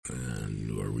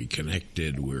we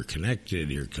connected? We're connected.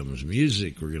 Here comes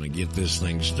music. We're going to get this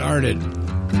thing started.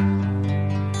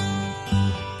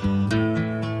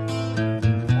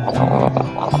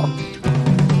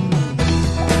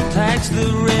 Tax the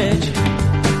rich,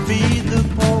 feed the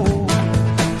poor,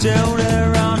 till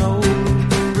there are no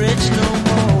rich no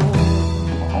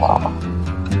more.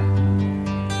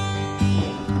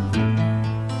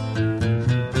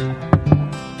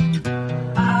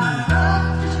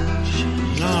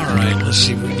 Let's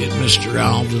see if we get Mr.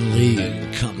 Alvin Lee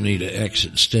and company to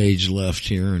exit stage left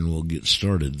here, and we'll get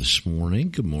started this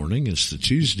morning. Good morning. It's the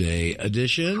Tuesday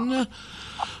edition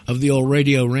of the old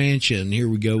Radio Ranch, and here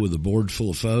we go with a board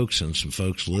full of folks and some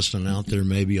folks listening out there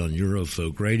maybe on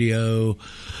Eurofolk Radio,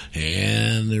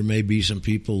 and there may be some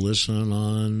people listening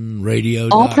on radio.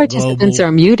 All participants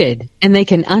are muted, and they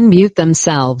can unmute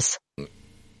themselves.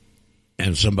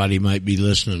 And somebody might be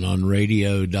listening on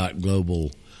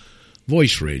radio.global.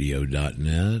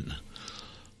 VoiceRadio.net.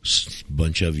 A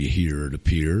bunch of you here, it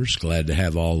appears. Glad to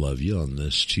have all of you on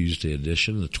this Tuesday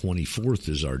edition. The 24th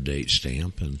is our date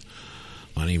stamp, and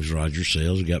my name's Roger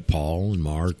Sales. We got Paul and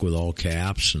Mark with all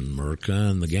caps, and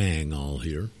Mirka and the gang all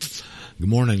here. Good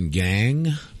morning,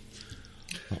 gang.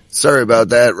 Sorry about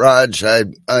that, Raj. I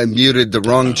muted the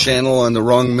wrong channel on the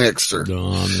wrong mixer. No,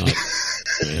 I'm not.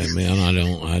 Yeah,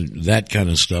 man, that kind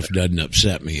of stuff doesn't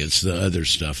upset me. It's the other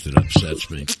stuff that upsets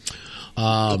me.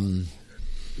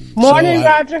 Morning,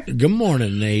 Roger. Good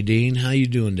morning, Nadine. How you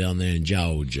doing down there in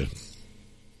Georgia?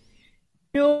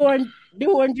 Doing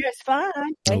just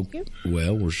fine. Thank you.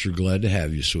 Well, we're sure glad to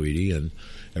have you, sweetie, and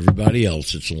everybody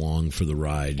else that's along for the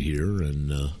ride here.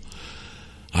 And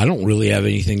I don't really have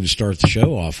anything to start the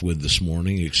show off with this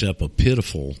morning except a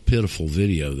pitiful, pitiful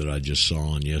video that I just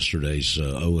saw on yesterday's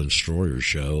Owen Stroyer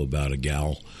show about a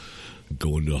gal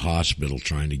going to a hospital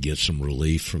trying to get some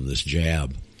relief from this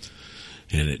jab.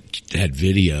 And it had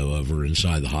video of her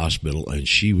inside the hospital, and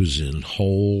she was in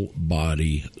whole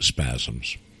body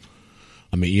spasms.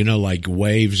 I mean, you know, like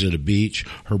waves at a beach,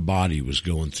 her body was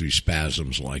going through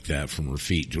spasms like that from her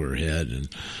feet to her head. And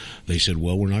they said,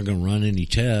 well, we're not going to run any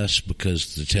tests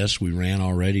because the tests we ran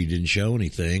already didn't show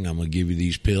anything. I'm going to give you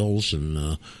these pills.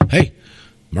 And, hey,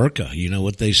 Mirka, you know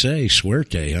what they say,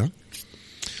 suerte, huh?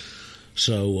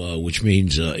 So, which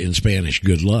means in Spanish,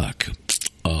 good luck.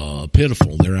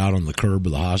 Pitiful. They're out on the curb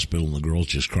of the hospital, and the girl's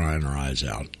just crying her eyes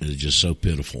out. It's just so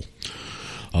pitiful.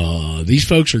 These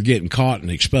folks are getting caught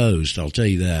and exposed, I'll tell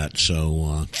you that.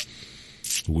 So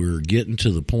we're getting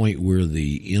to the point where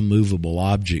the immovable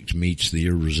object meets the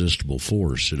irresistible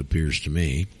force, it appears to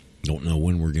me. Don't know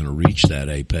when we're going to reach that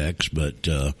apex, but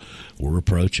we're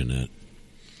approaching it.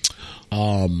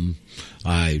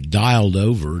 I dialed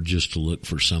over just to look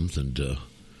for something to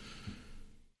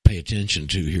pay attention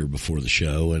to here before the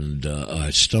show, and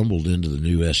I stumbled into the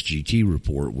new SGT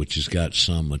report, which has got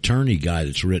some attorney guy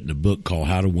that's written a book called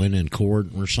How to Win in Court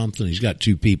or something. He's got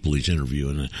two people he's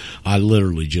interviewing, and I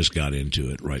literally just got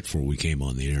into it right before we came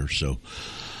on the air. So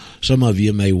some of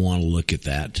you may want to look at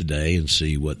that today and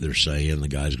see what they're saying. The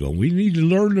guy's going, we need to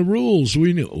learn the rules.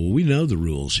 We know the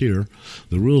rules here.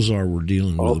 The rules are we're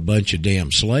dealing with a bunch of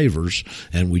damn slavers,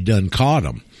 and we done caught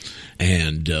them.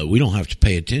 And we don't have to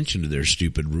pay attention to their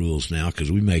stupid rules now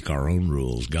because we make our own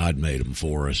rules. God made them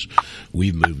for us.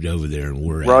 We've moved over there, and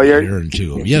we're adhering to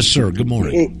them. Yes, sir. Good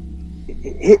morning.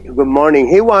 Good morning.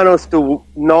 He wants us to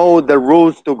know the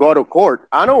rules to go to court.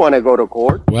 I don't want to go to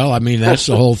court. Well, I mean, that's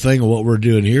the whole thing of what we're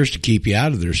doing here is to keep you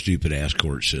out of their stupid-ass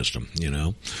court system, you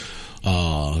know.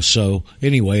 So,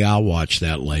 anyway, I'll watch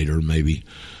that later, maybe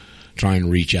try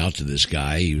and reach out to this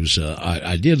guy. He was,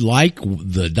 I did like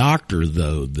the doctor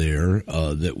though there,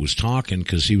 that was talking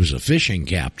because he was a fishing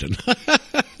captain.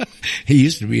 He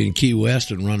used to be in Key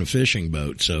West and run a fishing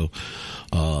boat. So,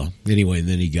 anyway, and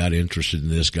then he got interested in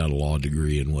this, got a law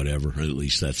degree and whatever. At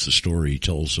least that's the story he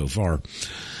told so far.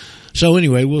 So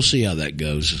anyway, we'll see how that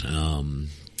goes.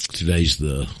 Today's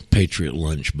the Patriot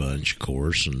Lunch Bunch, of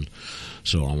course, and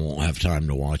so I won't have time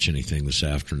to watch anything this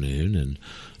afternoon. And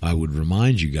I would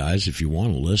remind you guys, if you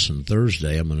want to listen,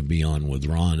 Thursday I'm going to be on with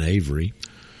Ron Avery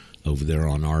over there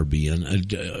on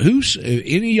RBN. Who's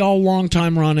any of y'all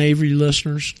longtime Ron Avery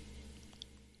listeners?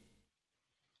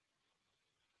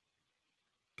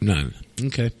 None.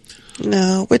 Okay.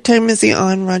 No. What time is he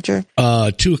on, Roger?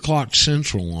 2:00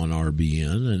 Central on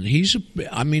RBN,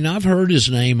 and I've heard his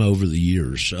name over the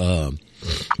years.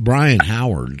 Brian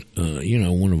Howard,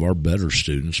 one of our better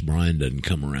students. Brian doesn't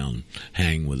come around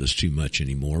hang with us too much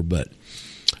anymore, but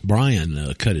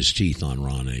Brian cut his teeth on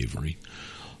Ron Avery.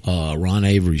 Ron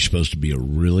Avery's supposed to be a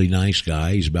really nice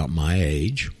guy. He's about my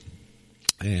age.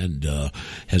 and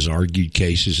has argued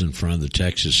cases in front of the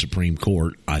Texas Supreme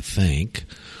Court, I think,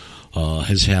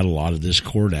 has had a lot of this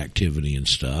court activity and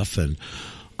stuff. And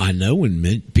I know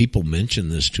when people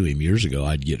mentioned this to him years ago,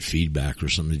 I'd get feedback or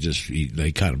something.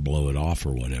 They kind of blow it off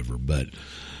or whatever. But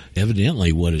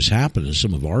evidently what has happened is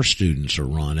some of our students are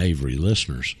Ron Avery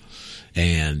listeners.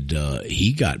 And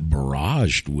he got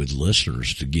barraged with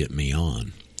listeners to get me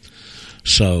on.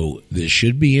 So this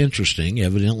should be interesting.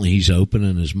 Evidently he's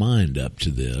opening his mind up to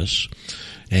this.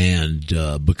 And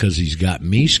because he's got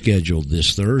me scheduled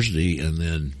this Thursday, and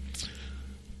then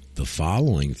the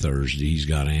following Thursday he's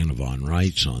got Anna Von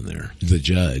Reitz on there, the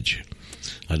judge.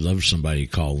 I'd love somebody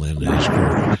to call in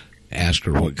and ask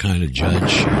her what kind of judge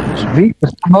she is. V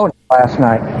was promoted last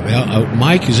night. Well,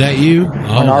 Mike, is that you?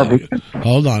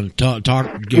 Hold on.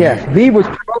 Talk. Yes, V was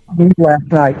promoted last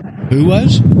night. Who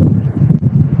was?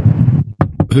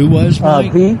 Who was,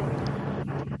 Mike? V.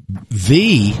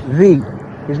 V? V.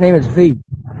 His name is V.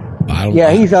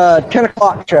 He's a 10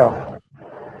 o'clock show.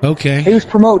 Okay. He was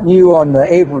promoting you on the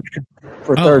Avery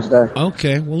for Thursday.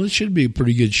 Okay. Well, it should be a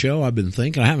pretty good show, I've been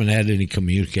thinking. I haven't had any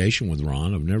communication with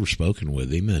Ron. I've never spoken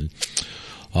with him.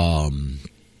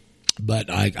 But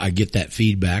I get that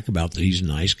feedback about that he's a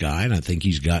nice guy, and I think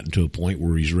he's gotten to a point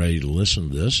where he's ready to listen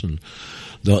to this. And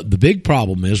the big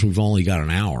problem is we've only got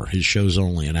an hour. His show's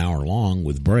only an hour long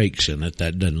with breaks in it.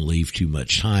 That doesn't leave too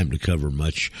much time to cover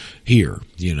much here,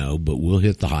 but we'll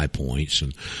hit the high points.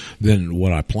 And then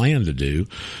what I plan to do,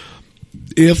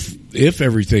 if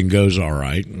everything goes all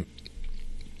right,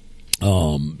 I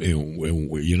don't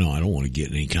want to get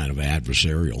any kind of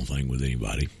adversarial thing with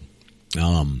anybody.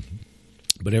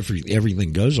 But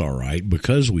everything goes all right,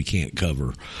 because we can't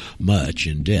cover much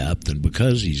in depth, and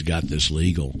because he's got this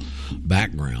legal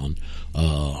background,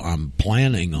 I'm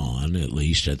planning on, at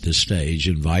least at this stage,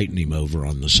 inviting him over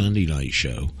on the Sunday night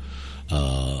show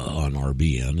on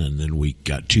RBN, and then we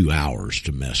got 2 hours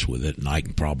to mess with it, and I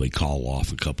can probably call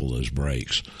off a couple of those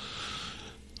breaks.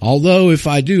 Although if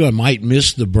I do, I might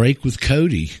miss the break with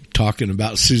Cody talking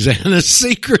about Susanna's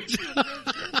secret.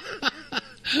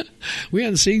 We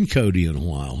haven't seen Cody in a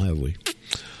while, have we?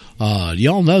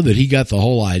 Y'all know that he got the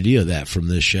whole idea of that from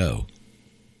this show.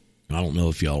 I don't know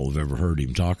if y'all have ever heard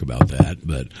him talk about that,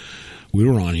 but we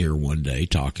were on here one day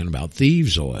talking about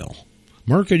thieves' oil.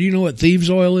 Merca, do you know what thieves'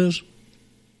 oil is?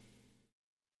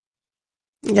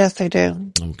 Yes, I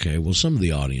do. Okay, well, some of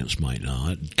the audience might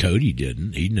not. Cody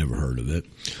didn't. He'd never heard of it.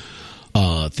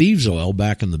 Thieves' oil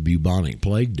back in the bubonic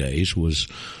plague days was...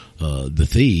 the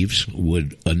thieves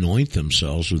would anoint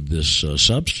themselves with this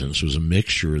substance. It was a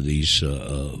mixture of these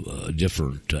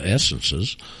different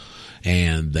essences,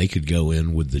 and they could go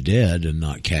in with the dead and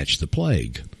not catch the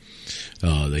plague.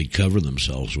 They'd cover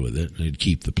themselves with it, and it'd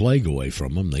keep the plague away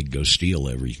from them. They'd go steal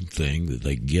everything that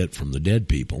they could get from the dead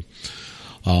people.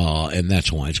 And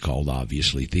that's why it's called,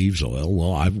 obviously, thieves' oil.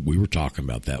 Well, we were talking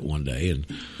about that one day, and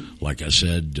like I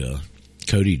said,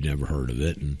 Cody'd never heard of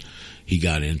it, and he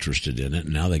got interested in it,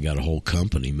 and now they got a whole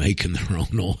company making their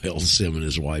own oils, him and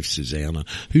his wife, Susanna,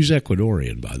 who's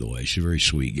Ecuadorian, by the way. She's a very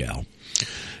sweet gal,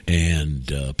 and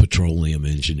petroleum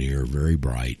engineer, very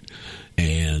bright.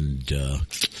 And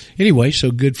anyway,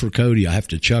 so good for Cody. I have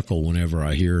to chuckle whenever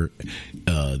I hear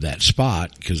that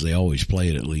spot, because they always play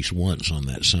it at least once on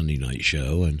that Sunday night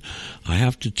show. And I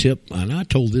have to tip, and I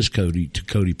told this to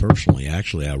Cody personally.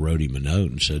 Actually, I wrote him a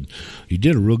note and said, you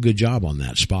did a real good job on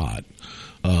that spot.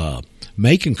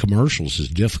 Making commercials is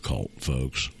difficult,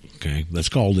 folks. Okay, that's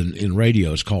called in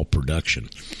radio. It's called production,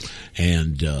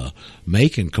 and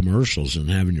making commercials and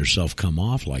having yourself come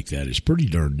off like that is pretty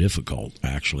darn difficult.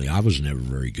 Actually, I was never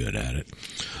very good at it,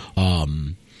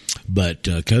 but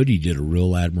Cody did a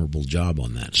real admirable job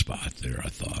on that spot there, I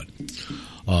thought.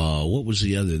 What was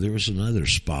the other? There was another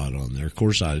spot on there. Of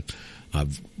course, I've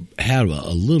had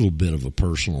a little bit of a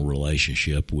personal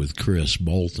relationship with Chris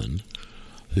Bolton,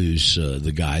 who's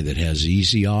the guy that has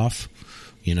Easy Off.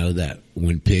 You know, that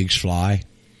when pigs fly,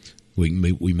 we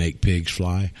make pigs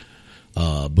fly,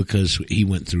 because he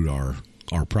went through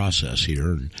our process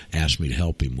here and asked me to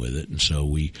help him with it. And so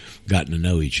we gotten to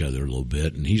know each other a little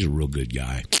bit, and he's a real good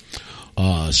guy.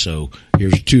 So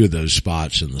here's two of those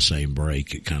spots in the same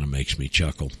break. It kind of makes me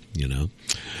chuckle, you know.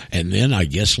 And then I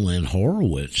guess Lynn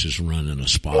Horowitz is running a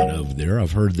spot over there.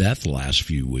 I've heard that the last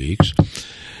few weeks.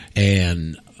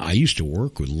 And I used to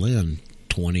work with Lynn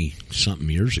 20-something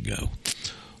years ago,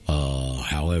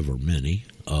 however many,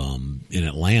 in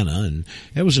Atlanta, and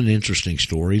it was an interesting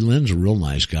story. Lynn's a real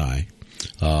nice guy,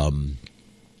 and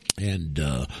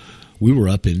we were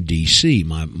up in D.C.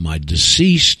 My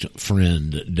deceased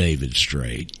friend David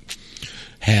Strait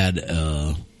had,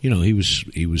 he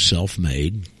was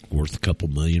self-made, worth a couple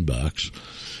 $1 million.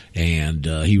 And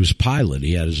he was a pilot.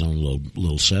 He had his own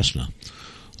little Cessna.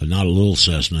 Not a little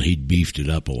Cessna. He'd beefed it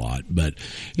up a lot. But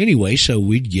anyway, so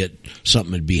we'd get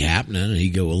something would be happening, and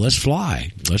he'd go, well, let's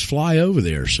fly. Let's fly over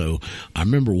there. So I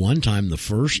remember one time I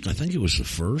think it was the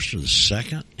first or the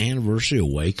second anniversary of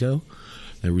Waco.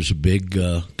 There was a big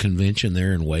convention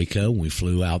there in Waco, and we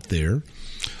flew out there.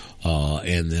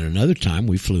 And then another time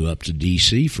we flew up to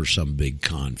D.C. for some big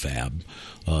confab.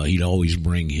 He'd always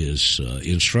bring his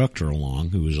instructor along,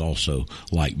 who was also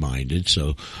like-minded.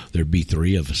 So there'd be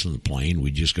 3 of us in the plane.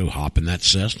 We'd just go hop in that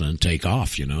Cessna and take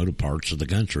off, to parts of the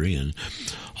country. And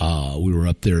we were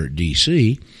up there at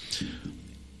D.C.,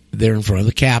 there in front of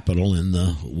the Capitol in the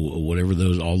whatever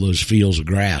all those fields of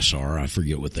grass are. I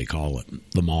forget what they call it.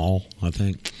 The mall, I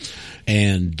think.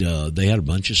 And they had a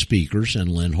bunch of speakers,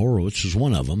 and Len Horowitz was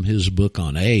one of them. His book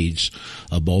on AIDS,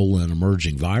 Ebola and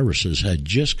Emerging Viruses, had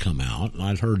just come out, and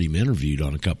I'd heard him interviewed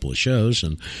on a couple of shows,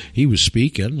 and he was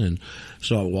speaking. And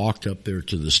so I walked up there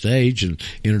to the stage and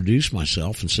introduced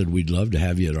myself and said, we'd love to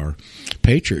have you at our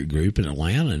Patriot group in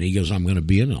Atlanta. And he goes, I'm going to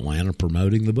be in Atlanta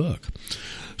promoting the book.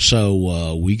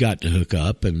 So we got to hook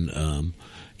up, and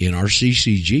in our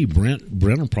CCG,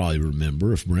 Brent will probably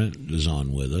remember if Brent is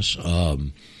on with us.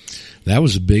 That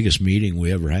was the biggest meeting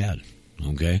we ever had.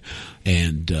 Okay,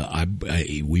 and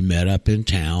we met up in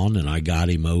town, and I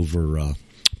got him over. I'm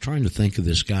trying to think of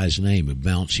this guy's name.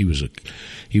 He was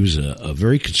a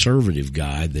very conservative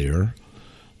guy there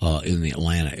in the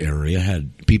Atlanta area.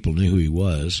 People knew who he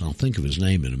was. I'll think of his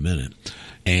name in a minute,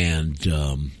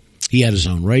 and. He had his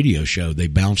own radio show. They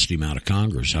bounced him out of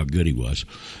Congress, how good he was.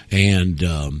 And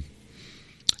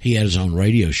he had his own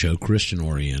radio show,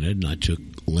 Christian-oriented, and I took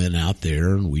Lynn out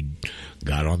there, and we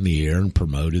got on the air and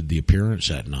promoted the appearance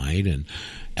that night. And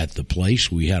at the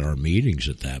place we had our meetings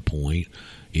at that point,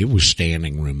 it was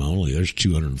standing room only. There's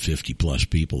 250-plus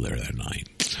people there that night.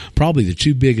 Probably the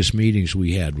 2 biggest meetings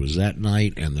we had was that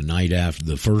night and the night after,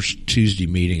 the first Tuesday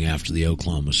meeting after the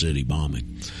Oklahoma City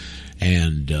bombing.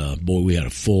 And, boy, we had a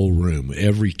full room.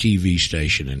 Every TV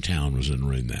station in town was in the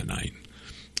room that night.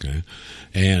 Okay.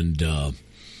 And, so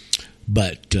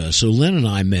Lynn and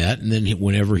I met, and then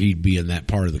whenever he'd be in that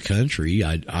part of the country,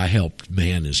 I helped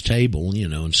man his table,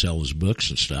 and sell his books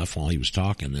and stuff while he was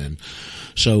talking. And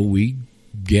so we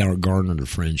garnered a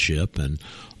friendship, and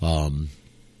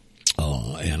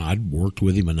I'd worked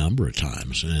with him a number of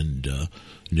times, and,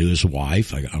 knew his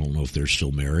wife. I don't know if they're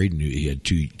still married. He had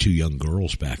two young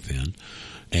girls back then.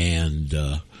 And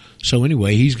so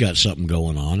anyway, he's got something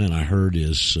going on, and I heard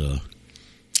his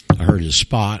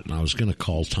spot, and I was going to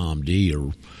call Tom D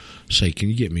or say, can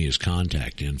you get me his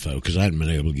contact info? Because I hadn't been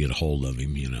able to get a hold of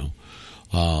him,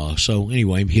 So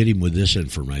anyway, hit him with this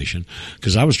information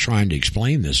because I was trying to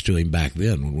explain this to him back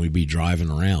then when we'd be driving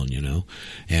around,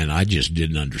 and I just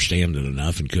didn't understand it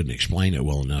enough and couldn't explain it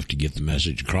well enough to get the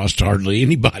message across to hardly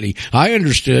anybody. I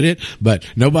understood it, but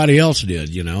nobody else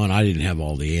did, and I didn't have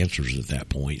all the answers at that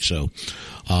point. So,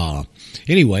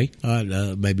 anyway,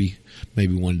 maybe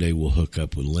one day we'll hook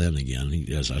up with Len again.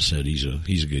 As I said, he's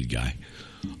a good guy.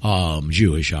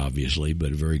 Jewish, obviously,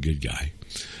 but a very good guy.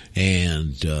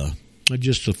 And,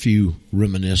 just a few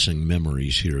reminiscing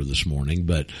memories here this morning,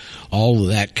 but all of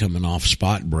that coming off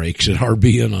spot breaks at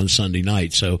RBN on Sunday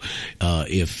night. So,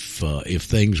 if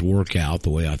things work out the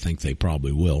way I think they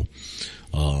probably will,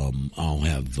 I'll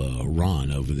have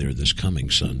Ron over there this coming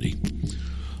Sunday.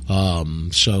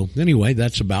 So anyway,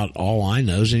 that's about all I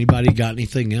know. Has anybody got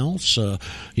anything else?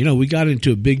 We got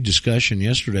into a big discussion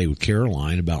yesterday with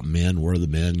Caroline about men, where the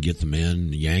men, get the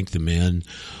men, yank the men,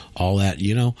 all that,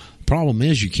 Problem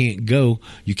is you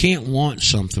can't want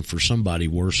something for somebody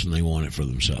worse than they want it for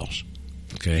themselves.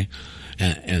 Okay.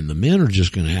 And the men are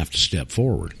just going to have to step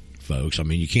forward, folks. I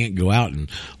mean, you can't go out and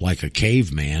like a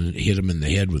caveman hit them in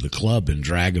the head with a club and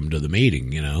drag them to the meeting,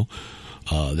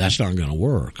 that's not going to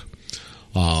work.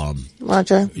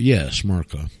 Roger? Yes,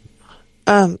 Marco.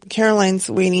 Caroline's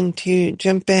waiting to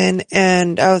jump in,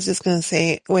 and I was just going to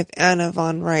say, with Anna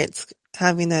Von Reitz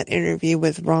having that interview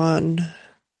with Ron,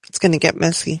 it's going to get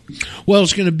messy. Well,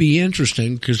 it's going to be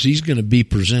interesting because he's going to be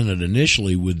presented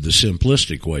initially with the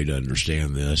simplistic way to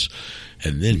understand this,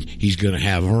 and then he's going to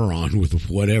have her on with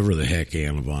whatever the heck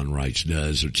Anna Von Reitz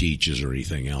does or teaches or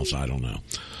anything else. I don't know.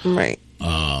 Right.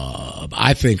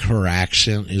 I think her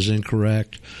accent is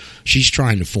incorrect. She's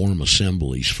trying to form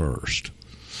assemblies first.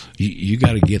 you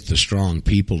got to get the strong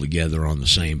people together on the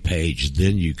same page.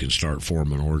 Then you can start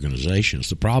forming organizations.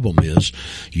 The problem is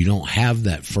you don't have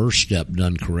that first step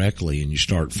done correctly, and you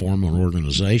start forming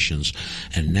organizations,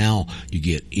 and now you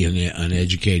get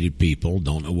uneducated people,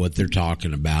 don't know what they're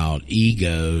talking about,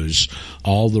 egos,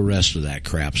 all the rest of that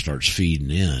crap starts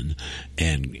feeding in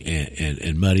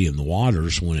and muddying the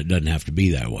waters when it doesn't have to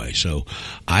be that way. So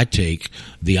I take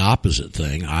the opposite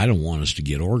thing. I don't want us to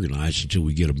get organized until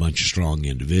we get a bunch of strong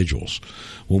individuals.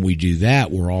 When we do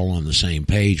that, we're all on the same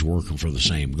page working for the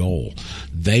same goal.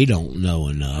 They don't know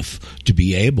enough to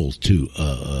be able to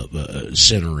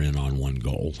center in on one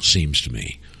goal, seems to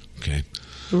me. Okay,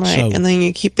 right, so, and then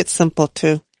you keep it simple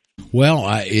too. Well,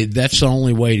 that's the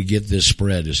only way to get this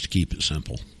spread is to keep it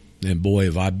simple. And boy,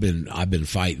 have I've been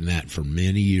fighting that for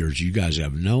many years. You guys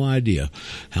have no idea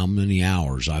how many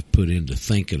hours I've put into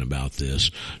thinking about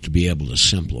this to be able to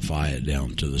simplify it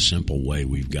down to the simple way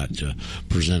we've got to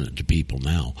present it to people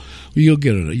now. You'll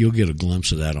get a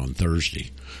glimpse of that on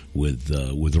Thursday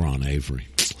with Ron Avery.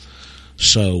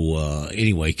 So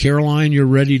anyway, Caroline, you're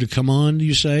ready to come on?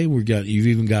 You say you've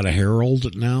even got a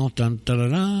herald now. Dun, dun,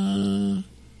 dun, dun.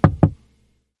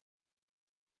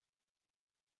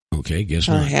 Okay, guess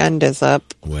her not. Her hand is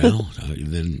up. Well,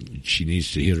 then she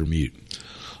needs to hit her mute.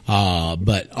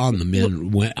 But on the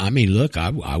men, I mean, look,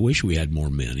 I wish we had more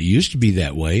men. It used to be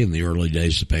that way in the early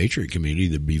days of the Patriot community.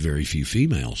 There'd be very few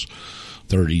females.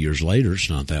 30 years later, it's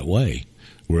not that way.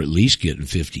 We're at least getting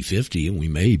 50-50, and we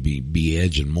may be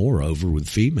edging more over with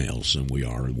females than we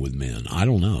are with men. I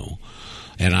don't know.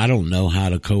 And I don't know how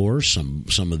to coerce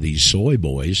some of these soy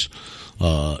boys,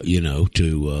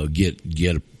 to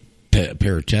get a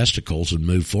pair of testicles and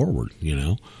move forward,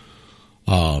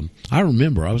 I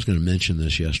remember, I was going to mention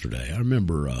this yesterday. I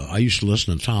remember I used to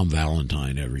listen to Tom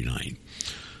Valentine every night.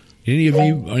 Any of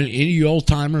you old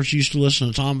timers used to listen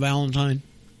to Tom Valentine?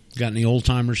 Got any old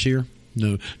timers here?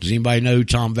 No. Does anybody know who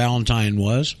Tom Valentine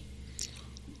was?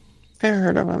 I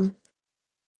heard of him.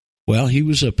 Well, he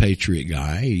was a Patriot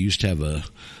guy. He used to have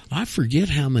I forget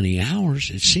how many hours.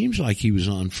 It seems like he was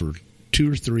on for 2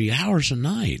 or 3 hours a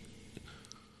night.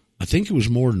 I think it was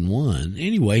more than one.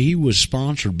 Anyway, he was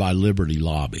sponsored by Liberty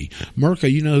Lobby.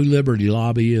 Mirka, you know who Liberty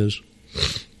Lobby is?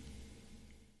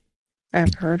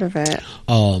 I've heard of it.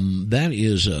 That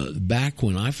is back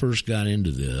when I first got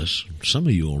into this. Some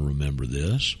of you will remember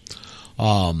this.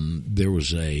 There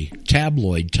was a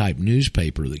tabloid-type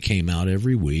newspaper that came out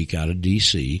every week out of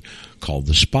D.C. called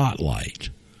The Spotlight.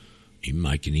 You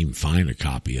can even find a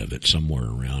copy of it somewhere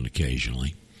around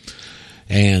occasionally.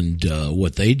 And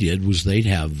what they did was they'd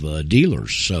have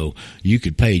dealers. So you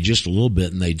could pay just a little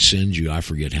bit and they'd send you, I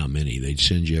forget how many, they'd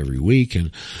send you every week.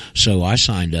 And so I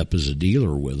signed up as a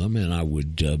dealer with them, and I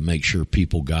would make sure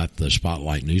people got the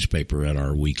Spotlight newspaper at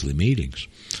our weekly meetings.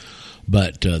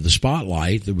 But the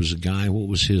Spotlight, there was a guy, what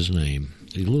was his name?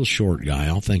 A little short guy.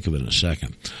 I'll think of it in a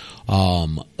second.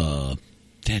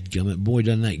 Dadgummit, boy,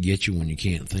 doesn't that get you when you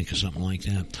can't think of something like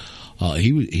that?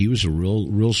 He was a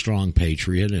real strong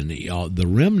patriot, and the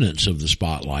remnants of the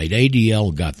Spotlight,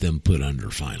 ADL got them put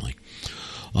under finally.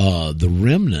 The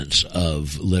remnants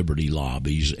of Liberty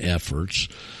Lobby's efforts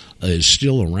is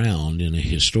still around in a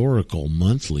historical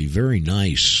monthly, very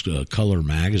nice color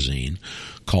magazine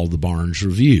called the Barnes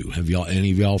Review.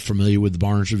 Any of y'all familiar with the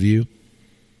Barnes Review?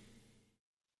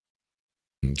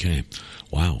 Okay.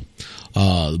 Wow.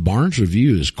 The Barnes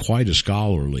Review is quite a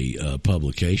scholarly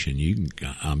publication.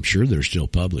 I'm sure they're still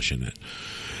publishing it.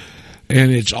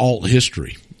 And it's alt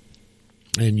history.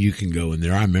 And you can go in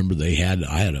there. I remember I had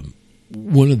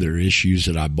one of their issues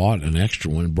that I bought, an extra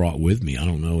one, and brought with me. I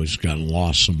don't know, it's gotten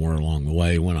lost somewhere along the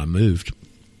way when I moved.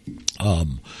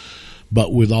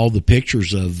 But with all the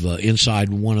pictures of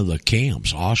inside one of the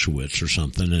camps, Auschwitz or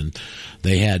something, and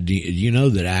they had,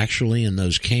 that actually in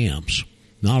those camps,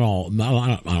 I don't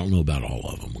know about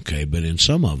all of them, okay, but in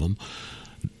some of them,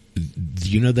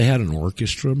 they had an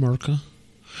orchestra, Mirka.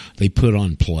 They put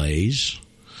on plays.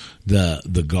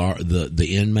 The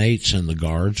inmates and the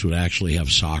guards would actually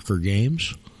have soccer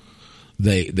games.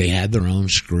 They had their own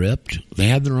script. They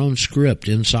had their own script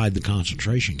inside the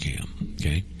concentration camp,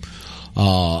 okay?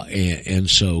 And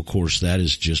so, of course, that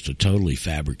is just a totally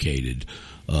fabricated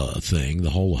thing,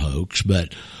 the whole hoax,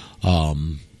 but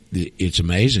it's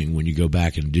amazing when you go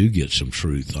back and do get some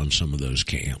truth on some of those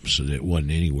camps that it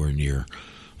wasn't anywhere near.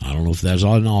 I don't know if that's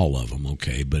on all of them,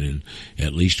 okay, but in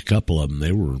at least a couple of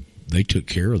them, they took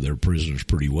care of their prisoners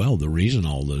pretty well. The reason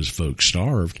all those folks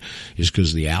starved is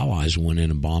because the Allies went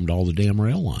in and bombed all the damn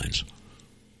rail lines,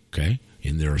 okay,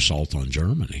 in their assault on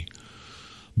Germany.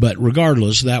 But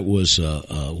regardless, that was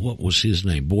what was his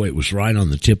name? Boy, it was right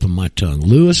on the tip of my tongue.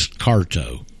 Louis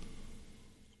Carto.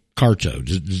 Carto.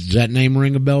 Does that name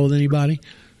ring a bell with anybody?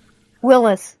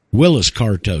 Willis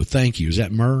Carto. Thank you. Is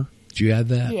that Murr? Did you add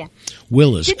that? Yeah.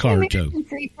 Willis Did Carto. the American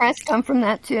Free Press come from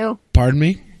that too? Pardon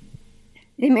me?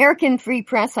 The American Free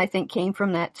Press, I think, came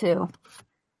from that too.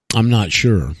 I'm not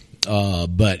sure.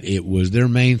 But it was, their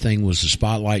main thing was the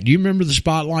Spotlight. Do you remember the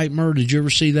Spotlight, Murr? Did you ever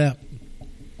see that?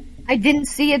 I didn't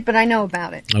see it, but I know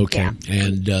about it. Okay. Yeah.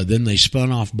 And then they spun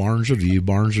off Barnes Review.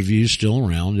 Barnes Review is still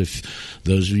around. If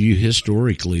those of you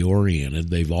historically oriented,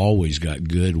 they've always got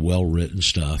good, well-written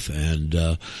stuff.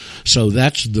 And so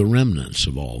that's the remnants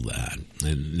of all that.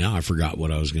 And now I forgot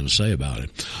what I was going to say about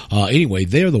it. Anyway,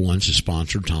 they're the ones that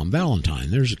sponsored Tom Valentine.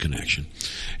 There's a connection.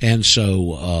 And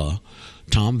so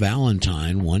Tom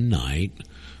Valentine, one night,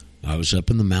 I was up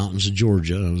in the mountains of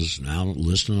Georgia. I was out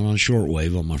listening on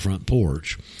shortwave on my front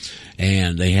porch,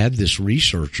 and they had this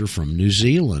researcher from New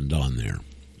Zealand on there.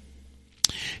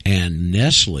 And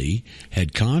Nestle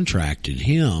had contracted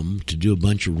him to do a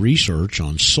bunch of research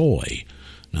on soy.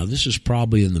 Now, this is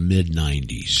probably in the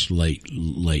mid-'90s, late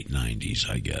 '90s,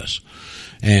 I guess.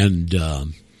 And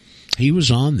he was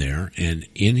on there, and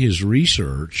in his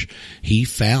research, he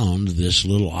found this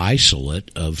little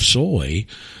isolate of soy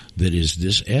that is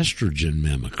this estrogen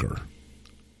mimicker,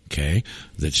 okay,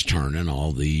 that's turning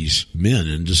all these men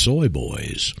into soy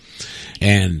boys.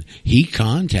 And he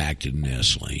contacted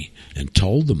Nestle and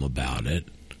told them about it.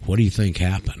 What do you think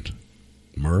happened,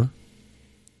 Murr?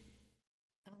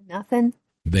 Nothing.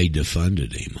 They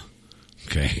defunded him.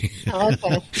 Okay. Oh,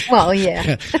 okay. Well,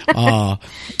 yeah.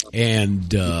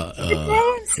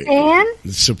 Stan?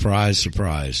 Surprise.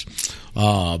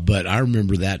 But I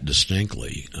remember that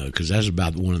distinctly, because that's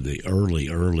about one of the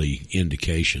early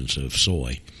indications of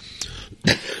soy.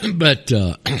 But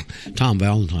Tom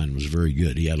Valentine was very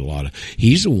good. He had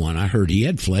he's the one I heard. He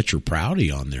had Fletcher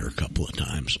Prowdy on there a couple of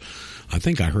times. I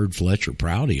think I heard Fletcher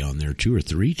Prowdy on there 2 or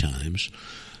 3 times.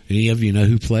 Any of you know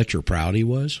who Fletcher Prowdy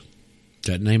was?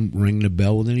 Does that name ring a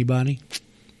bell with anybody?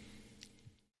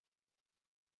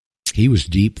 He was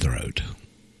Deep Throat.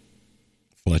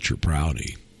 Fletcher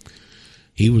Prowdy.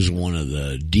 He was one of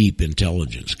the deep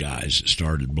intelligence guys that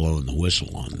started blowing the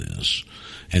whistle on this,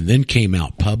 and then came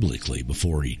out publicly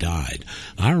before he died.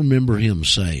 I remember him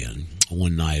saying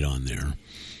one night on there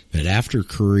that after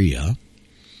Korea,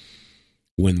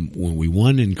 when we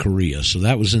won in Korea, so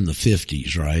that was in the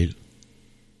 50s, right?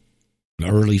 The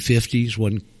early 50s,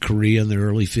 wasn't Korea in the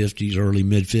early 50s, early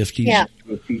mid-50s? Yeah.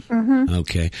 Mm-hmm.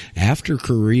 Okay. After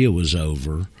Korea was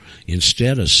over,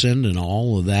 instead of sending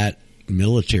all of that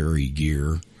military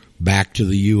gear back to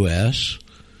the U.S.,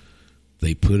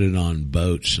 they put it on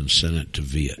boats and sent it to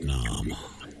Vietnam.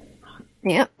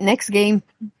 Yep. Next game.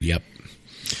 Yep.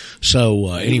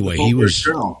 So anyway, he was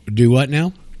colonel. Do what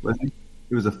now?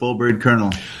 He was a full-bird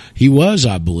colonel. He was,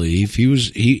 I believe. He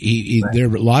was. He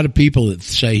There are a lot of people that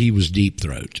say he was Deep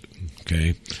Throat.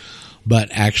 Okay. But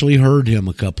actually heard him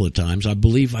a couple of times. I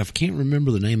believe, I can't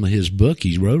remember the name of his book.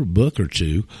 He wrote a book or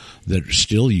two that are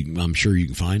still, I'm sure you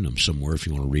can find them somewhere if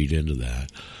you want to read into that.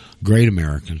 Great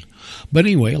American. But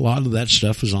anyway, a lot of that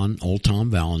stuff was on old Tom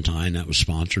Valentine. That was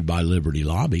sponsored by Liberty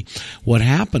Lobby. What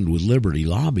happened with Liberty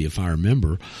Lobby, if I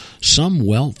remember, some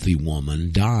wealthy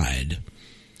woman died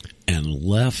and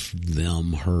left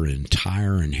them her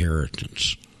entire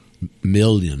inheritance,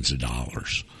 millions of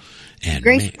dollars. And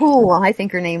Grace Poole, I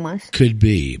think her name was. Could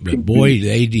be. But boy,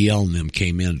 the ADL and them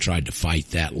came in and tried to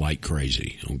fight that like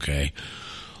crazy, okay?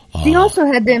 He also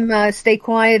had them stay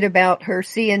quiet about her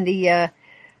seeing the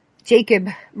Jacob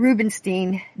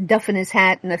Rubenstein duffing his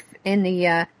hat in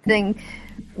the thing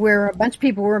where a bunch of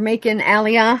people were making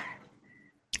Aliyah.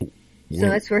 So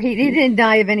that's where he didn't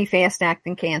die of any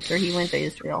fast-acting cancer. He went to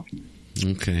Israel.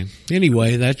 Okay.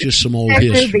 Anyway, that's just some old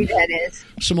history. That is.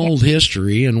 Some old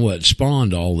history, and what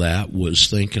spawned all that was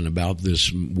thinking about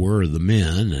this War of the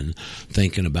Men and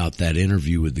thinking about that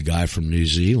interview with the guy from New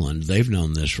Zealand. They've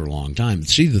known this for a long time.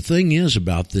 See, the thing is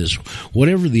about this,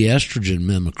 whatever the estrogen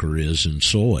mimicker is in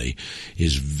soy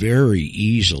is very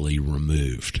easily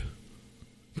removed.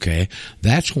 Okay,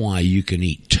 that's why you can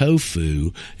eat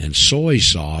tofu and soy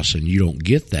sauce and you don't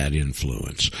get that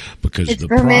influence because it's the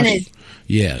fermented.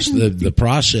 Yes, the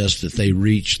process that they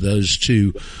reach those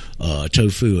two,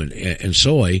 tofu and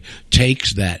soy,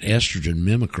 takes that estrogen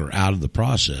mimicker out of the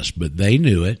process. But they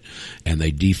knew it, and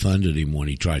they defunded him when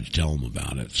he tried to tell them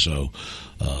about it. So,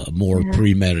 more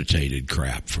premeditated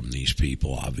crap from these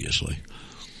people, obviously.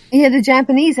 Yeah, the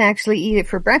Japanese actually eat it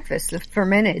for breakfast. The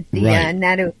fermented, the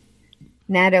right.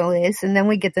 natto is, and then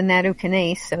we get the natto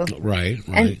kinase. So right.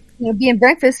 And being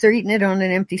breakfast, they're eating it on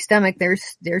an empty stomach.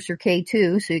 There's your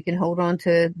K2, so you can hold on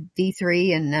to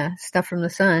D3 and stuff from the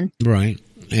sun. Right.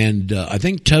 And I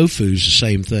think tofu's the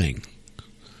same thing.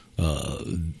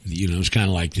 It's kind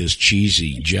of like this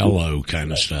cheesy Jell-O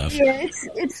kind of stuff. Yeah,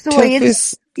 it's soy.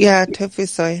 Tofu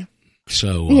soy.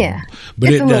 So but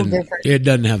it's it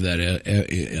doesn't have that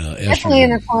definitely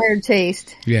an acquired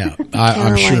taste. Yeah,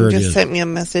 I'm sure it just is. sent me a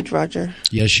message, Roger.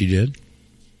 Yes, she did.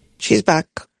 She's back.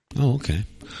 Oh, okay.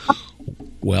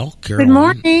 Well, Caroline. Good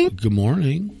morning. Good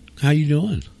morning. How you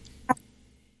doing?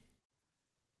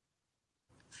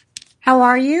 How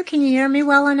are you? Can you hear me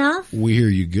well enough? We hear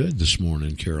you good this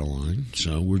morning, Caroline.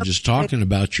 So we're just talking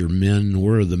about your men,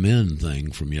 where are the men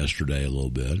thing from yesterday a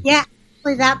little bit. Yeah,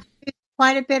 actually that produced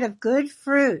quite a bit of good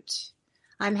fruit,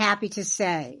 I'm happy to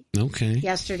say. Okay.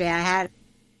 Yesterday I had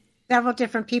several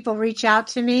different people reach out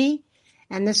to me,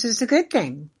 and this is a good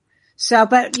thing. So,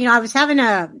 but, I was having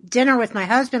a dinner with my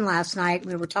husband last night.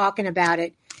 We were talking about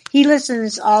it. He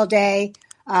listens all day,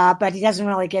 but he doesn't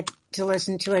really get to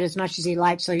listen to it as much as he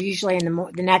likes. So usually in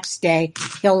the next day,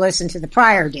 he'll listen to the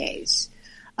prior day's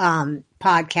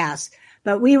podcast.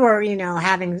 But we were,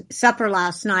 having supper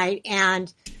last night,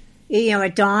 and,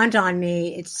 it dawned on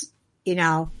me, it's,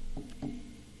 the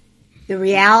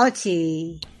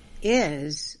reality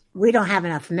is we don't have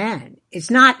enough men. It's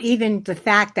not even the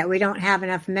fact that we don't have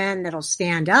enough men that'll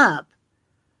stand up.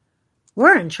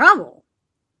 We're in trouble.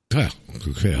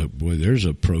 Okay. Boy, there's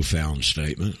a profound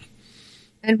statement.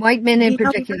 And white men in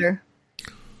particular.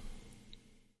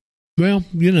 Well,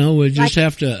 we just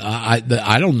have to.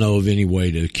 I don't know of any way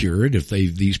to cure it. If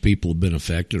these people have been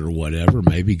affected or whatever,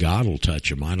 maybe God will touch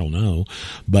them. I don't know,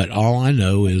 but all I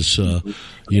know is, I'm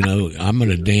going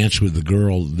to dance with the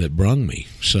girl that brung me.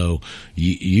 So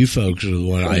you folks are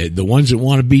the ones that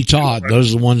want to be taught.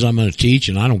 Those are the ones I'm going to teach,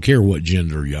 and I don't care what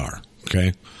gender you are.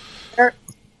 Okay.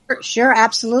 Sure,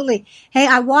 absolutely. Hey,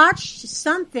 I watched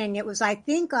something. It was, I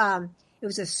think, it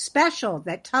was a special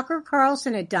that Tucker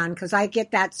Carlson had done, because I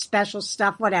get that special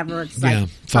stuff, whatever. It's like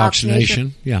Fox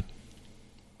Nation. Yeah.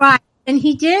 Right. And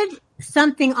he did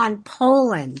something on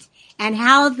Poland and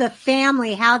how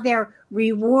they're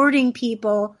rewarding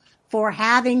people for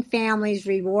having families,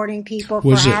 rewarding people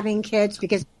for having kids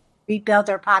because they rebuild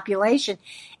their population.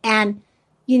 And,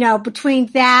 between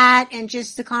that and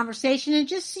just the conversation and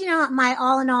just, my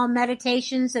all in all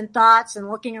meditations and thoughts and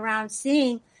looking around,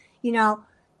 seeing,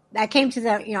 I came to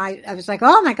I was like,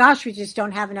 oh my gosh, we just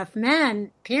don't have enough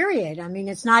men, period. I mean,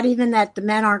 it's not even that the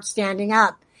men aren't standing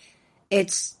up.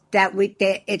 It's that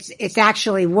it's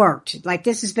actually worked. Like,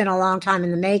 this has been a long time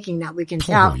in the making that we can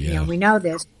tell, we know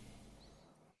this.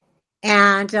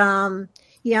 And, so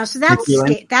that's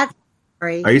scary.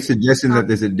 Are you suggesting that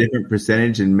there's a different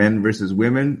percentage in men versus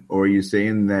women? Or are you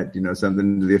saying that,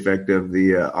 something to the effect of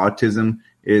the autism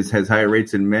has higher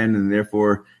rates in men, and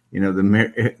therefore,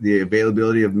 the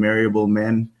availability of marriageable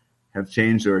men have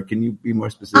changed? Or can you be more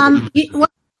specific?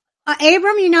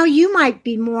 Abram, you might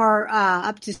be more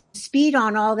up to speed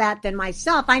on all that than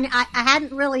myself. I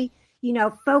hadn't really,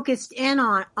 focused in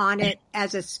on it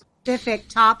as a specific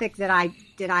topic that I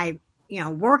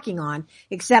working on,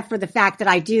 except for the fact that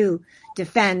I do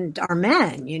defend our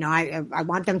men. I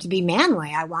want them to be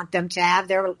manly. I want them to have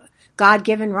their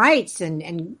God-given rights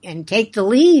and take the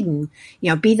lead and,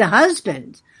 be the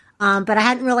husband. But I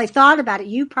hadn't really thought about it.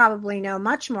 You probably know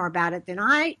much more about it than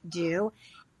I do.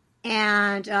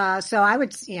 And, so I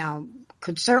would,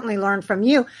 could certainly learn from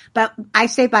you, but I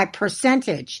say by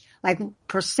percentage,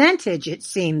 it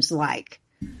seems like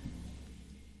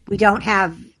we don't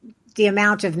have the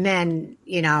amount of men,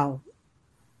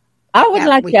 I would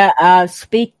like to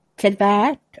speak to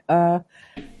that. I'll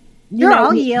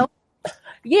yield.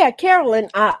 Yeah, Carolyn,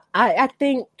 I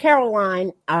think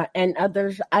Caroline and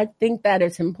others, I think that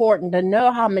it's important to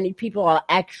know how many people are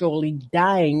actually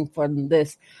dying from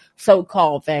this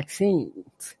so-called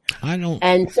vaccines. I don't.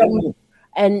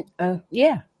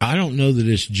 Yeah. I don't know that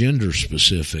it's gender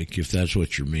specific, if that's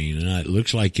what you mean. And it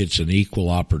looks like it's an equal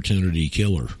opportunity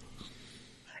killer.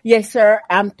 Yes, sir.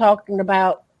 I'm talking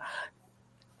about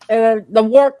the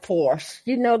workforce.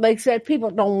 They said people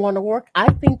don't want to work.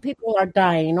 I think people are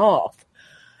dying off.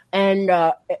 And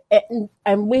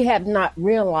we have not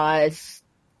realized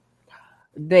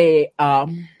the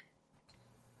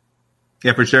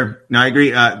Yeah, for sure. No, I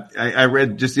agree. I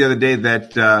read just the other day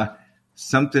that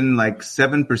something like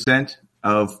 7%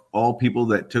 of all people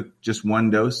that took just one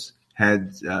dose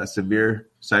had severe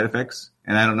side effects.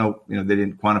 And I don't know, they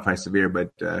didn't quantify severe,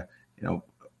 but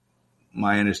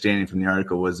my understanding from the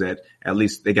article was that at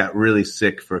least they got really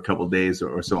sick for a couple of days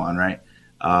or so on, right?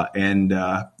 And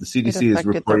the CDC is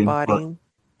reporting.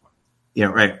 Yeah,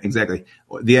 right, exactly.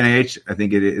 The NIH, I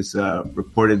think it is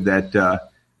reported that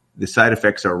the side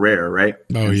effects are rare, right?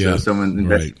 Oh, and yeah. So someone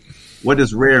right. What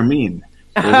does rare mean?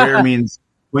 Rare means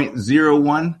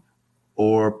 0.01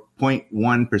 or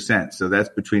 0.1%. So that's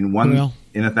between 1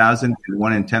 in 1,000 and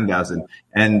 1 in 10,000.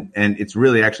 And it's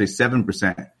really actually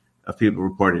 7% of people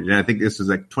reported. And I think this is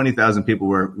like 20,000 people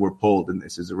were polled, and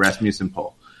this is a Rasmussen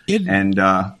poll. And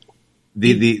the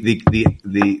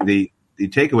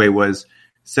takeaway was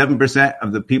 7%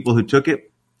 of the people who took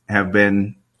it have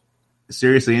been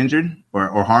seriously injured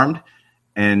or harmed,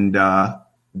 and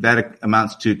that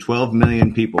amounts to 12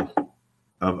 million people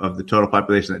of the total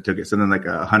population that took it. Something like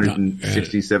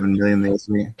 167 million, they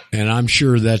estimate. And I'm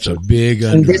sure that's a big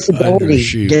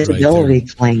disability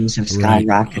right claims have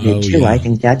skyrocketed too. I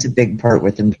think that's a big part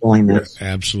with employment. Yes,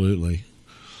 absolutely.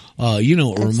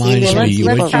 It reminds me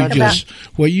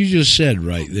what you just said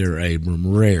right there,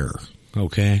 Abram. Rare,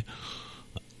 okay,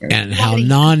 and how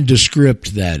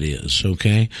nondescript that is.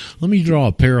 Okay, let me draw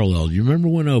a parallel. Do you remember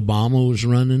when Obama was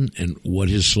running and what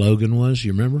his slogan was?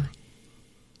 You remember?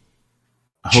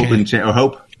 Hope and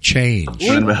change.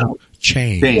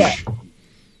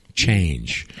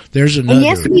 Change. There's And another.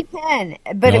 yes, we can,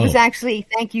 but it was actually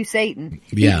thank you, Satan.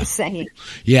 Yeah. He was saying.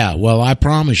 Yeah. Well, I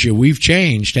promise you, we've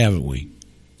changed, haven't we?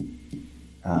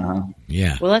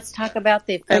 Yeah. Well, let's talk about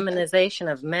the feminization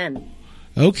of men.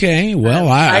 Okay. Well,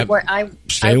 I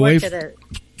stay away.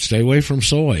 Stay away from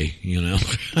soy.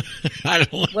 I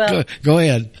don't. Well, go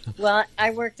ahead. Well,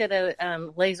 I worked at a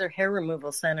laser hair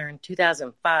removal center in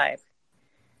 2005,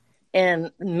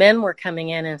 and men were coming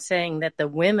in and saying that the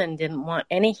women didn't want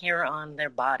any hair on their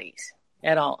bodies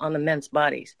at all, on the men's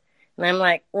bodies. And I'm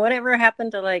like, whatever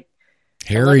happened to like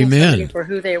hairy men for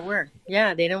who they were?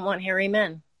 Yeah, they didn't want hairy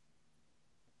men.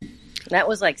 That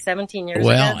was like 17 years ago.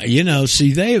 Well,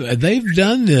 see, they've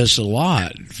done this a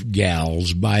lot,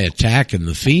 gals, by attacking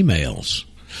the females.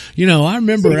 I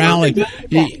remember Alex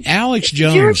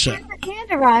Jones.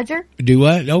 Propaganda, Roger. Do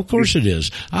what? Oh, of course it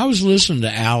is. I was listening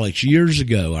to Alex years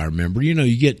ago. I remember.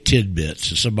 You get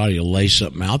tidbits. Somebody will lay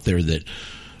something out there that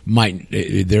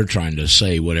they're trying to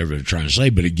say whatever they're trying to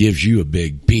say, but it gives you a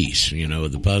big piece,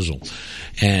 of the puzzle.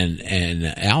 And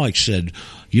Alex said,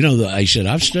 I said,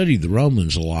 I've studied the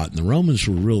Romans a lot, and the Romans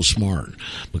were real smart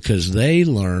because they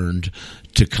learned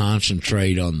to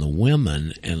concentrate on the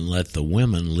women and let the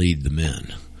women lead the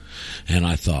men. And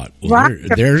I thought, well,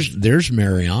 there's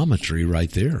Mariometry right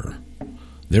there.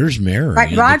 There's Mary.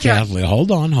 Right, Roger. The Catholic.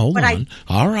 Hold on.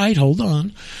 All right, hold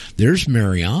on. There's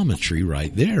Mariometry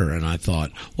right there. And I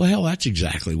thought, well, hell, that's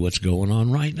exactly what's going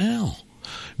on right now.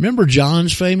 Remember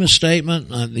John's famous statement,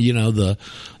 the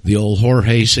old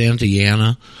Jorge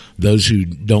Santillana, those who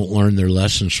don't learn their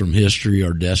lessons from history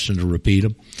are destined to repeat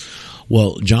them.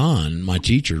 Well, John, my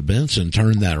teacher, Benson,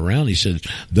 turned that around. He said,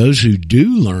 those who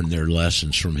do learn their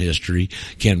lessons from history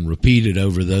can repeat it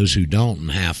over those who don't in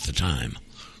half the time.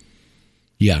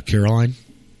 Yeah, Caroline?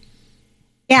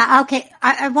 Yeah, okay.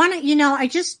 I want to,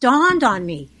 it just dawned on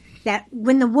me that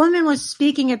when the woman was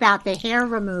speaking about the hair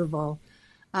removal,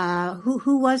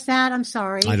 who was that? I'm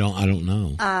sorry. I don't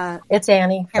know. It's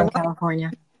Annie from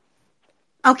California.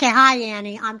 Okay. Hi,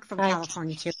 Annie. I'm from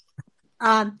California too.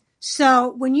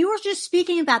 So when you were just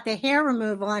speaking about the hair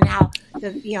removal and how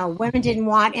women didn't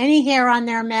want any hair on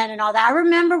their men and all that, I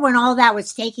remember when all that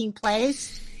was taking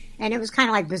place, and it was kind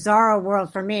of like bizarro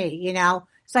world for me.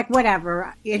 It's like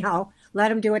whatever, let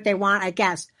them do what they want, I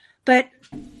guess. But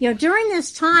during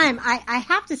this time, I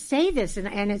have to say this,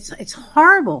 and it's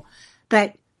horrible,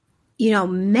 but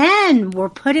men were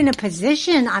put in a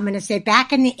position, I'm going to say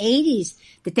back in the 80s,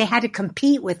 that they had to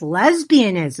compete with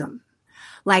lesbianism.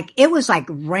 Like it was like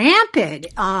rampant,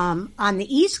 on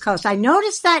the East Coast. I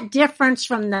noticed that difference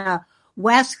from the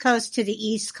West Coast to the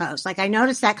East Coast. Like I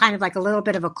noticed that kind of like a little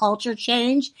bit of a culture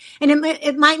change, and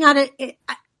it might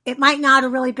not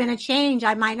have really been a change.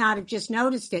 I might not have just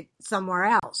noticed it somewhere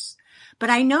else, but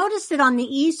I noticed it on the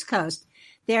East Coast.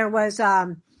 There was,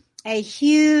 a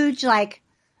huge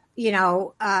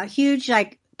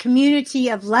community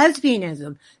of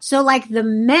lesbianism. So like the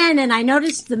men, and I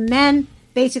noticed the men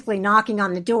basically knocking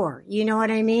on the door. You know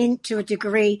what I mean? To a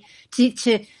degree,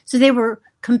 so they were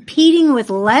competing with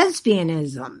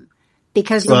lesbianism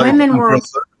because the women were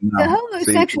the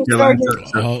homosexual started.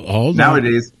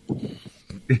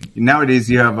 Nowadays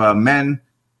you have men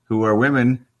who are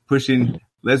women pushing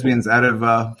lesbians out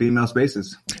of female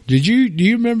spaces. Do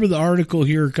you remember the article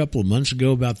here a couple of months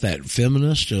ago about that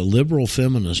feminist, a liberal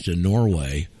feminist in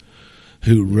Norway,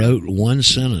 who wrote one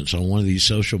sentence on one of these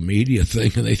social media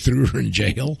things and they threw her in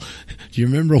jail? Do you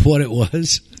remember what it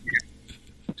was?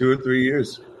 2 or 3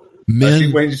 years.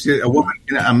 Men. When you say a woman,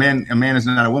 a man is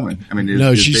not a woman. I mean,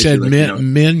 no, she said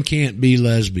men can't be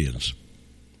lesbians.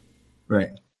 Right.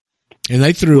 And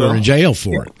they threw her in jail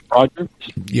for it. Roger.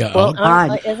 Yeah. Well,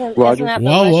 Roger.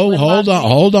 Whoa,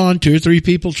 hold on. 2 or 3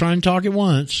 people trying to talk at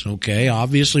once. Okay.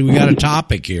 Obviously, we got a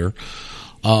topic here.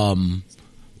 I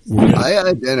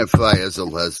identify as a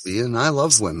lesbian. I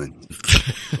love women.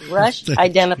 Rush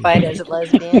identified as a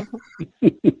lesbian.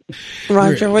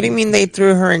 Roger, what do you mean they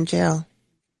threw her in jail?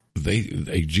 They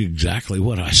do exactly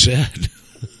what I said.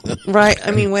 Right.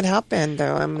 I mean, what happened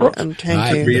though? I'm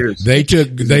trying to. They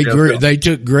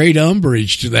took great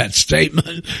umbrage to that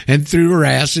statement and threw her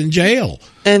ass in jail.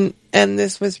 And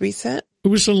this was recent? It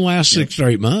was in the last 6 or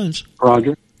 8 months.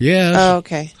 Roger. Yes. Oh,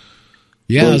 okay.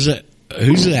 Yeah.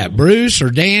 Who's that? Bruce or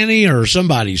Danny or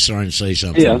somebody's trying to say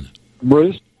something? Yeah.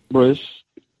 Bruce,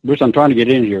 I'm trying to get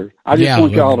in here. I just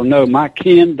want y'all to know my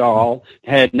Ken doll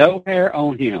had no hair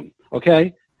on him.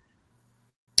 Okay.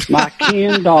 My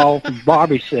Ken doll from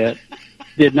Barbie set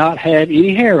did not have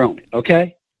any hair on it,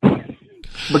 okay?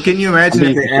 But can you imagine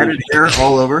if they added hair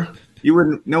all over? You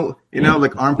wouldn't know,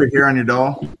 like armpit hair on your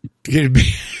doll? It'd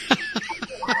be...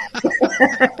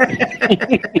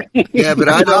 Yeah, but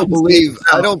I don't believe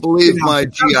my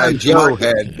G.I. Joe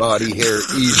had body hair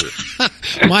either.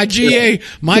 My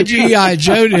G.I.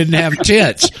 Joe didn't have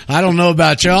tits. I don't know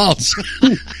about y'all's.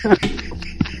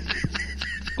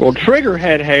 Well, Trigger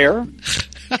had hair.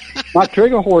 My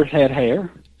Trigger horse had hair.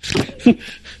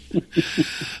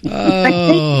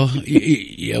 Oh,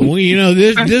 yeah. Well,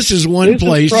 this is one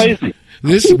place.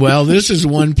 This is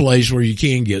one place where you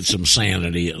can get some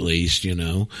sanity, at least,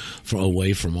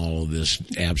 away from all of this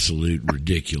absolute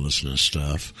ridiculousness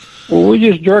stuff. Well, we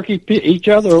just jerk each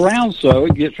other around so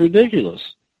it gets ridiculous.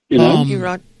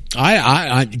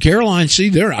 Caroline,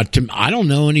 see, I don't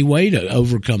know any way to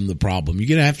overcome the problem. You're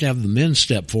going to have the men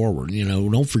step forward.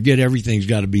 Don't forget everything's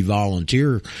got to be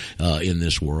volunteer in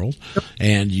this world,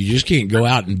 and you just can't go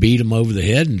out and beat them over the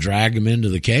head and drag them into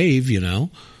the cave.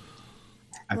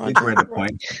 I think we're at the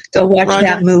point. So watch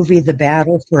that movie, The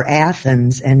Battle for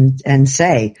Athens, and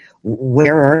say,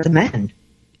 where are the men?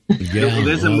 Yeah, well,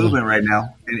 there's a movement right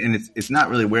now, and it's not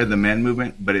really where the men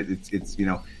movement, but it's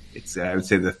I would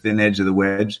say the thin edge of the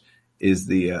wedge is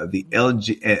the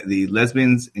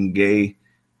lesbians and gay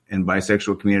and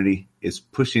bisexual community is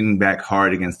pushing back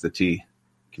hard against the T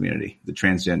community, the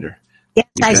transgender. Yes,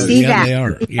 I see that. They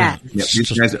are. Yeah.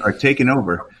 These guys are taking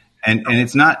over, and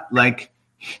it's not like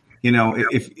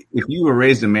if you were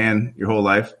raised a man your whole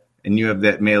life and you have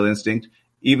that male instinct,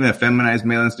 even a feminized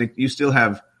male instinct, you still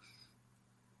have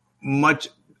a much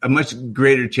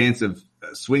greater chance of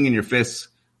swinging your fists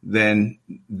than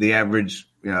the average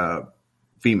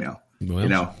female.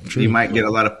 Well, you might get a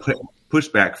lot of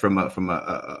pushback from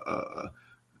a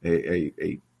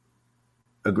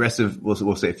aggressive,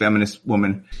 we'll say feminist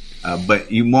woman,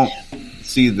 but you won't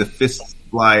see the fists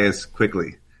fly as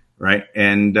quickly, right?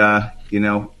 And at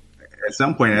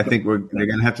some point, I think they're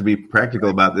going to have to be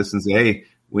practical about this and say, hey,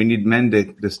 we need men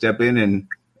to step in and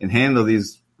handle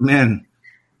these men,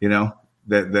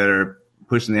 that are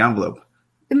pushing the envelope.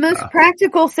 The most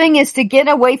practical thing is to get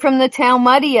away from the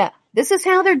Talmudia. This is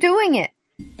how they're doing it.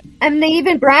 And they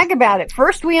even brag about it.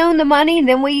 First we own the money, and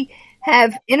then we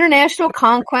have international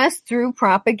conquest through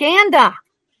propaganda.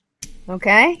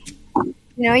 Okay?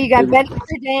 You got Betty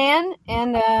Friedan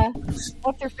and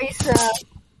what's her face?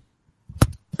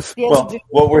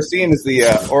 What we're seeing is the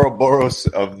Ouroboros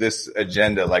of this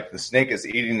agenda. Like the snake is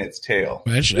eating its tail.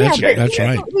 That's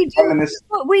right.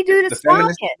 What we do to stop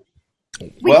it.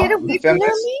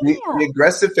 The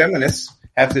aggressive feminists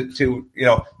have to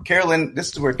Carolyn, this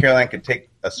is where Caroline could take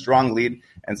a strong lead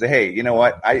and say, hey, you know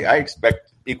what? I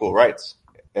expect equal rights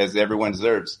as everyone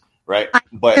deserves, right?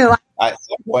 But at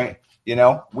some point,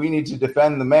 we need to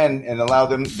defend the men and allow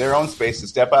them their own space to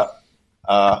step up.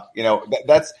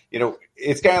 That's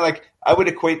it's kind of like I would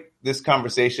equate this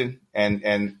conversation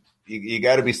and you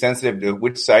got to be sensitive to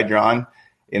which side you're on.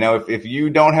 If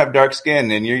you don't have dark skin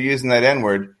and you're using that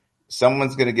N-word,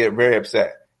 someone's going to get very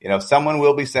upset. Someone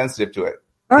will be sensitive to it.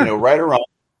 Sure. Right or wrong,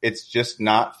 it's just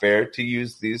not fair to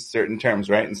use these certain terms,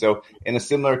 right? And so in a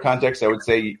similar context, I would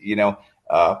say,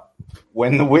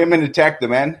 when the women attack the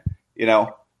men,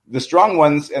 the strong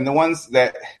ones and the ones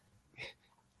that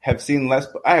have seen less,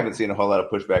 I haven't seen a whole lot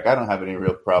of pushback. I don't have any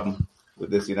real problem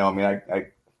with this,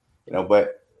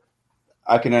 but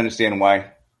I can understand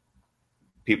why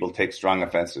people take strong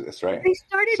offense to this, right? They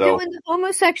started doing the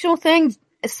homosexual things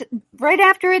right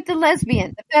after the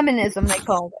lesbian, the feminism they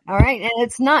called it. All right. And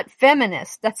it's not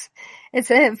feminist. It's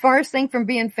the farthest thing from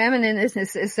being feminine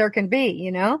as there can be,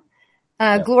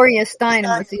 Gloria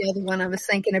Steinem was the other one I was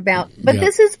thinking about, but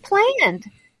this is planned.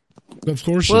 Of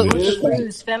course it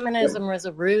is. Feminism was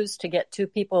a ruse to get two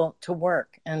people to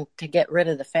work and to get rid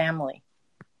of the family.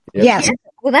 Yes.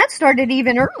 Well, that started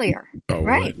even earlier,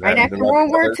 right? Right after World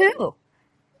War II.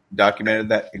 Documented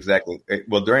that exactly.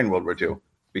 Well, during World War II,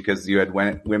 because you had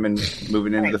women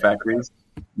moving into the factories,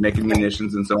 making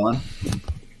munitions and so on.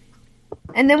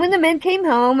 And then when the men came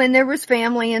home and there was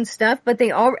family and stuff, but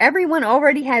everyone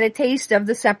already had a taste of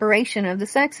the separation of the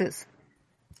sexes.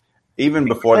 Even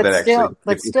before that,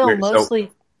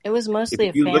 actually. It was mostly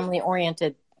a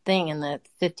family-oriented thing in the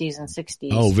 50s and 60s.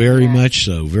 Oh, very much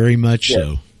so. Very much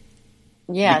so.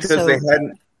 Yeah, because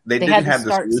they didn't have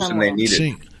the solution they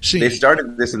needed. They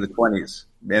started this in the 20s.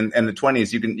 And the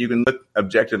 20s, you can look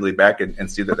objectively back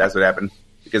and see that that's what happened,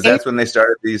 because that's when they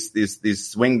started these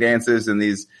swing dances and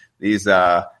these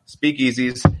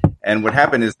speakeasies. And what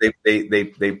happened is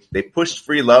they pushed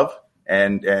free love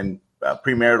and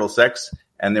premarital sex,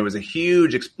 and there was a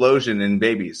huge explosion in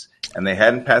babies. And they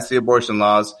hadn't passed the abortion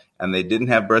laws, and they didn't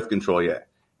have birth control yet.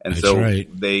 And that's so right.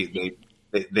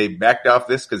 they backed off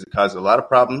this because it caused a lot of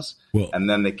problems. And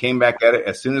then they came back at it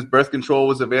as soon as birth control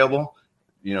was available.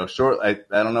 I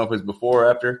don't know if it was before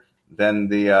or after. Then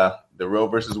the Roe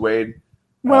versus Wade.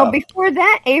 Well, before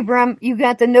that, Abram, you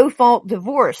got the no-fault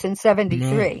divorce in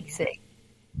 73. See,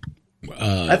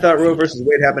 I thought Roe versus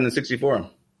Wade happened in 64.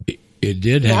 It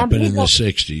did happen in the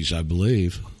 60s, I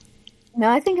believe. No,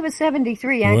 I think it was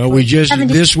 73. Actually. Well,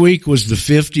 this week was the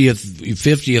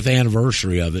 50th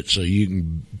anniversary of it, so you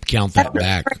can count that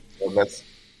back. Well, that's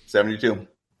 72.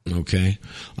 Okay,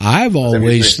 I've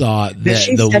always thought that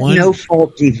she said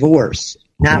no-fault divorce,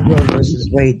 not Roe versus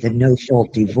Wade. The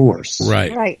no-fault divorce.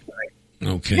 Right.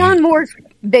 Okay. John Moore's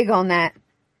big on that.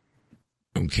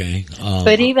 Okay.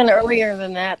 But even earlier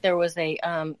than that, there was a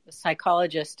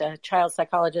psychologist, a child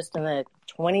psychologist in the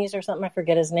 20s or something, I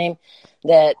forget his name,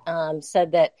 that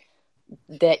said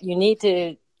that you need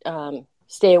to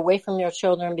stay away from your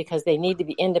children because they need to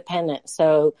be independent.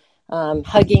 So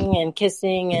hugging and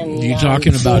kissing and... You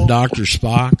talking about Dr.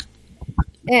 Spock?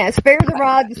 Yeah, spare the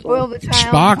rod to spoil the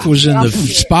child. Spock was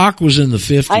in the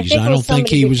 50s. I don't think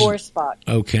he was before Spock.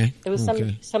 Okay. It was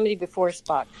somebody before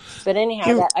Spock. But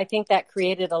anyhow, I think that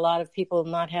created a lot of people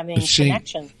not having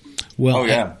connection.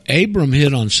 Well, Abram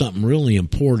hit on something really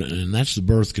important, and that's the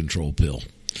birth control pill.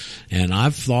 And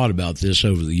I've thought about this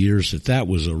over the years, that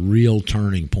was a real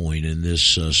turning point in this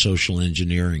social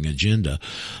engineering agenda,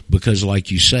 because like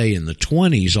you say, in the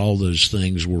 20s, all those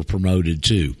things were promoted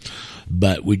too.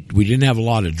 But we didn't have a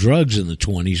lot of drugs in the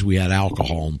 20s. We had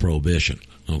alcohol and prohibition,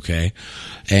 okay,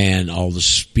 and all the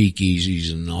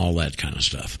speakeasies and all that kind of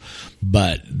stuff.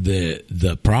 But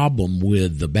the problem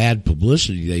with the bad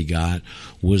publicity they got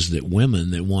was that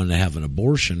women that wanted to have an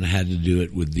abortion had to do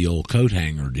it with the old coat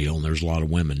hanger deal, and there's a lot of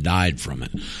women died from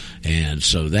it. And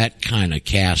so that kind of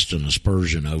cast an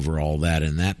aspersion over all that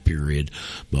in that period.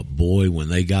 But boy, when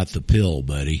they got the pill,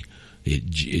 buddy, it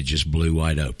just blew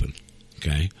wide open,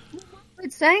 okay?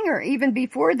 Sanger even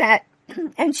before that,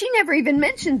 and she never even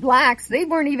mentioned blacks. They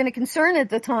weren't even a concern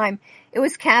at the time. It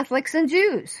was Catholics and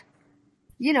Jews,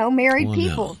 married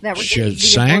people that were.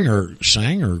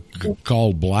 Sanger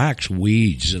called blacks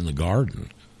weeds in the garden.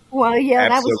 Well, yeah,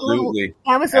 absolutely.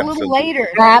 that was a little later.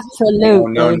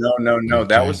 Absolutely. No.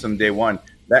 That was from day one.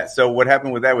 So what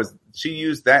happened with that was she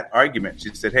used that argument.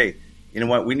 She said, "Hey, you know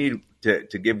what? We need to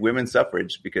give women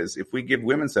suffrage, because if we give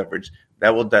women suffrage,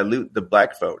 that will dilute the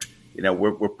black vote.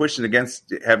 We're pushing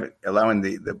against allowing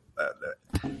the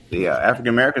African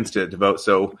Americans to vote.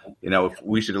 So, if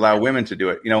we should allow women to do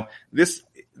it.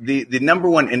 The number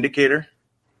one indicator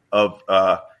of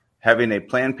having a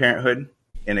Planned Parenthood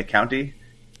in a county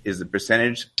is the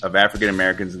percentage of African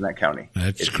Americans in that county.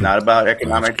 It's not about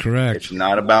economic. That's correct. It's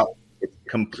not it's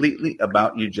completely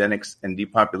about eugenics and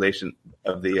depopulation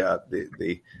of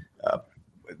they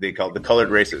call it the colored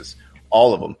races,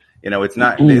 all of them. It's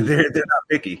not, they're not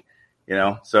picky.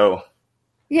 So.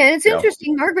 Yeah, it's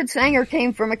interesting. Margaret Sanger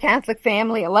came from a Catholic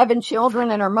family, 11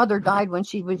 children, and her mother died when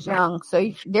she was young.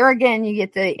 So there again, you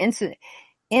get the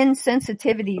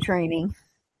insensitivity training.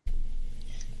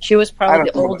 She was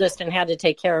probably the oldest and had to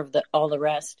take care of all the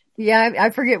rest. Yeah, I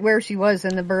forget where she was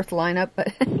in the birth lineup,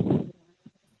 but.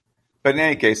 But in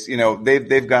any case,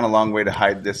 they've gone a long way to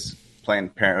hide this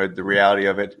Planned Parenthood, the reality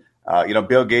of it.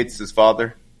 Bill Gates'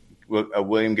 father,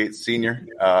 William Gates Sr.,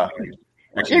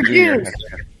 they're Jews.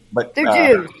 But they're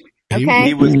Jews. Okay.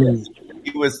 He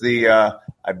was the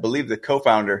I believe the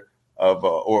co-founder of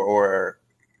or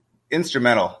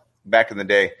instrumental back in the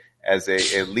day as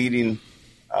a leading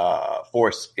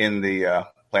force in the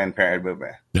Planned Parenthood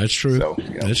movement. That's true. So,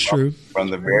 that's true. From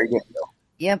the very get go.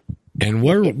 Yep. And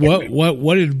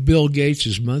what did Bill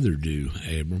Gates' mother do,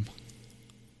 Abram?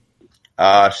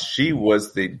 She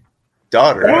was the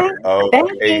daughter of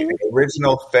a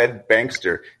original Fed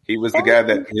bankster. He was the guy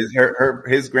that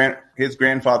his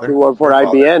grandfather. He worked for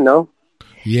IBM, no?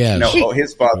 Yes. No,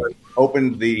 his father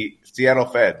opened the Seattle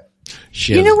Fed.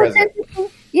 You know what's interesting?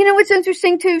 You know what's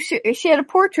interesting too? She had a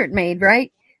portrait made,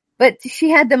 right? But she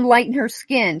had them lighten her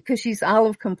skin because she's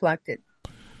olive complected.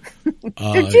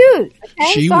 They're Jews.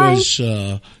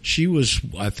 Okay? She was,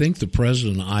 I think, the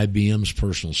president of IBM's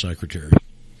personal secretary.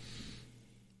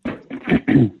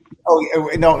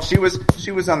 Oh no, she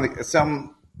was on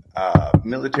some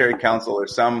military council or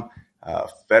some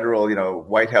federal,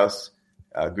 White House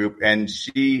group, and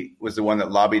she was the one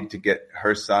that lobbied to get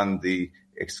her son the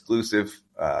exclusive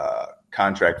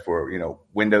contract for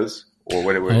Windows or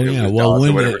whatever. Oh yeah, well,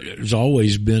 Windows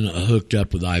always been hooked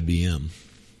up with IBM,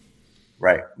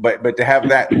 right? But to have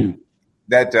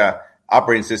that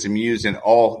operating system used in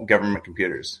all government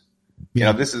computers,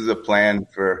 this is a plan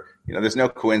for. There's no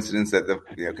coincidence that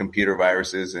the computer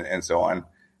viruses and so on.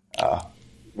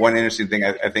 One interesting thing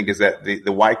I think is that the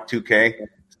Y2K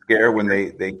scare when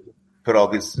they put all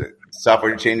these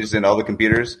software changes in all the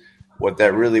computers, what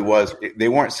that really was, they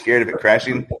weren't scared of it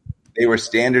crashing. They were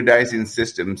standardizing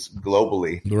systems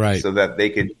globally, right? So that they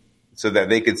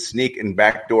could sneak and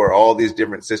backdoor all these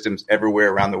different systems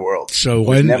everywhere around the world. So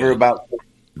never about.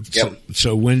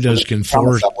 So Windows can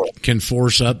force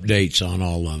updates on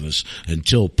all of us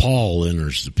until Paul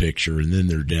enters the picture, and then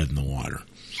they're dead in the water.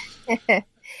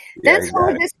 That's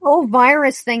why this whole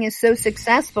virus thing is so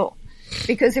successful,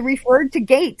 because it referred to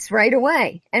Gates right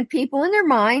away, and people in their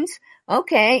minds,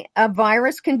 okay, a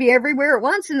virus can be everywhere at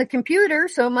once in the computer,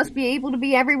 so it must be able to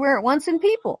be everywhere at once in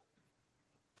people.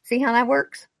 See how that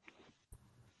works?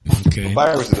 Okay. A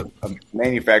virus is a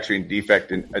manufacturing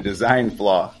defect and a design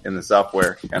flaw in the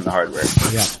software and the hardware.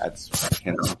 Yeah. That's,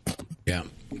 Yeah.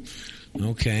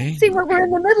 Okay. See what we're in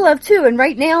the middle of too. And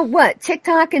right now,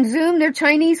 TikTok and Zoom, they're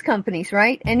Chinese companies,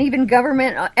 right? And even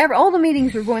government, all the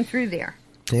meetings are going through there.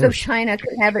 So China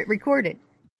could have it recorded.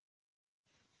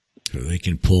 So they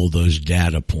can pull those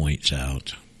data points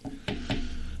out.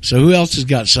 So who else has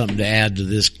got something to add to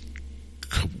this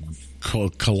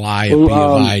calliope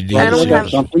of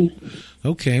ideas?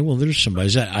 Okay, well, there's somebody.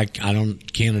 Is that I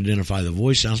can't identify the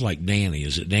voice. Sounds like Danny.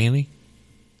 Is it Danny?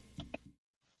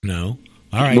 No.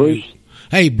 All right. Bruce.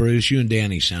 Hey, Bruce. You and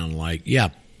Danny sound like. Yeah.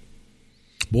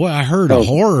 Boy, I heard a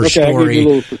horror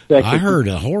story. I heard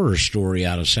a horror story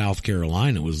out of South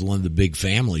Carolina. It was one of the big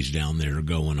families down there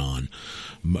going on.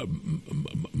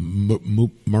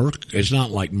 Merc. It's not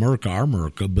like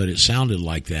Merca, but it sounded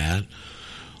like that.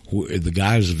 The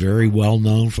guy was very well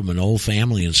known from an old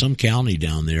family in some county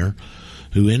down there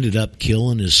who ended up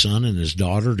killing his son and his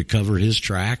daughter to cover his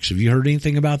tracks. Have you heard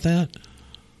anything about that?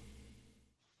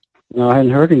 No, I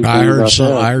hadn't heard anything I about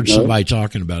that. I heard somebody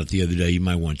talking about it the other day. You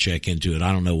might want to check into it.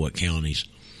 I don't know what counties.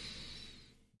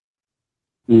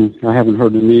 I haven't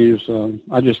heard the news.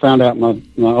 I just found out my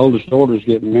oldest daughter's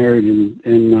getting married in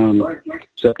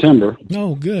September.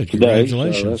 Oh, good. Today,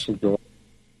 Congratulations. So that's a joy.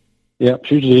 Yep,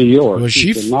 she's in New York. Was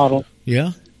she's a model.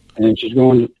 Yeah. And she's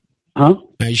going to, huh?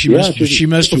 Hey, she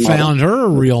must have found her a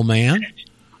real man.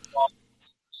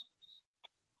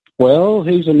 Well,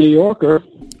 he's a New Yorker,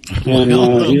 and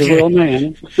he's a real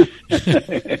man.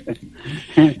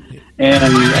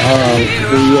 And we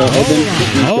have been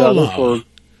with each other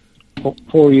for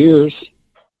 4 years.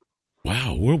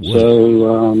 Wow.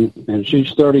 So, and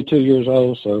she's 32 years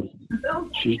old, so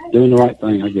she's doing the right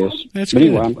thing, I guess. That's but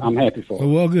good. Anyway, I'm happy for her.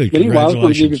 Well, good. But anyway, I was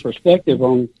going to give you perspective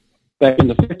on back in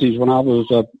the 50s when I was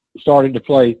started to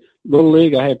play Little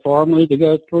League. I had Farm League to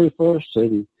go through first,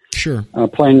 and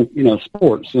playing,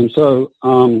 sports. And so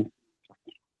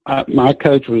my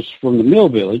coach was from the mill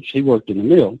village. He worked in the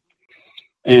mill.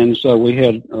 And so we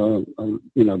had,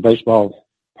 baseball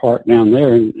park down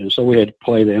there, and so we had to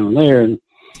play down there. And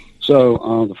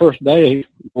so the first day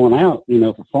going out,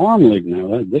 for Farm League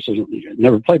now, this is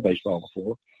never played baseball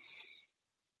before.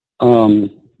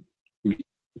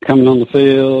 Coming on the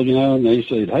field, and they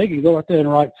said, hey, you can go out there in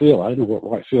right field. I didn't know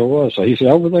what right field was. So he said,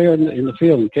 over there in the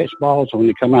field and catch balls when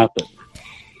they come out there.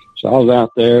 So I was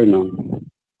out there and I'm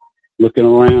looking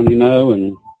around,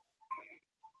 and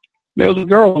there was a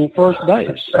girl on first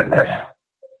base.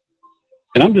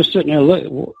 And I'm just sitting there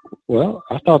looking, well,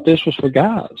 I thought this was for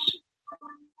guys.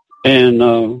 And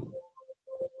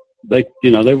they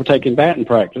were taking batting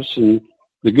practice, and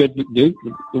the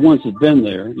ones that'd been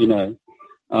there,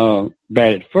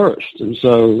 batted first. And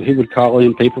so he would call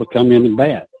in people to come in and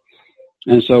bat.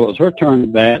 And so it was her turn to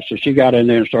bat, so she got in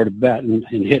there and started batting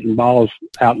and hitting balls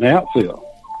out in the outfield.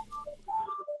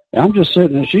 And I'm just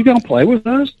sitting there, she's going to play with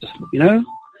us,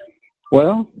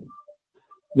 Well,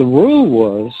 the rule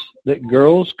was that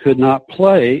girls could not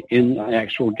play in the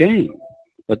actual game,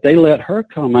 but they let her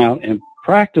come out and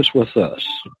practice with us,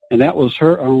 and that was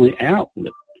her only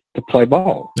outlet to play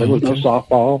ball. There was no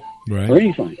softball or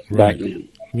anything back then.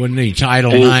 Wasn't any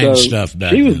Title IX stuff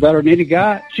back then. She was better than any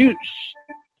guy. She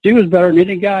was better than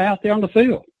any guy out there on the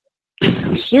field.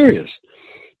 Serious.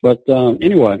 But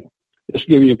anyway, just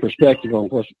giving you a perspective on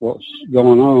what's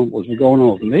going on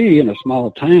with me in a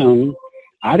small town.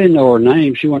 I didn't know her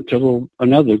name. She went to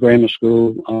another grammar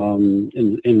school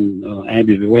in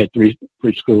Abbeville. We had three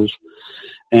schools,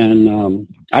 and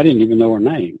I didn't even know her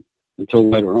name until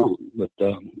later on. But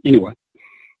anyway,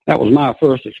 that was my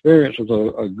first experience with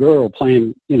a girl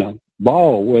playing,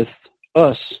 ball with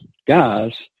us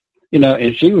guys,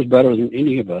 and she was better than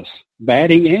any of us,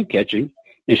 batting and catching,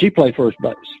 and she played first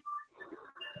base.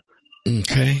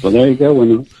 Okay. So there you go,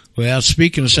 women. Well,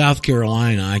 speaking of South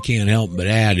Carolina, I can't help but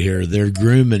add here, they're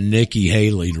grooming Nikki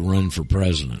Haley to run for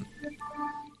president.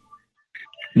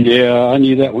 Yeah, I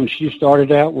knew that when she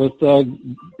started out with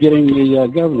getting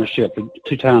the governorship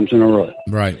 2 times in a row.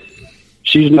 Right.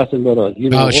 She's nothing but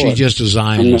a, she's just a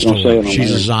Zionist horse.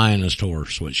 She's a Zionist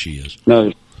horse, what she is.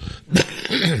 No,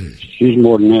 she's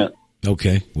more than that.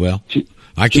 Okay, well,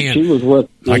 I can't. She was what?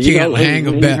 I can't hang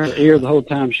a bet. Her ear the whole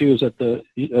time she was at the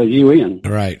UN.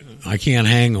 Right. I can't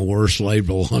hang a worse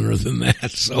label on her than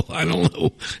that. So I don't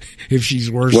know if she's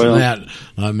worse than that.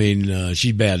 I mean,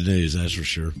 she's bad news, that's for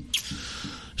sure.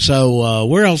 So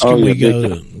where else can we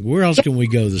go? Where else can we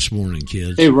go this morning,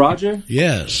 kids? Hey, Roger.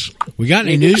 Yes. We got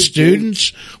any new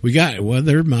students?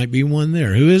 There might be one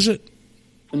there. Who is it?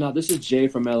 No, this is Jay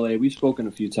from LA. We've spoken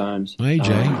a few times. Hey,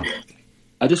 Jay.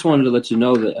 I just wanted to let you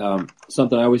know that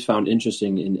something I always found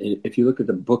interesting. If you look at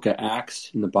the book of Acts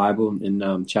in the Bible,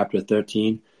 in chapter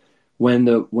 13, when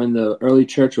the early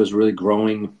church was really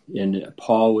growing and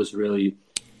Paul was really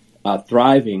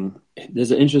thriving,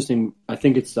 there's an interesting. I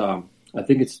think it's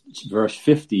verse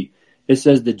 50. It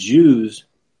says the Jews,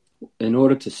 in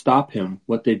order to stop him,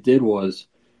 what they did was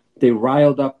they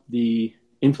riled up the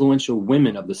influential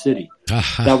women of the city.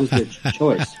 That was their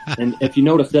choice. And if you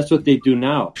notice, that's what they do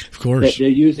now. Of course. They're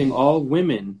using all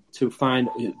women to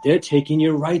they're taking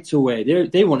your rights away.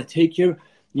 They want to take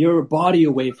your body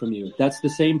away from you. That's the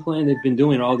same plan they've been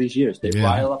doing all these years. They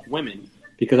rile up women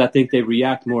because I think they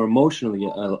react more emotionally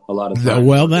a lot of times.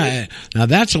 Well, now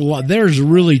that's a lot. There's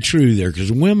really true there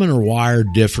because women are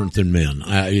wired different than men.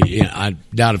 I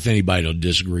doubt if anybody will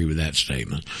disagree with that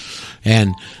statement.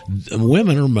 And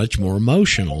women are much more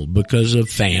emotional because of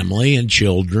family and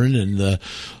children and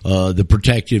the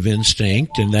protective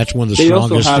instinct, and that's one of the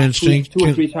strongest instincts. Two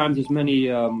or 3 times as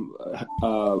many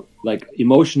like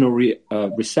emotional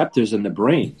receptors in the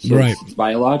brain. So right. It's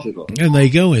biological. And they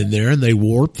go in there and they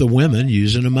warp the women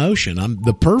using emotion. I'm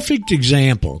the perfect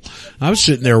example. I was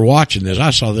sitting there watching this.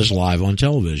 I saw this live on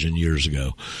television years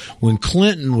ago when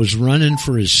Clinton was running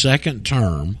for his second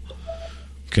term.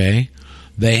 Okay.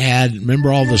 They had,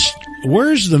 remember all this,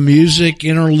 where's the music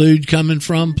interlude coming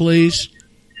from, please?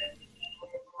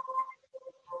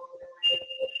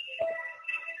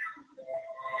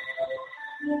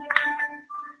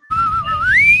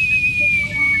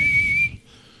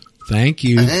 Thank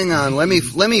you. Hang on, let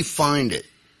me find it.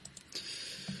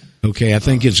 Okay, I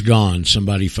think it's gone.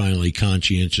 Somebody finally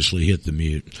conscientiously hit the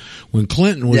mute. When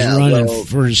Clinton was running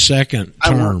for his second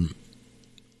term,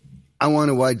 I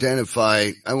want to identify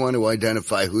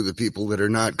who the people that are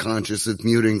not conscious of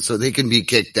muting so they can be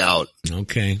kicked out.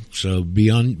 Okay. So be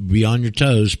on your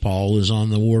toes. Paul is on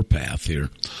the warpath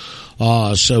here.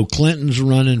 So Clinton's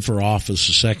running for office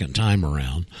a second time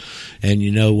around. And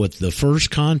you know what? The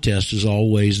first contest is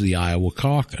always the Iowa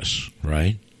caucus,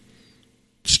 right?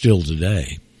 Still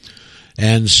today.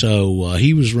 And so,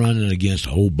 he was running against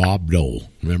old Bob Dole.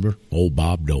 Remember? Old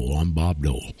Bob Dole. I'm Bob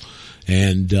Dole.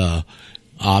 And,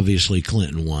 obviously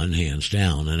Clinton won hands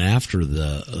down. And after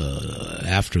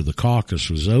the caucus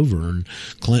was over and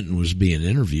Clinton was being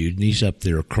interviewed and he's up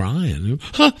there crying,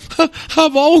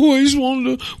 I've always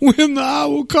wanted to win the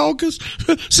Iowa caucus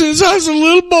since I was a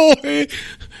little boy.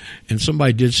 And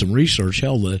somebody did some research.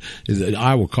 Hell, the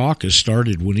Iowa caucus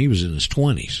started when he was in his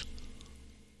 20s.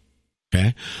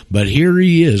 Okay. But here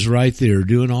he is right there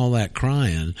doing all that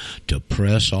crying to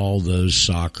press all those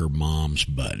soccer moms'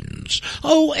 buttons.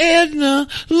 Oh, Edna,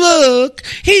 look,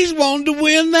 he's wanted to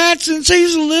win that since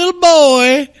he's a little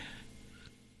boy.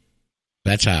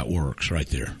 That's how it works right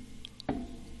there.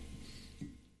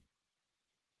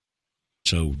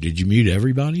 So did you mute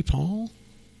everybody, Paul?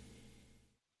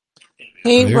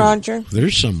 Hey, Roger.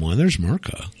 There's someone. There's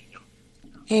Mirka.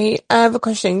 Hey, I have a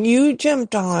question. You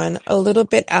jumped on a little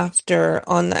bit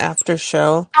on the after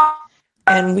show,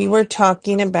 and we were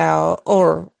talking about,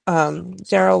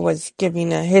 Daryl was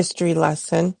giving a history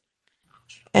lesson,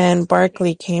 and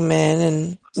Barkley came in,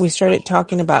 and we started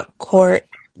talking about court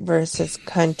versus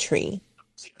country.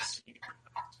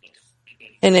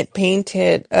 And it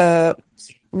painted a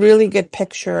really good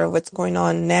picture of what's going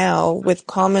on now with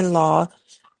common law,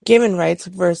 given rights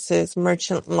versus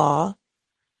merchant law.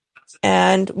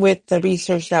 And with the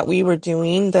research that we were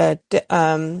doing, the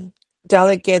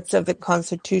delegates of the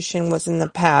Constitution was in the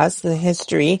past, the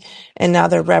history, and now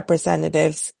they're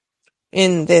representatives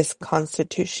in this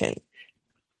Constitution.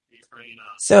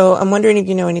 So I'm wondering if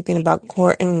you know anything about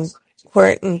court and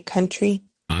country.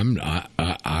 I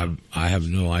have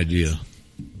no idea,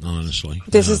 honestly.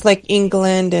 This is like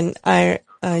England, and I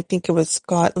think it was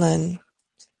Scotland.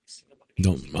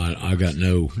 I got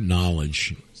no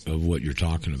knowledge of what you're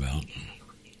talking about.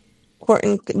 Court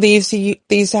and they used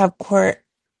to have court.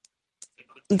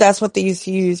 That's what they used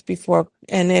to use before,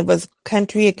 and it was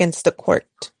country against the court.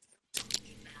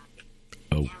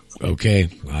 Oh, okay.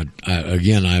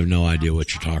 Again, I have no idea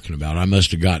what you're talking about. I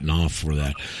must have gotten off for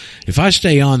that. If I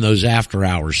stay on those after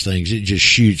hours things, it just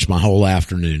shoots. My whole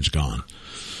afternoon's gone.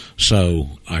 So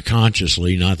I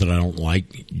consciously, not that I don't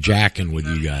like jacking with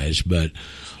you guys, but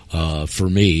for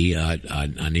me,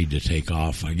 I need to take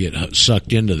off. I get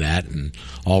sucked into that, and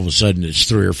all of a sudden it's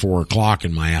 3 or 4 o'clock,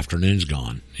 and my afternoon's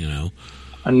gone. You know.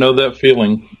 I know that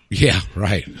feeling. Yeah,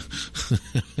 right.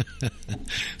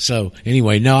 So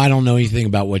anyway, no, I don't know anything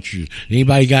about what you.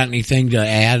 Anybody got anything to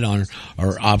add on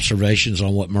or observations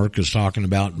on what Mark was talking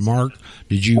about? Mark,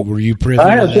 were you privy?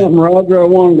 I had something, Roger. I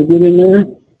wanted to get in there.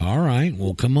 All right,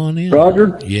 well, come on in,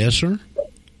 Roger. Yes, sir.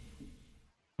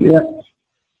 Yeah.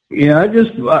 I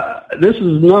just this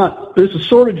is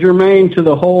sort of germane to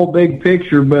the whole big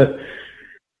picture, but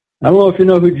I don't know if you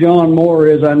know who John Moore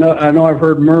is. I know I've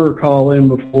heard Murr call in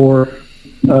before,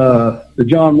 the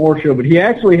John Moore show, but he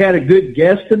actually had a good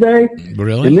guest today.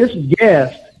 Really? And this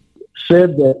guest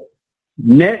said that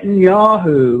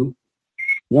Netanyahu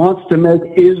wants to make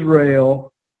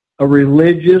Israel a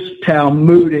religious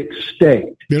Talmudic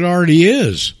state. It already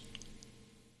is.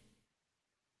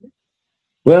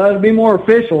 Well, it'd be more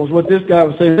official is what this guy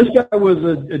was saying. This guy was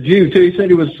a Jew, too. He said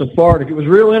he was Sephardic. It was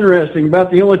real interesting.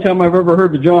 About the only time I've ever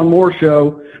heard the John Moore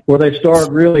show where they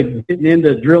started really getting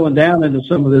into drilling down into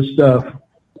some of this stuff.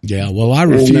 Yeah, well, I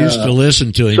refuse to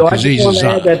listen to him because so he's a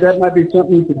Zionist. That might be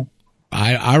something you could...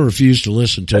 I refuse to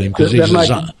listen to him because he's a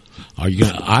Zionist.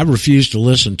 I refuse to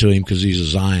listen to him because he's a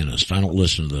Zionist. I don't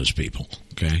listen to those people,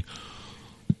 okay?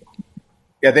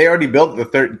 Yeah, they already built the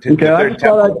third Okay, I just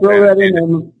thought I'd throw that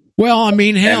in. Well, I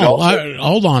mean, hell,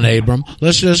 hold on, Abram.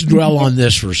 Let's just dwell on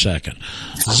this for a second.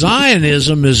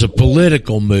 Zionism is a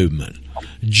political movement.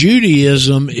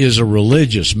 Judaism is a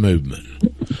religious movement.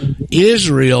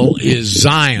 Israel is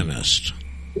Zionist.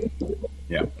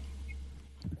 Yeah.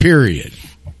 Period.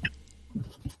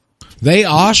 They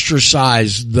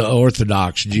ostracize the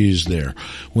Orthodox Jews there.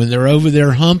 When they're over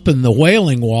there humping the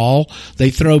Wailing Wall, they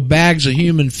throw bags of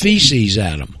human feces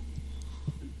at them.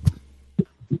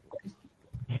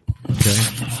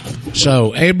 Okay.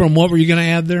 So, Abram, what were you going to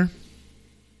add there?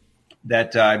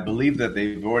 That I believe that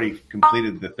they've already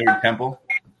completed the third temple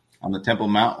on the Temple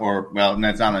Mount,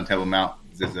 that's not on Temple Mount.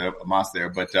 There's a mosque there.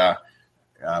 But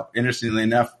interestingly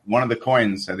enough, one of the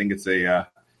coins, I think it's you have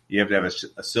to have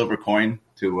a silver coin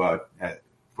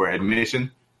for admission,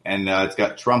 and it's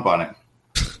got Trump on it.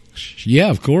 Yeah,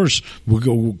 of course.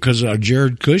 Because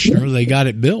Jared Kushner, they got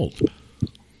it built.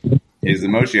 He's the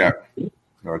Moshiach,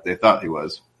 or they thought he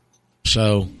was.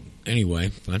 So,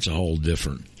 anyway, that's a whole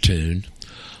different tune.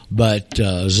 But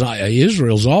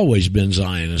Israel's always been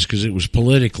Zionist because it was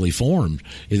politically formed.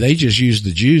 They just used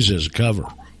the Jews as a cover.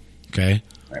 Okay?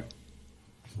 Right.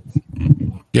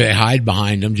 They hide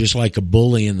behind them just like a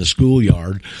bully in the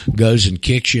schoolyard goes and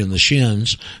kicks you in the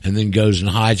shins and then goes and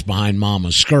hides behind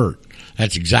mama's skirt.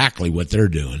 That's exactly what they're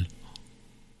doing.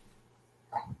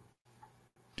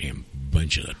 Damn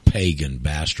bunch of pagan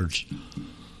bastards.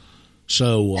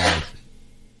 So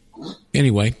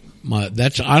anyway, I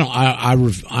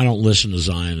don't listen to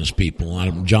Zionist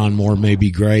people. John Moore may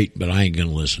be great, but I ain't going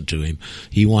to listen to him.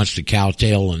 He wants to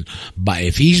cowtail and buy.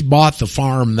 If he's bought the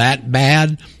farm that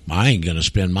bad, I ain't going to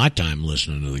spend my time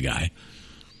listening to the guy.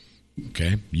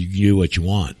 Okay, you can do what you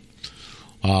want.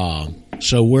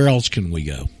 So where else can we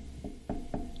go?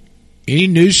 Any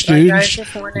new students? I was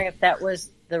just wondering if that was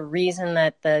the reason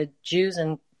that the Jews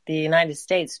in the United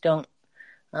States don't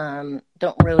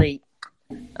really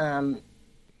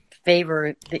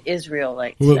favor the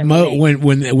Israelites.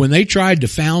 When they tried to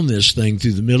found this thing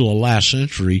through the middle of last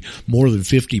century, more than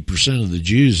 50% of the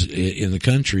Jews in the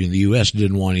country, in the U.S.,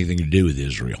 didn't want anything to do with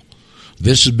Israel.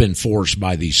 This has been forced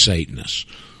by these Satanists.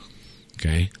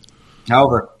 Okay.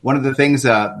 However, one of the things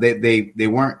they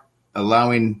weren't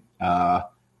allowing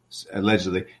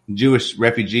allegedly Jewish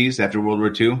refugees after World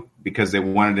War II because they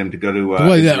wanted them to go to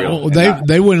Israel.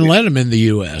 They wouldn't let them in the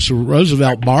U.S.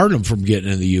 Roosevelt barred them from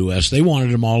getting in the U.S. They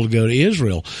wanted them all to go to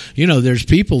Israel. You know, there's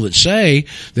people that say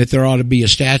that there ought to be a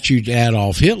statue to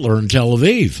Adolf Hitler in Tel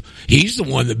Aviv. He's the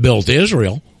one that built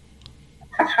Israel.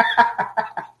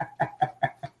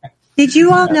 Did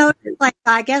you all know, like,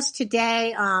 I guess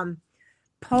today,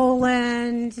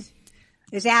 Poland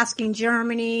is asking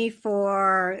Germany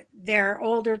for their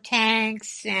older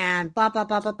tanks and blah, blah,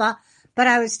 blah, blah, blah. But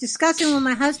I was discussing when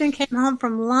my husband came home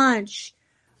from lunch,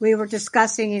 we were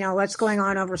discussing, you know, what's going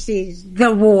on overseas,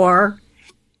 the war.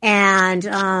 And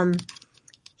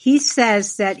he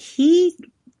says that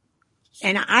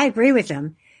and I agree with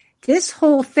him, this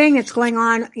whole thing that's going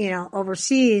on, you know,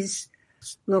 overseas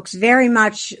looks very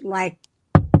much like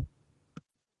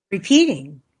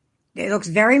repeating. It looks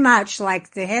very much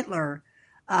like the Hitler.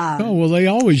 They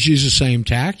always use the same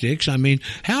tactics. I mean,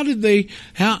 I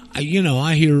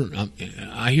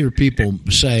hear people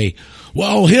say,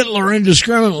 well, Hitler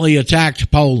indiscriminately attacked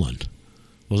Poland.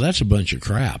 Well, that's a bunch of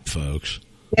crap, folks.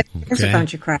 It's a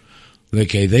bunch of crap.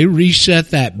 Okay, they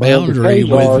reset that boundary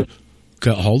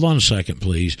hold on a second,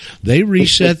 please. They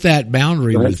reset that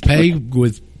boundary with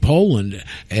Poland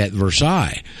at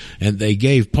Versailles, and they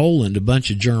gave Poland a bunch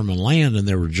of German land, and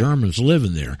there were Germans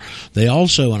living there. They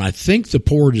also, and I think the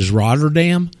port is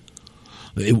Rotterdam,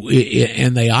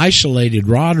 and they isolated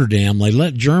Rotterdam. They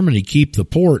let Germany keep the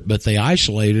port, but they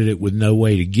isolated it with no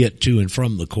way to get to and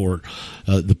from the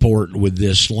port with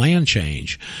this land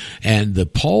change. And the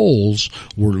Poles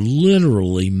were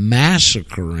literally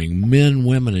massacring men,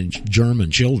 women, and German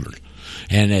children.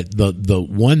 And at the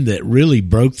one that really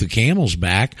broke the camel's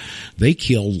back, they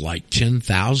killed like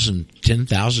 10,000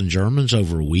 Germans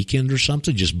over a weekend or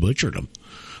something, just butchered them.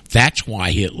 That's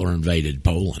why Hitler invaded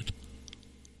Poland.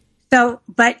 So,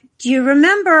 but do you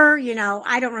remember, you know,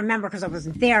 I don't remember because I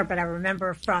wasn't there, but I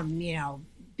remember from, you know,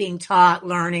 being taught,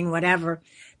 learning, whatever,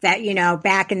 that, you know,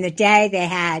 back in the day they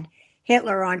had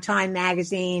Hitler on Time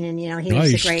magazine and, you know, he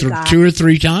was a great guy. 2 or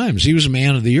 3 times. He was a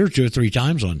man of the year 2 or 3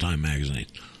 times on Time magazine.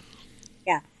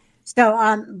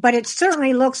 So, but it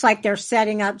certainly looks like they're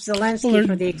setting up Zelensky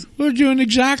for the. They're doing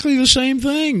exactly the same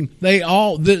thing.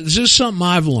 This is something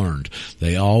I've learned.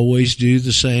 They always do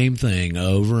the same thing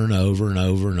over and over and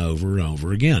over and over and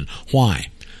over again.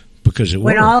 Why? Because it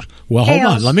worked. Well, hold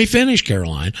on. Let me finish,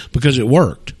 Caroline. Because it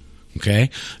worked. Okay?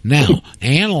 Now,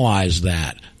 analyze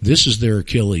that. This is their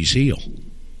Achilles heel.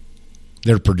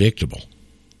 They're predictable.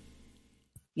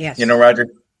 Yes. You know, Roger,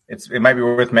 it might be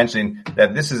worth mentioning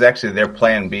that this is actually their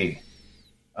plan B.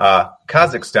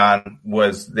 Kazakhstan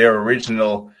was their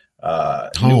original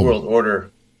New World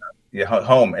Order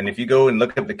home. And if you go and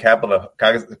look at the capital of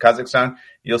Kazakhstan,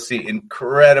 you'll see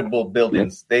incredible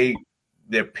buildings. There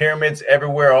are pyramids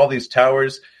everywhere, all these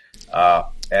towers,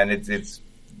 and it's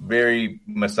very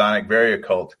Masonic, very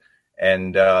occult.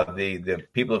 And the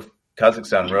people of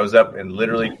Kazakhstan rose up and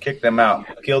literally kicked them out,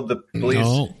 killed the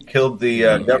police, killed the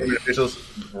government officials,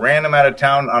 ran them out of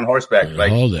town on horseback,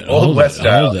 like old West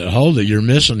style. Hold it! You're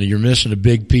missing a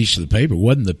big piece of the paper. It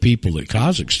wasn't the people at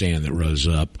Kazakhstan that rose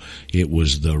up; it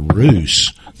was the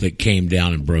Rus that came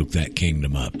down and broke that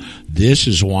kingdom up. This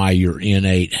is why your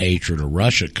innate hatred of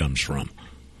Russia comes from.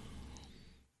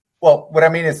 Well, what I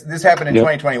mean is, this happened in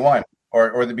 2021.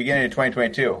 Or the beginning of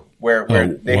 2022, where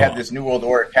they had this New World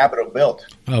Order capital built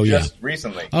just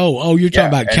recently. You're talking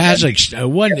about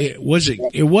Kazakhstan. It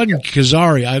wasn't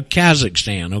Khazaria,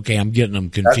 Kazakhstan. Okay, I'm getting them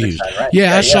confused. Right?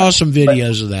 Yeah, I saw some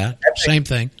videos of that. Same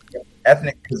thing.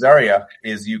 Ethnic Khazaria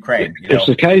is Ukraine. It's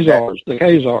the Khazars. The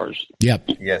Khazars. Yep.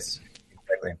 Yes,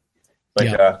 exactly.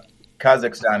 But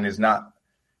Kazakhstan is not,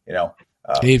 you know.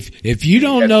 If you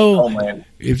don't know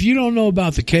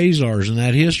about the Khazars and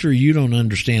that history, you don't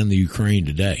understand the Ukraine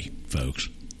today, folks.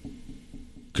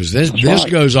 Because this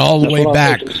goes all the way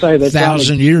back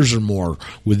 1,000 years or more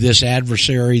with this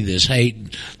adversary, this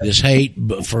hate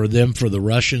for them, for the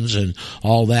Russians, and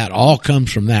all that. All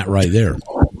comes from that right there.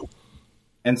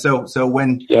 And so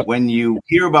when you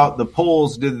hear about the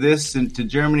Poles did this to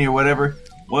Germany or whatever,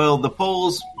 well, the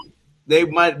Poles, they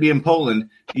might be in Poland.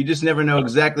 You just never know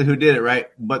exactly who did it, right?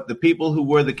 But the people who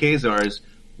were the Khazars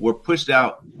were pushed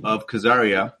out of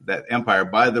Khazaria, that empire,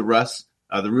 by the Rus,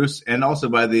 and also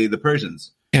by the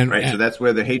Persians, right? So that's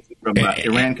where the hatred from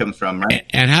Iran comes from, right?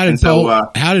 And how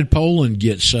did Poland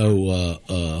get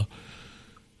so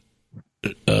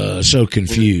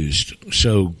confused,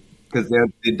 so because they're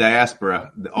the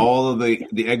diaspora. All of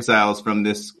the exiles from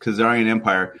this Khazarian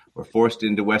Empire were forced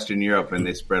into Western Europe, and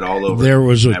they spread all over. There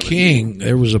was a king,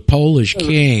 there was a Polish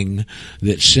king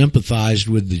that sympathized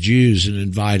with the Jews and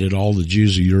invited all the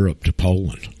Jews of Europe to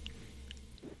Poland.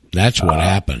 That's what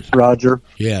happened. Roger.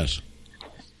 Yes.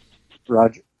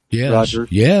 Roger. Yes. Roger.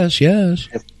 Yes.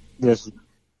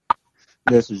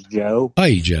 This is Joe.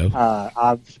 Hey, Joe.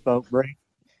 I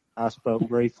spoke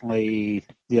briefly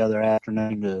the other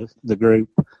afternoon to the group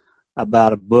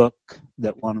about a book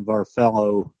that one of our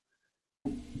fellow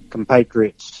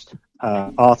compatriots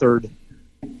authored,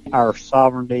 Our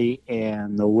Sovereignty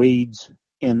and the Weeds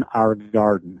in Our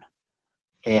Garden.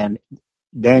 And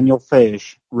Daniel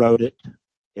Fish wrote it.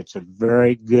 It's a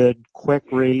very good, quick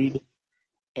read,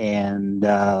 and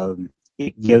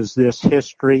it gives this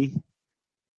history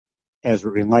as it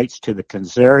relates to the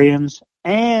Khazarians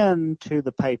and to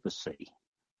the papacy.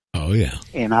 Oh, yeah.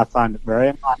 And I find it very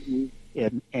enlightening,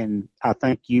 and I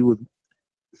think you would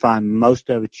find most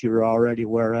of it you're already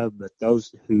aware of, but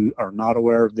those who are not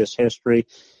aware of this history,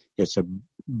 it's a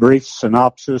brief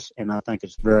synopsis, and I think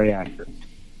it's very accurate.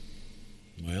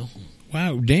 Well,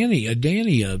 wow, Danny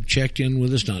checked in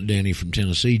with us, not Danny from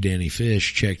Tennessee, Danny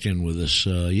Fish checked in with us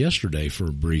yesterday for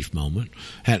a brief moment.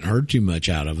 Hadn't heard too much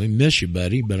out of him. Miss you,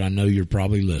 buddy, but I know you're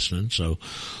probably listening. So,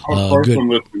 of course I'm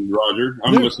listening, Roger.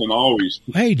 I'm listening always.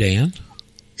 Hey, Dan.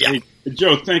 Yeah. Hey,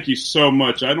 Joe, thank you so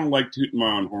much. I don't like tooting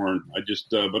my own horn. I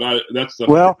just, that's the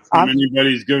first time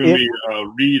anybody's given me a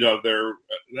read of their.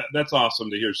 That's awesome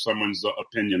to hear someone's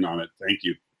opinion on it. Thank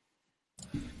you.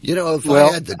 You know, if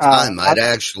I had the time, I'd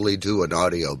actually do an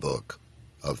audiobook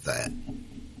of that.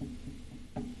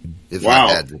 If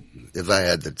I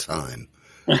had the time.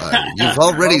 You've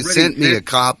already sent me a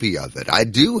copy of it. I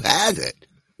do have it.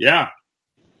 Yeah.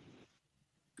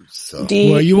 So,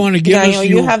 you want to give us?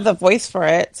 You have the voice for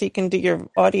it, so you can do your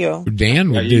audio.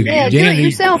 Dan would do. Yeah, do it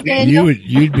yourself, Daniel.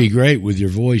 You'd be great with your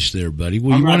voice there, buddy.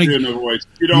 Well, I'm not doing a voice.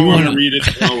 If you don't want to read it,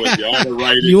 go with you. I want to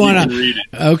write it. You can read it.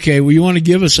 Okay. Well, you want to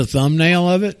give us a thumbnail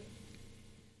of it?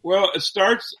 Well, it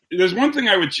starts. There's one thing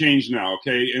I would change now.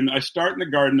 Okay, and I start in the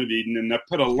Garden of Eden, and I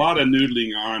put a lot of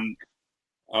noodling on.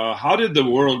 How did the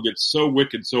world get so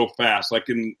wicked so fast? Like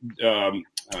in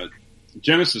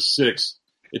Genesis 6.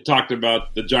 It talked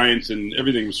about the giants and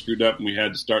everything was screwed up, and we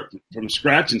had to start from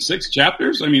scratch in 6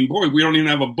 chapters. I mean, boy, we don't even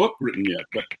have a book written yet.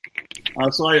 But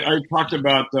so I talked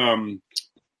about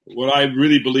what I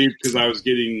really believed, because I was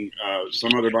getting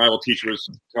some other Bible teachers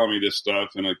telling me this stuff,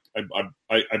 and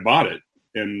I bought it.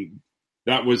 And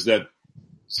that was that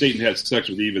Satan had sex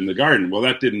with Eve in the garden. Well,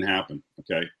 that didn't happen,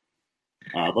 okay?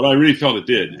 But I really felt it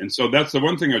did. And so that's the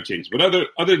one thing I've changed. But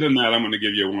other than that, I'm going to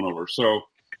give you a one-over. So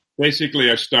basically,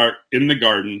 I start in the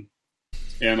garden,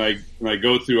 and I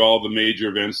go through all the major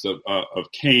events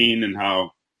of Cain, and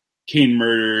how Cain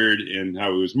murdered, and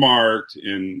how he was marked,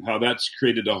 and how that's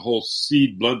created a whole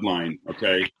seed bloodline.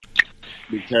 Okay,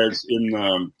 because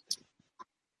in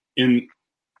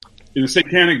the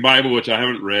Satanic Bible, which I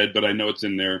haven't read, but I know it's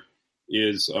in there,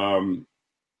 is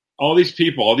all these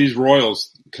people, all these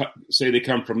royals say they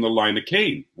come from the line of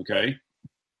Cain. Okay,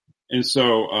 and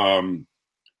so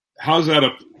how does that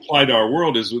apply to our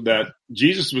world is that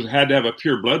Jesus had to have a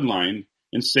pure bloodline,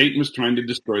 and Satan was trying to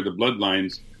destroy the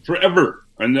bloodlines forever.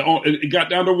 And it got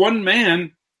down to one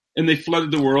man, and they flooded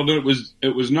the world, and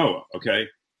it was Noah. Okay.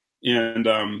 And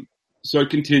so it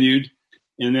continued.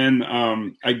 And then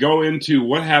I go into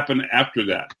what happened after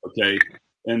that. Okay.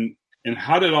 And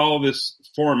how did all this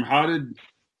form? How did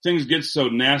things get so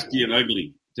nasty and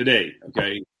ugly today?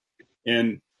 Okay.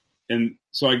 And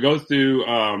so I go through,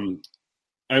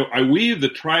 I weave the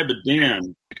tribe of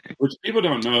Dan, which people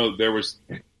don't know. There was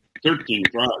 13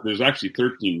 tribes. There's actually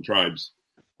 13 tribes.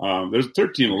 There's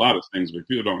 13 a lot of things, but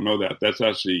people don't know that. That's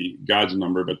actually God's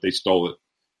number, but they stole it.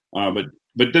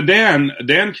 But the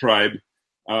Dan tribe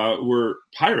were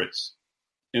pirates,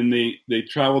 and they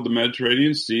traveled the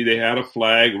Mediterranean Sea. They had a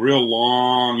flag, real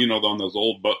long, on those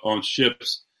old on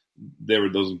ships. There were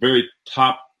those very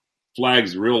top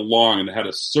flags, real long, and it had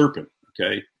a serpent.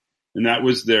 Okay. And that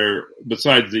was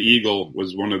besides the eagle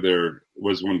was one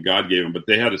God gave them, but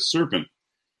they had a serpent,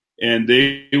 and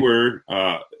they were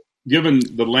given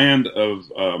the land of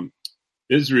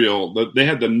Israel. They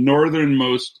had the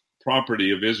northernmost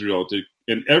property of Israel,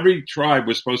 and every tribe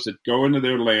was supposed to go into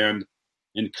their land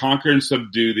and conquer and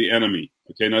subdue the enemy.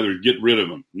 Okay, in other words, get rid of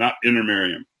them, not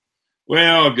intermarry them.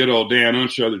 Well, good old Dan. I'm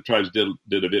sure other tribes did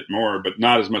a bit more, but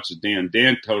not as much as Dan.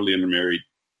 Dan totally intermarried.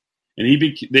 And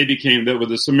they became that with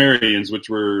the Sumerians, which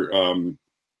were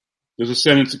the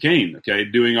descendants of Cain, okay,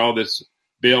 doing all this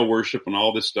Baal worship and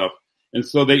all this stuff. And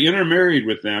so they intermarried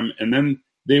with them, and then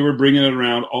they were bringing it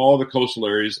around all the coastal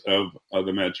areas of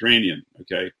the Mediterranean.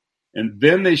 Okay. And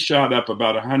then they shot up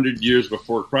about 100 years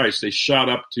before Christ. They shot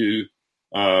up to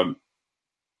the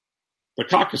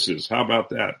Caucasus. How about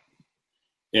that?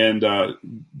 And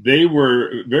they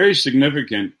were very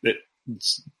significant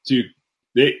to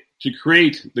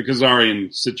create the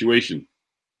Khazarian situation.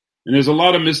 And there's a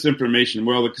lot of misinformation.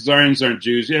 Well, the Khazarians aren't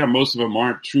Jews. Yeah, most of them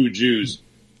aren't true Jews.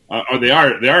 Or they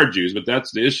are Jews, but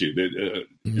that's the issue.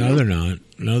 No, they're not.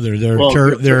 No, they're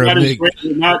not big.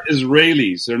 They're not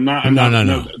Israelis. They're not. No,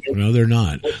 they're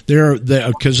not. They're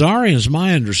the Khazarians.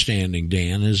 My understanding,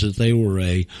 Dan, is that they were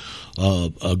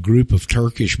a group of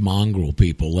Turkish mongrel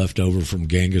people left over from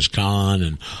Genghis Khan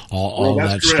and all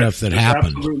that stuff that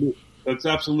happened. That's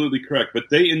absolutely correct. But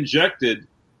they injected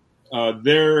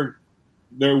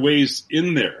their ways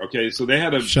in there. Okay, so they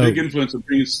had a big influence of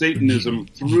bringing Satanism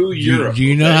through Europe. Do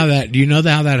you know how that? Do you know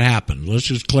how that happened? Let's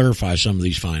just clarify some of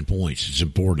these fine points. It's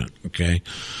important. Okay.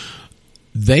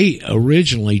 They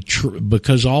originally,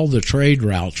 because all the trade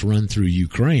routes run through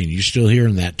Ukraine, you're still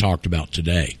hearing that talked about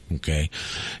today, okay?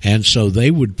 And so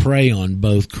they would prey on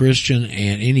both Christian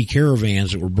and any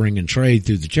caravans that were bringing trade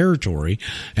through the territory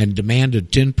and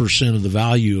demanded 10% of the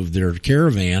value of their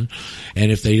caravan, and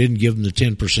if they didn't give them the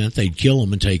 10%, they'd kill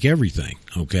them and take everything,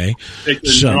 okay?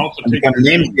 So become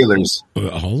name stealers.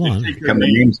 Hold on. Become the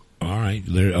names. All right.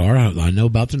 I know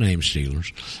about the name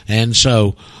stealers. And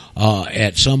so,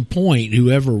 at some point,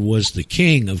 whoever was the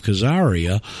king of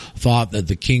Khazaria thought that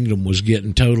the kingdom was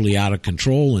getting totally out of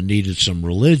control and needed some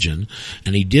religion,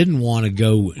 and he didn't want to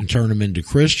go and turn them into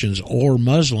Christians or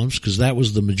Muslims because that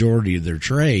was the majority of their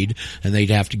trade, and they'd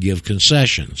have to give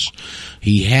concessions.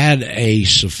 He had a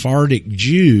Sephardic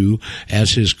Jew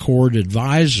as his court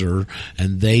advisor,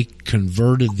 and they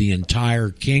converted the entire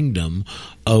kingdom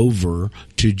over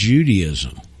to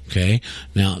Judaism. Okay.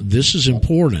 Now, this is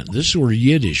important. This is where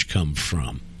Yiddish comes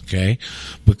from. Okay.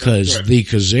 Because the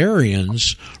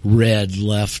Khazarians read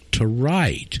left to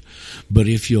right. But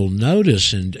if you'll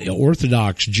notice in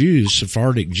Orthodox Jews,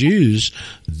 Sephardic Jews,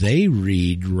 they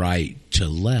read right to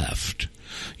left.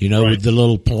 You know, with the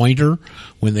little pointer,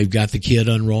 when they've got the kid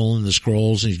unrolling the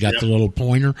scrolls and he's got the little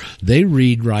pointer, they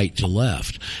read right to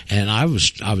left. And I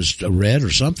was read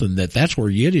or something that's where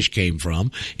Yiddish came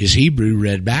from, is Hebrew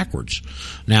read backwards.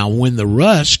 Now, when the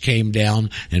Rus came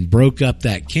down and broke up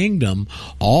that kingdom,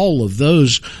 all of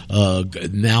those,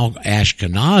 now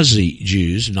Ashkenazi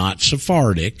Jews, not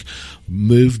Sephardic,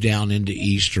 moved down into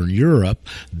Eastern Europe.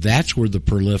 That's where the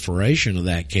proliferation of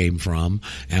that came from,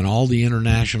 and all the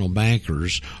international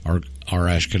bankers are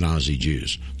Ashkenazi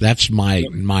Jews. That's my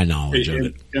knowledge of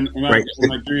it. And I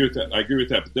agree with that. I agree with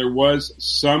that. But there was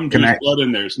some Jewish blood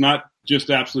in there. It's not just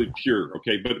absolutely pure.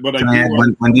 Okay, but what Can I add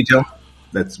one detail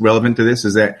that's relevant to this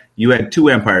is that you had two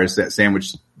empires that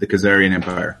sandwiched the Khazarian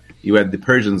Empire. You had the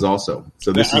Persians also.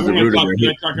 So this is the root of their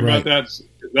history. Talk about that.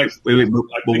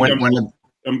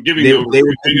 I'm giving they the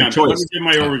overview. Hang on. Let me give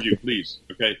my overview, please.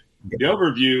 Okay. The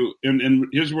overview, and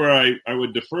here's where I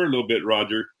would defer a little bit,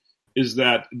 Roger, is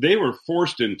that they were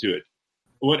forced into it.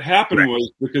 What happened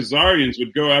was the Khazarians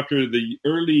would go after the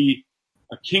early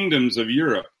kingdoms of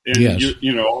Europe, and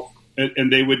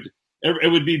and they would.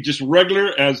 It would be just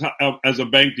regular as a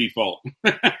bank default,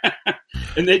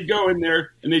 and they'd go in there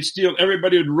and they'd steal.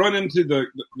 Everybody would run into the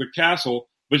castle,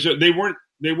 but they weren't.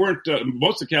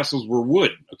 Most of the castles were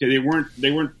wood. Okay, they weren't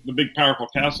the big powerful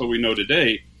castle we know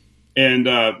today. And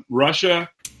Russia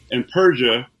and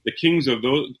Persia, the kings of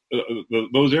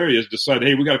those areas, decided,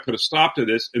 hey, we got to put a stop to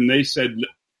this. And they said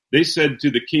to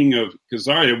the king of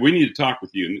Khazaria, we need to talk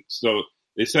with you. And so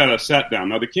they sat down.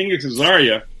 Now the king of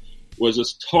Khazaria was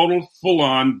this total,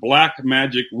 full-on black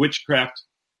magic witchcraft,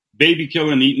 baby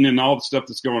killing, eating, and all the stuff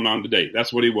that's going on today.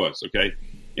 That's what he was. Okay.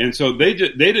 And so they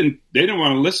didn't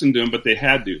want to listen to him, but they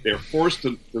had to. They were forced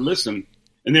to listen,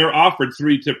 and they were offered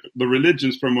the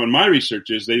religions. From what my research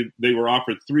is, they were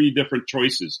offered three different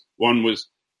choices. One was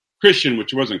Christian,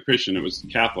 which wasn't Christian; it was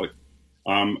Catholic,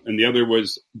 and the other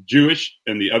was Jewish,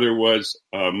 and the other was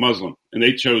Muslim. And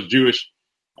they chose Jewish.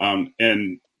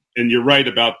 And you're right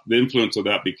about the influence of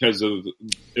that because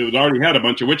it already had a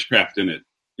bunch of witchcraft in it.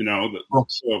 You know,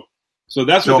 so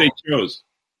that's what they chose.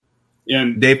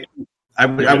 And Dave, I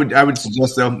would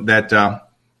suggest though that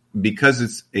because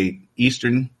it's a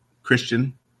Eastern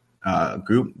Christian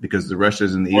group, because the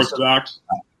Russia's in the Orthodox,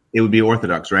 it would be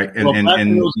Orthodox, right?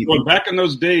 Back in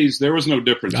those days, there was no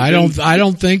difference. I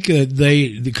don't think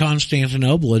the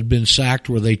Constantinople had been sacked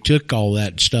where they took all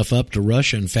that stuff up to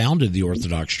Russia and founded the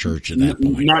Orthodox Church at that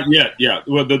point. Not yet. Yeah.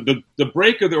 Well, the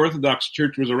break of the Orthodox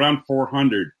Church was around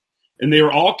 400, and they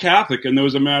were all Catholic, and there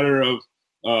was a matter of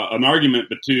an argument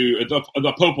to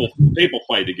the papal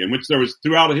fight again, which there was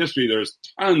throughout history. There's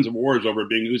tons of wars over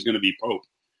being who's going to be pope.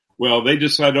 Well, they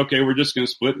decided, okay, we're just going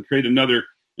to split and create another.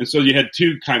 And so you had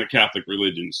two kind of Catholic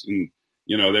religions, and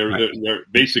they're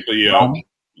basically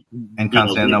and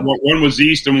Constantinople. One was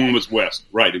east and one was west.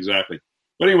 Right, exactly.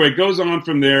 But anyway, it goes on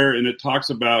from there, and it talks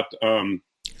about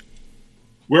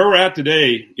where we're at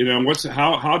today.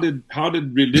 How did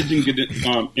religion get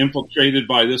infiltrated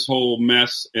by this whole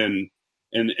mess, and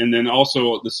then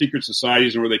also the secret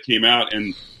societies and where they came out.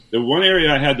 And the one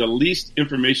area I had the least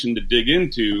information to dig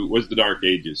into was the Dark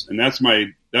Ages, and that's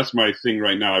my thing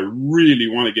right now. I really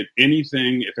want to get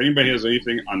anything. If anybody has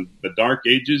anything on the Dark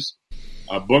Ages,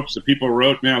 books that people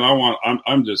wrote, man,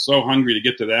 I'm just so hungry to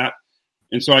get to that.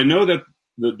 And so I know that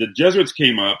the Jesuits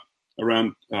came up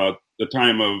around the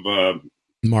time of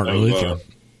Martin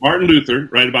Luther,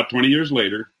 right about 20 years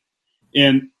later.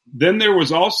 And then there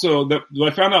was also that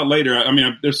I found out later. I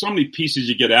mean, there's so many pieces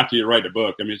you get after you write a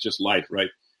book. I mean, it's just life, right?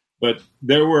 But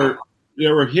there were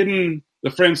hidden, the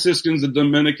Franciscans, the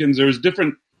Dominicans. There was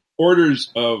different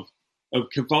orders of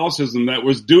Catholicism that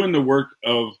was doing the work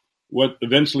of what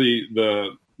eventually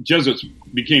the Jesuits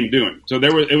became doing. So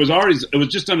it was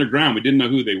just underground. We didn't know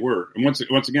who they were. And once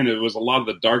again, it was a lot of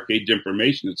the Dark Age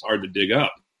information. It's hard to dig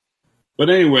up. But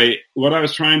anyway, what I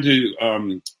was trying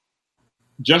to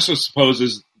juxtapose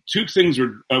is two things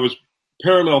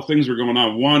parallel things were going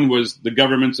on. One was the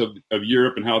governments of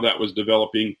Europe and how that was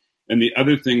developing. And the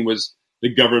other thing was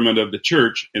the government of the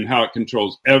church and how it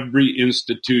controls every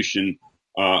institution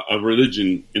of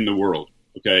religion in the world.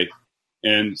 Okay.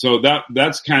 And so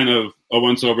that's kind of a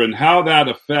once over, and how that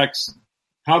affects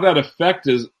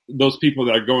those people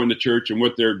that are going to church and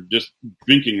what they're just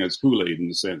drinking as Kool-Aid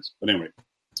in a sense. But anyway,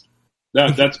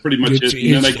 that's pretty much it.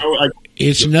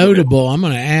 It's notable. I'm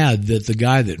going to add that the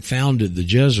guy that founded the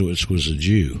Jesuits was a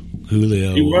Jew,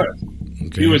 Julio. He was.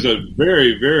 Okay. He was a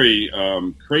very, very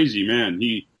crazy man.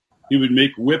 He would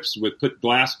make whips put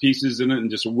glass pieces in it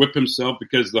and just whip himself,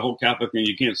 because the whole Catholic thing,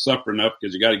 you can't suffer enough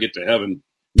because you got to get to heaven.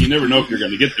 You never know if you're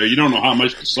going to get there. You don't know how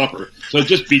much to suffer. So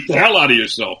just beat the hell out of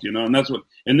yourself, and that's what,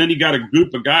 and then he got a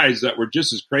group of guys that were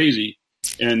just as crazy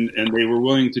and they were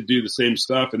willing to do the same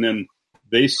stuff. And then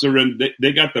they surrendered,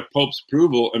 they got the Pope's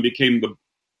approval and became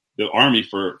the army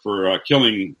for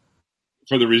killing,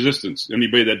 for the resistance.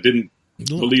 Anybody that didn't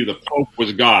believe the Pope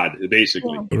was God,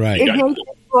 basically. Right.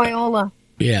 Loyola.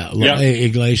 Yeah,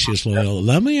 Iglesias Loyola.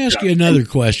 Let me ask you another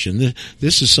question.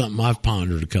 This is something I've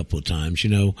pondered a couple of times.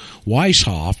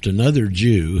 Weishaupt, another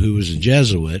Jew who was a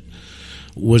Jesuit,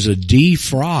 was a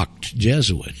defrocked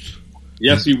Jesuit.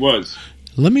 Yes, he was.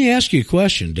 Let me ask you a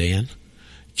question, Dan.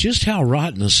 Just how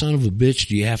rotten a son of a bitch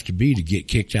do you have to be to get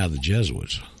kicked out of the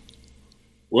Jesuits?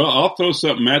 Well, I'll throw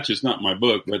something at you. It's not my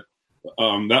book, but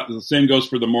the same goes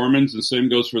for the Mormons. The same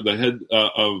goes for the head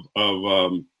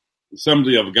of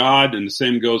Assembly of God, and the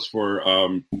same goes for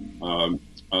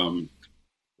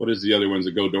what is the other ones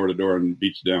that go door to door and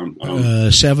beat you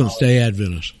down? Seventh-day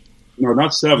Adventists. No,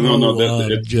 not seven.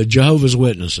 No. Jehovah's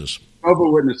Witnesses.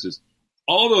 Jehovah's Witnesses.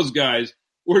 All those guys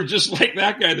were just like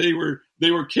that guy. They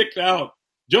were kicked out.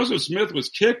 Joseph Smith was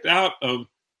kicked out of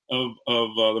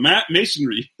the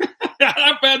Masonry.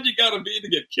 How bad you got to be to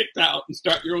get kicked out and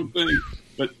start your own thing?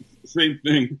 But same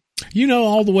thing.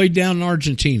 All the way down in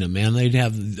Argentina, man, they'd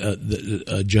have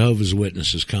the Jehovah's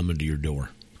Witnesses coming to your door.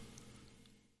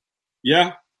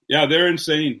 Yeah, they're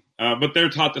insane. But they're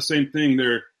taught the same thing.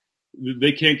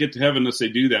 They can't get to heaven unless they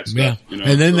do that stuff. Yeah.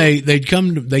 And then they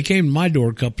came to my door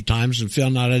a couple of times and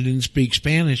found out I didn't speak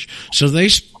Spanish, so they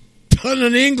put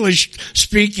an English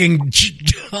speaking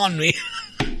on me.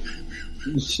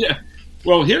 Yeah.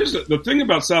 Well, here's the thing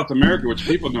about South America, which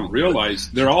people don't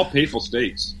realize: they're all papal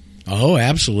states. Oh,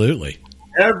 absolutely.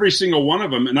 Every single one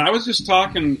of them. And I was just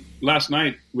talking last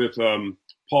night with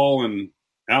Paul and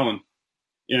Alan,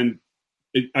 and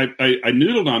I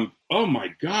noodled on, oh my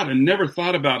God, I never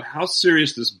thought about how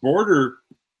serious this border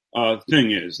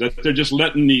thing is, that they're just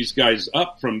letting these guys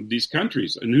up from these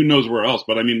countries, and who knows where else.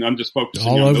 But I mean, I'm just focusing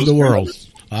all on over those the world.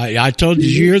 countries. I told you,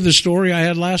 did you hear the story I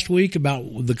had last week about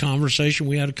the conversation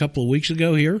we had a couple of weeks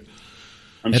ago here?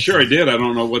 I'm sure I did. I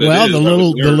don't know what it is. Well,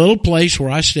 the little place where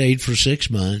I stayed for 6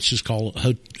 months is called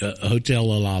Hotel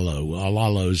Alalo.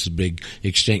 Alalo is the big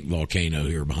extinct volcano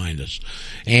here behind us.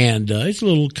 And it's a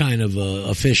little kind of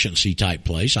efficiency type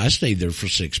place. I stayed there for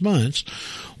 6 months.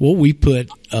 Well, we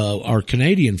put our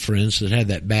Canadian friends that had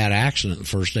that bad accident the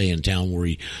first day in town where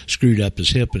he screwed up his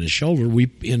hip and his shoulder,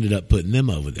 we ended up putting them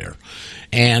over there.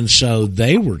 And so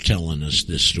they were telling us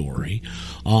this story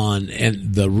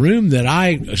and the room that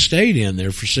I stayed in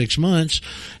there for 6 months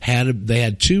they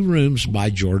had 2 rooms by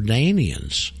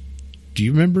Jordanians. Do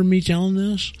you remember me telling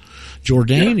this?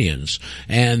 Jordanians.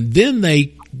 Yeah. And then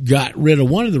they got rid of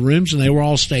one of the rooms and they were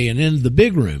all staying in the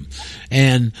big room.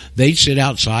 And they'd sit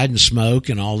outside and smoke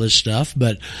and all this stuff,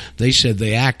 but they said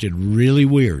they acted really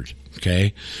weird.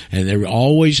 Okay. And they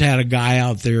always had a guy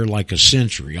out there like a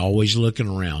sentry, always looking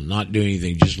around, not doing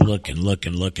anything, just looking.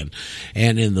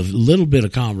 And in the little bit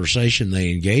of conversation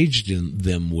they engaged in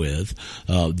them with,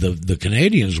 the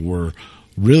Canadians were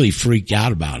really freaked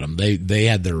out about them. They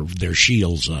had their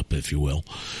shields up, if you will.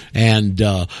 And,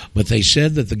 but they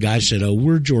said that the guy said, "Oh,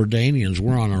 we're Jordanians.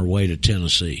 We're on our way to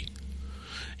Tennessee."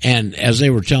 And as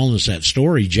they were telling us that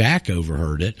story, Jack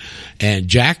overheard it, and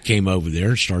Jack came over there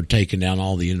and started taking down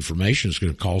all the information. He's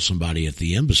going to call somebody at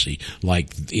the embassy,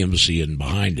 like the embassy and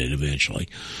behind it eventually.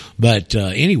 But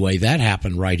anyway, that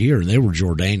happened right here, and they were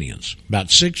Jordanians,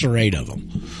 about 6 or 8 of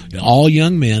them, all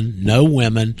young men, no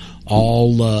women,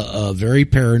 all very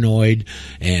paranoid,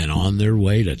 and on their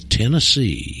way to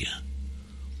Tennessee.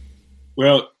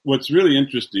 Well, what's really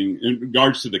interesting in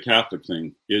regards to the Catholic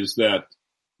thing is that,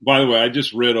 by the way, I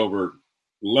just read over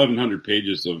 1,100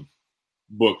 pages of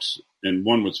books, and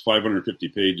one was 550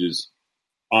 pages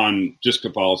on just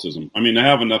Catholicism. I mean, I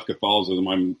have enough Catholicism.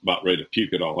 I'm about ready to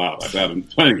puke it all out. I've had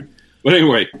plenty. But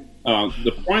anyway,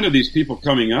 the point of these people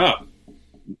coming up,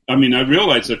 I mean, I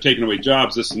realize they're taking away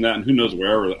jobs, this and that, and who knows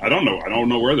where. I don't know. I don't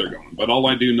know where they're going. But all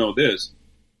I do know this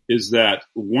is that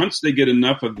once they get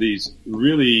enough of these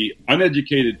really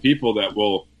uneducated people that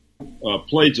will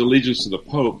pledge allegiance to the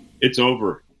Pope, it's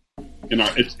over.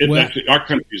 Actually, our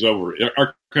country's over.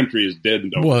 Our country is dead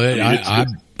and over. Well,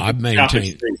 I've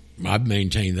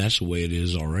maintained that's the way it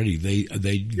is already.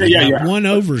 They got one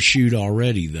overshoot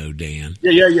already, though, Dan.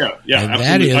 Yeah. And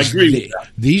that is, I agree with that.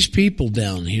 These people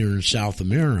down here in South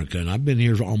America, and I've been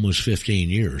here for almost 15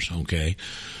 years. Okay,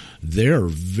 they're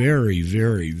very,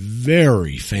 very,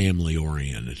 very family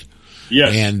oriented.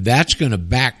 Yes, and that's going to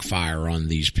backfire on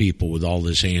these people with all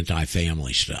this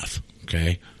anti-family stuff.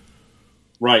 Okay.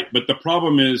 Right, but the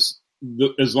problem is,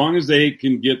 as long as they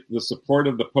can get the support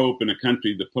of the Pope in a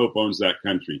country, the Pope owns that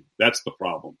country. That's the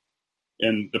problem.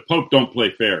 And the Pope don't play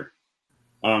fair.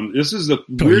 This is the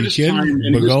weirdest time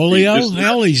in Bergoglio? history.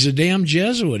 Hell, he's a damn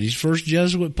Jesuit. He's first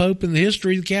Jesuit Pope in the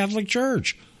history of the Catholic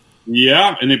Church.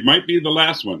 Yeah, and it might be the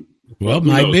last one. Well, it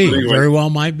might be. Anyway. Very well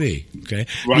might be. Okay.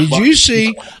 Right, Did you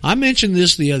see, I mentioned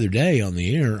this the other day on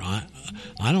the air.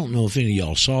 I don't know if any of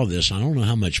y'all saw this. I don't know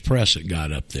how much press it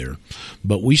got up there,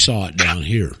 but we saw it down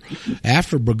here.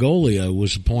 After Bergoglio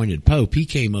was appointed Pope, he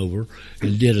came over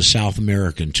and did a South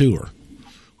American tour.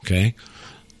 Okay.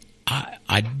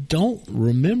 I don't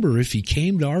remember if he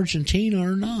came to Argentina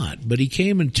or not, but he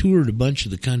came and toured a bunch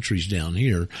of the countries down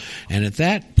here. And at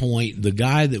that point, the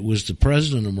guy that was the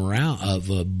president of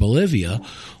Bolivia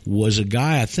was a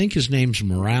guy, I think his name's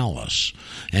Morales,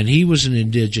 and he was an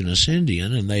indigenous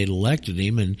Indian, and they elected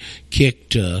him and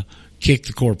kicked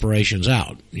the corporations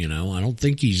out. You know, I don't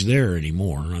think he's there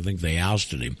anymore. I think they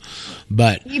ousted him.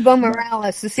 But Evo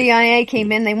Morales, the CIA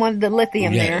came in, they wanted the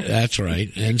lithium there. That's right.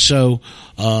 And so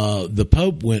the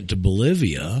Pope went to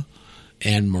Bolivia,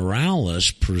 and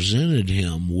Morales presented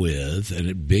him with,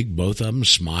 and both of them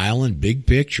smiling, big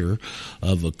picture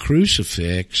of a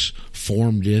crucifix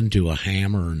formed into a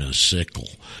hammer and a sickle.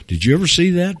 Did you ever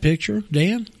see that picture,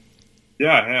 Dan?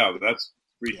 Yeah, I have. That's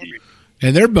freaky.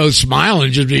 And they're both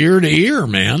smiling just ear to ear,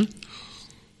 man.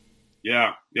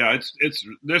 Yeah.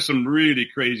 There's some really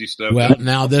crazy stuff. Well,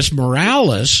 now this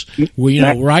Morales,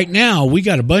 right now we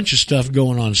got a bunch of stuff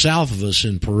going on south of us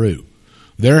in Peru.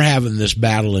 They're having this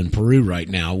battle in Peru right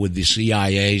now with the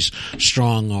CIA's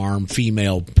strong-arm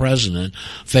female president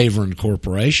favoring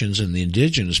corporations, and the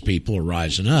indigenous people are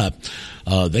rising up.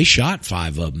 They shot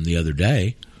 5 of them the other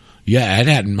day. Yeah, it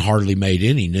hadn't hardly made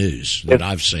any news that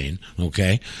I've seen.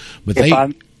 Okay, but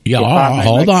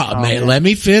hold on, man, let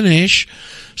me finish.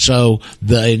 So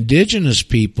the indigenous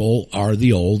people are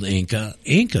the old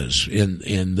Incas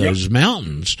in those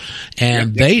mountains,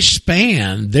 and they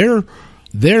span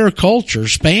their culture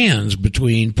spans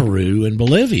between Peru and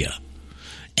Bolivia,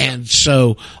 and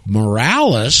so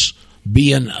Morales,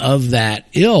 being of that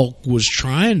ilk, was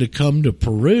trying to come to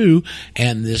Peru,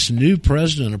 and this new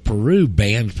president of Peru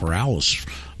banned Morales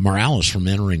from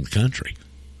entering the country.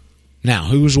 Now,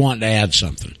 who was wanting to add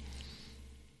something?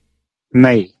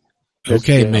 Me.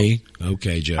 Okay, me.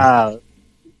 Okay, Joe.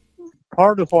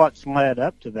 Part of what's led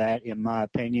up to that, in my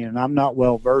opinion, and I'm not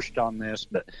well versed on this,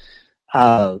 but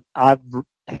I've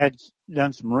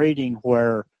done some reading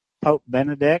where Pope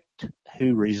Benedict,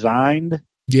 who resigned,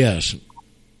 yes,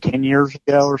 10 years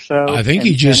ago or so. I think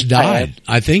he just died.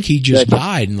 I think he just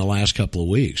died in the last couple of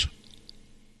weeks.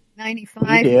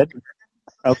 95. He did.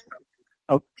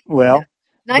 Well,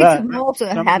 Knights of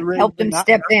Malta had helped him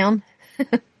step down.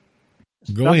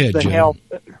 Go ahead, Joe.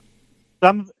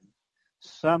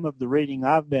 Some of the reading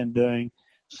I've been doing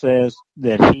says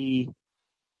that he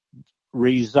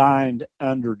resigned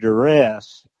under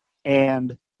duress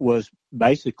and was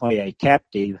basically a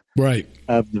captive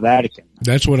of the Vatican.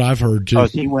 That's what I've heard too.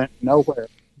 Because he went nowhere.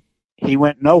 He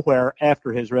went nowhere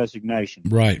after his resignation.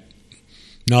 Right.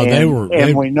 No,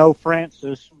 and we know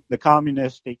Francis, the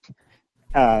communistic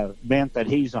bent that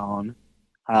he's on.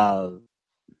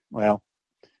 Well,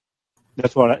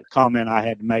 that's what a comment I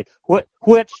had to make.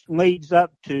 Which leads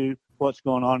up to what's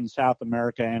going on in South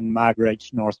America and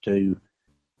migrates north to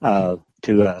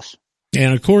us.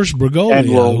 And of course,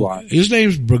 Bergoglio. His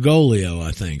name's Bergoglio,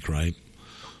 I think, right?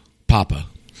 Papa.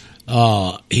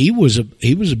 He was a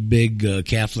big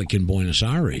Catholic in Buenos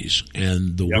Aires,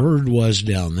 and the word was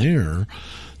down there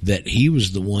that he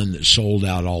was the one that sold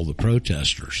out all the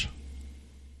protesters.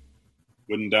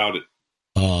 Wouldn't doubt it.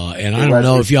 And I don't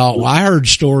know if y'all. I heard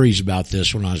stories about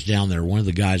this when I was down there. One of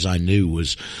the guys I knew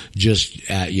was just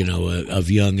of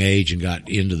young age and got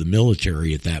into the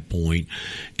military at that point,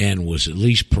 and was at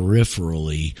least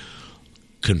peripherally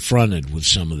confronted with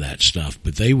some of that stuff.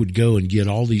 But they would go and get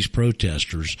all these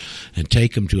protesters and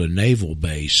take them to a naval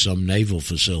base, some naval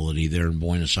facility there in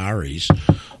Buenos Aires,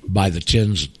 by the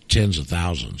tens of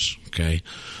thousands. Okay.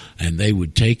 And they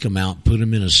would take them out, put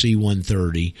them in a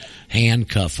C-130,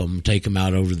 handcuff them, take them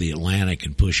out over the Atlantic,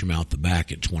 and push them out the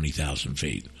back at 20,000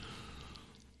 feet.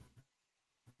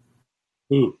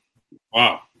 Ooh,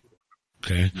 wow.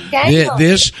 Okay.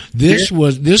 This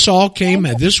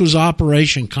was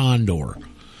Operation Condor.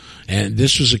 And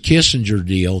this was a Kissinger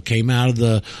deal, came out of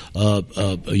the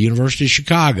University of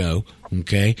Chicago,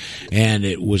 okay, and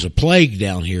it was a plague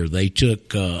down here. They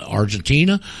took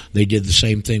Argentina. They did the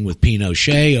same thing with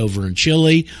Pinochet over in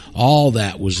Chile. All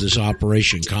that was this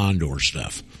Operation Condor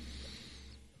stuff.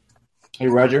 Hey,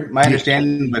 Roger, my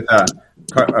understanding with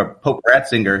Pope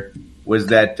Ratzinger was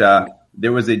that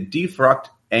there was a defrocked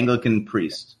Anglican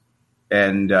priest,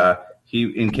 and he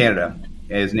in Canada.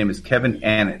 His name is Kevin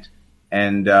Annett.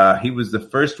 And he was the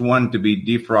first one to be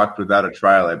defrocked without a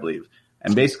trial, I believe.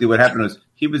 And basically what happened was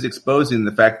he was exposing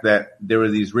the fact that there were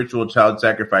these ritual child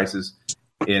sacrifices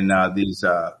in these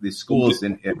schools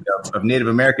of Native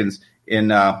Americans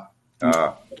in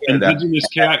indigenous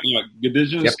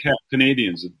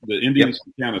Canadians, the Indians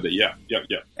from Canada. Yeah.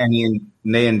 And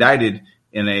they indicted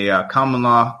in a common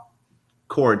law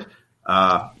court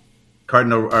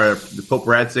Cardinal or the Pope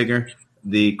Ratzinger,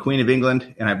 the Queen of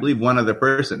England, and I believe one other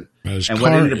person. And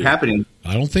what ended up happening?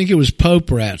 I don't think it was Pope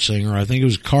Ratzinger. I think it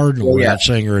was Cardinal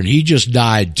Ratzinger, and he just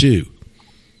died too.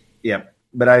 Yeah,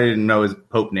 but I didn't know his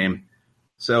Pope name.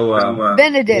 So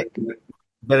Benedict.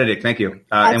 Benedict, thank you.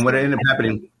 And what ended up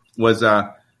happening was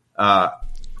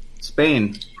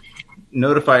Spain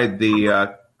notified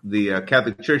the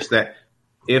Catholic Church that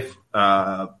if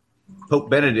Pope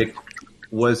Benedict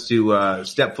was to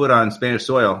step foot on Spanish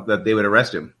soil, that they would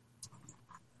arrest him.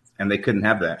 And they couldn't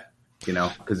have that,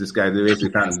 because this guy, they basically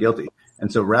found him guilty.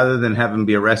 And so rather than have him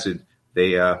be arrested,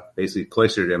 they basically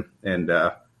cloistered him and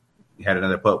had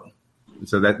another pope. And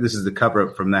so this is the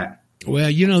cover-up from that.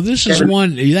 Well, this is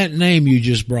one, that name you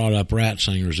just brought up,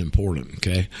 Ratzinger, is important,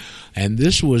 okay? And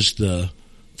this was the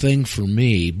thing for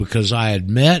me because I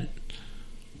had met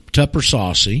Tupper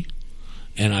Saucy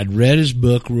and I'd read his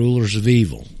book, Rulers of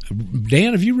Evil.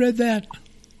 Dan, have you read that?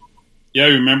 Yeah,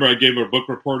 remember I gave a book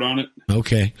report on it.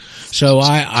 Okay. So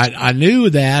I knew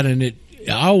that, and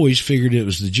I always figured it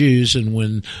was the Jews, and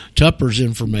when Tupper's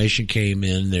information came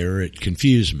in there, it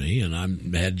confused me, and I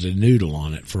had to noodle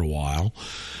on it for a while.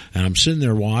 And I'm sitting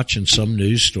there watching some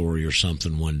news story or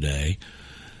something one day.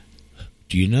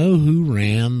 Do you know who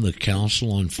ran the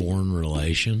Council on Foreign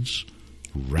Relations?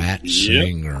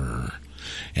 Ratzinger. Yep.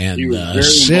 And the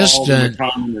assistant...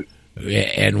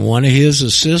 And one of his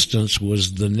assistants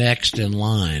was the next in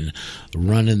line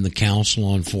running the Council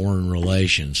on Foreign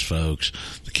Relations, folks.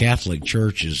 The Catholic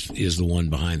Church is the one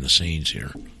behind the scenes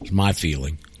here. It's my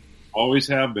feeling. Always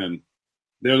have been.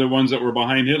 They're the ones that were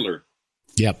behind Hitler.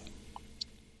 Yep.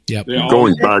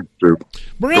 Going back to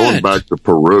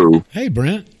Peru. Hey,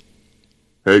 Brent.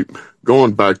 Hey,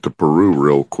 going back to Peru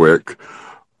real quick.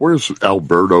 Where's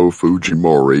Alberto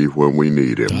Fujimori when we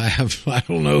need him? I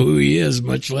don't know who he is,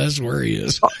 much less where he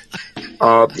is.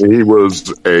 He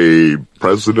was a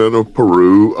president of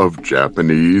Peru of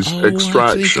Japanese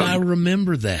extraction. I think I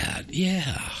remember that.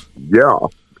 Yeah. Yeah.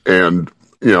 And,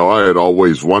 I had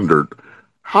always wondered,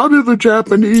 how did the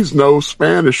Japanese know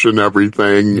Spanish and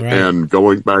everything? Right. And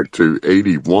going back to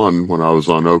 81 when I was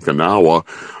on Okinawa,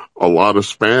 a lot of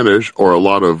Spanish or a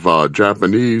lot of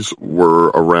Japanese were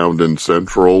around in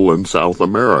Central and South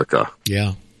America.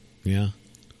 Yeah, yeah.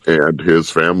 And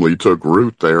his family took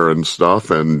root there and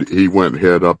stuff, and he went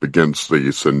head up against the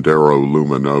Sendero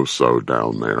Luminoso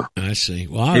down there. I see.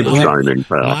 Well,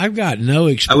 I've got no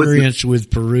experience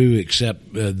with Peru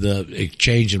except the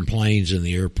exchange in planes in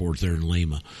the airport there in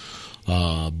Lima.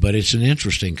 But it's an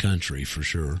interesting country for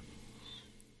sure.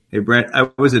 Hey, Brent, I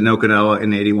was in Okinawa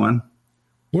in 81.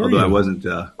 Although I wasn't.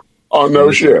 Oh, no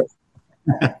shit.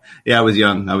 Yeah, I was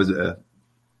young. I was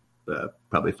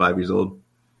probably 5 years old.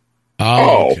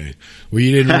 Oh, okay. Well,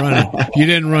 you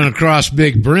didn't run across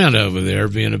Big Brent over there,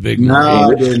 being a big. No,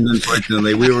 I didn't.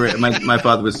 Unfortunately, we were. My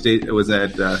father was stationed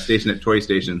at Toy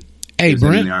Station. Hey,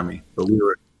 Brent, in the Army, but we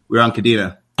were on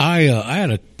Kadena. I had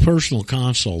a personal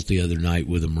consult the other night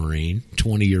with a Marine,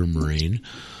 20-year Marine.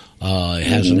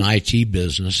 Has an IT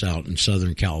business out in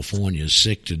Southern California, is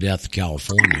sick to death of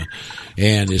California,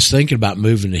 and is thinking about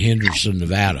moving to Henderson,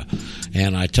 Nevada.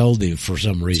 And I told him for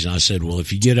some reason, I said, well,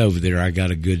 if you get over there, I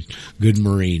got a good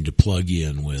Marine to plug you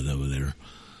in with over there.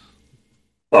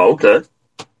 Oh, okay.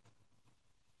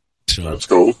 So, that's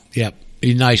cool. Yep.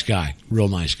 He's a nice guy, real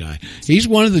nice guy. He's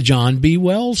one of the John B.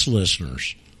 Wells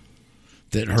listeners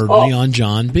that heard me on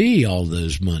John B. all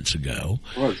those months ago.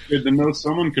 Well, it's good to know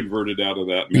someone converted out of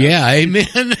that mess. Yeah,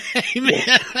 amen.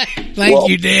 Amen. Thank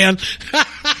you, Dan.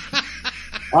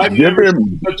 I've never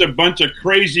seen such a bunch of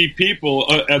crazy people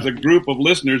as a group of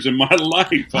listeners in my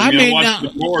life. I mean, I watched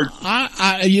the board.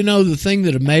 The thing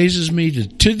that amazes me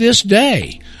to this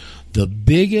day, the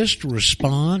biggest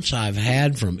response I've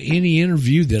had from any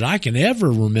interview that I can ever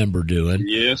remember doing.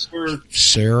 Yes, sir.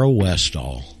 Sarah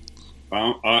Westall.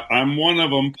 I'm one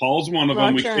of them. Paul's one of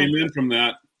them. We came in from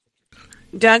that.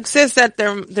 Doug says that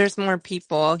there's more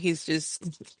people. He's just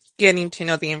getting to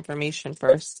know the information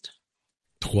first.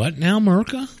 What now,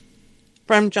 Merca?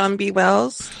 From John B.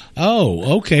 Wells.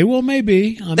 Oh, okay. Well,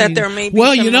 maybe. There may be.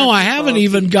 Well, I haven't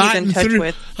even gotten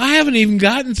through. I haven't even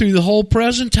gotten through the whole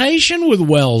presentation with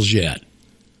Wells yet.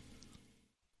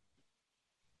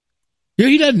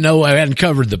 He doesn't know I hadn't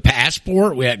covered the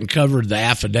passport. We hadn't covered the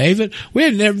affidavit. We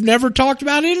had never talked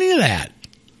about any of that.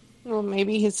 Well,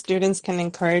 maybe his students can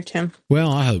encourage him.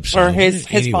 Well, I hope so. Or his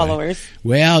followers.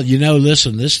 Well,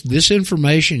 listen, this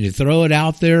information, you throw it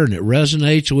out there and it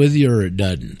resonates with you or it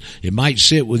doesn't. It might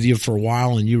sit with you for a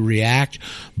while and you react,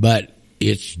 but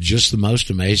it's just the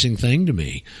most amazing thing to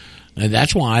me. And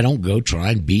that's why I don't go try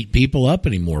and beat people up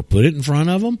anymore. Put it in front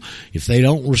of them. If they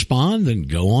don't respond, then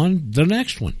go on the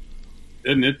next one.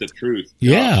 Isn't it the truth?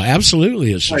 Yeah,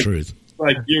 absolutely, it's the truth.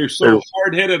 Like you're so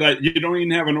hard-headed, you don't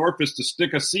even have an orifice to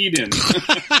stick a seed in.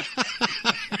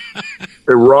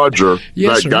 Hey, Roger,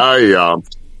 yes, that guy,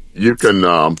 you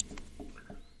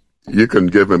can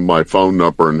give him my phone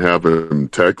number and have him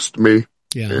text me.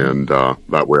 Yeah. And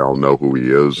that way I'll know who he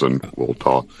is and we'll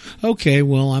talk. Okay,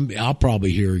 well, I'll probably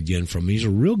hear again from him. He's a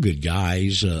real good guy.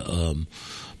 He's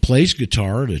plays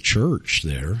guitar at a church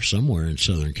there somewhere in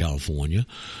Southern California,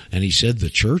 and he said the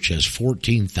church has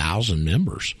 14,000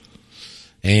 members.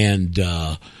 And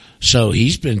so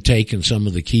he's been taking some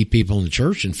of the key people in the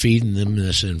church and feeding them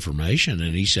this information.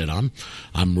 And he said, I'm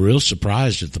real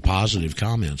surprised at the positive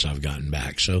comments I've gotten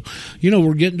back. So,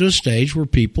 we're getting to a stage where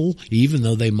people, even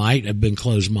though they might have been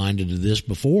closed-minded to this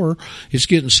before, it's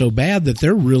getting so bad that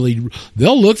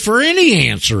they'll look for any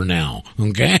answer now.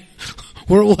 Okay.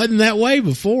 Where it wasn't that way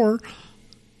before.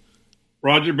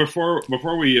 Roger, before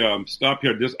we stop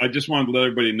here, I just wanted to let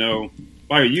everybody know.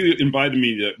 You invited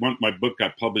me to my book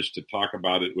got published to talk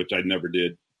about it, which I never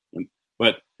did.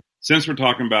 But since we're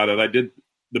talking about it, I did.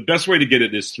 The best way to get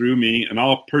it is through me, and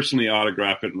I'll personally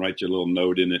autograph it and write you a little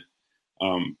note in it,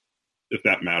 if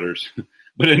that matters.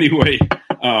 But anyway,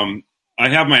 I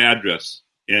have my address,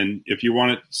 and if you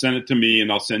want it, send it to me,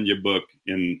 and I'll send you a book.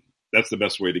 And that's the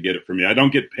best way to get it from me. I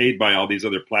don't get paid by all these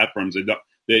other platforms.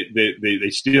 They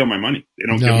steal my money. They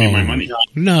don't give me my money.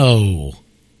 No.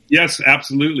 Yes,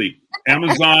 absolutely.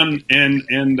 Amazon and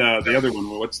the other one.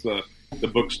 What's the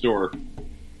bookstore?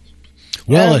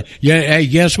 Well, hey,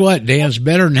 guess what, Dan? It's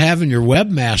better than having your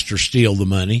webmaster steal the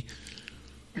money.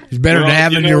 It's better than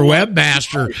having your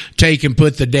webmaster take and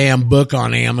put the damn book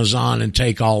on Amazon and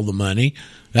take all the money.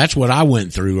 That's what I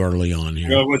went through early on here.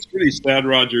 Well, what's really sad,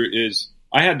 Roger, is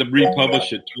I had to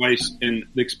republish it twice, and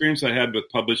the experience I had with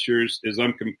publishers is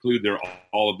I'm conclude they're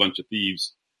all a bunch of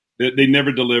thieves. They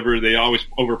never deliver. They always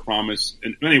overpromise.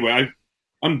 And anyway,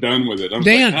 I'm done with it.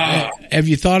 Dan, have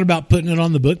you thought about putting it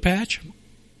on the book patch?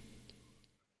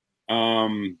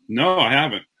 No, I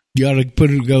haven't. You ought to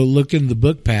go look in the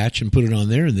book patch and put it on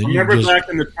there, and then I remember back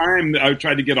in the time I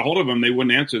tried to get a hold of them, they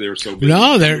wouldn't answer. They were so busy.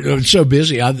 No, they're so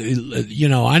busy. I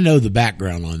know the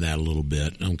background on that a little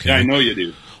bit. Okay, yeah, I know you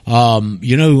do.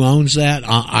 You know who owns that?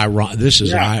 This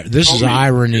is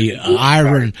irony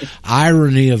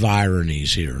of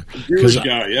ironies here.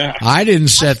 I didn't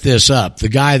set this up. The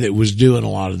guy that was doing a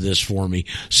lot of this for me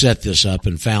set this up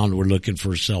and found we're looking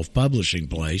for a self-publishing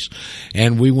place,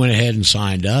 and we went ahead and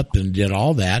signed up and did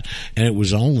all that. And it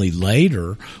was only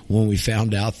later when we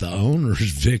found out the owner is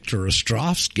Victor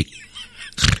Ostrovsky.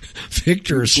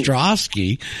 Victor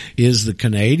Ostrovsky is the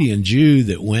Canadian Jew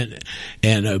that went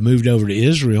and moved over to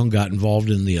Israel and got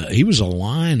involved in he was a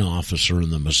line officer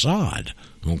in the Mossad.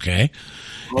 Okay.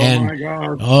 My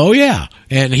God. Oh yeah.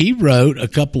 And he wrote a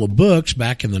couple of books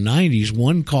back in the 90s,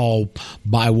 one called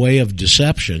By Way of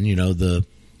Deception, the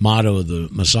motto of the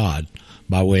Mossad.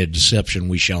 By way of deception,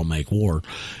 we shall make war.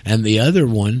 And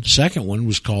the second one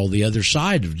was called The Other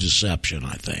Side of Deception,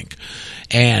 I think.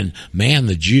 And man,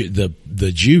 the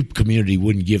Jew community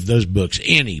wouldn't give those books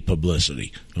any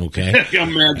publicity. Okay.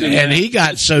 And he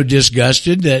got so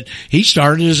disgusted that he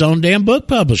started his own damn book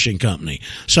publishing company.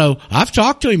 So I've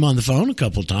talked to him on the phone a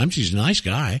couple of times. He's a nice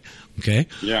guy. Okay.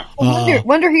 Yeah.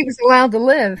 Wonder he was allowed to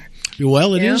live.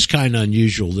 Well, it is kind of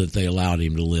unusual that they allowed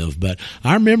him to live. But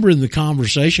I remember in the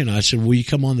conversation, I said, will you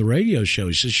come on the radio show?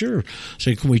 He said, sure. I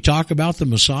said, can we talk about the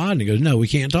Mossad? And he goes, no, we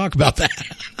can't talk about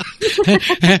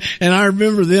that. And I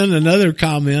remember then another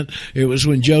comment. It was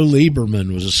when Joe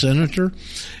Lieberman was a senator,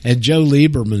 and Joe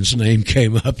Lieberman's name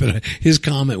came up, and his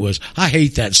comment was, I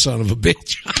hate that son of a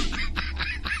bitch.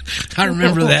 I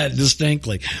remember that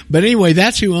distinctly. But anyway,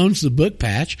 that's who owns the book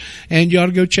patch, and you ought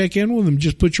to go check in with them.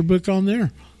 Just put your book on there.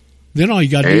 Then all you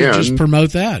got to do is just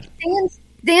promote that.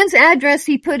 Dan's address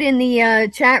he put in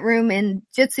the chat room in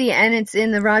Jitsi, and it's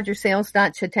in the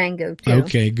rogersales.chatango too.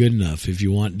 Okay, good enough. If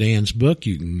you want Dan's book,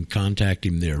 you can contact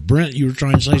him there. Brent, you were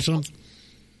trying to say something?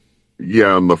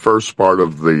 Yeah, in the first part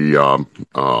of the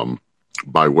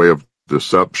By Way of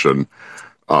Deception,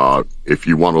 if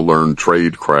you want to learn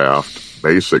tradecraft,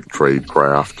 basic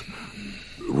tradecraft,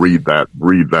 read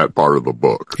that part of the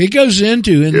book. He goes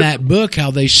into that book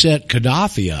how they set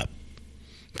Gaddafi up.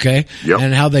 Okay. Yep.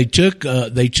 And how they took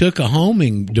a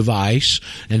homing device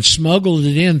and smuggled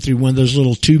it in through one of those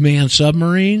little 2-man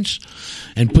submarines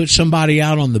and put somebody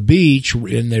out on the beach,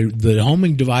 and the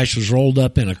homing device was rolled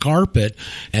up in a carpet,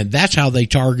 and that's how they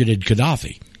targeted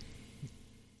Gaddafi.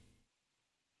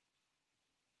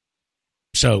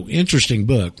 So, interesting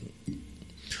book.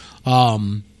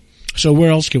 So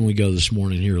where else can we go this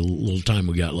morning here? A little time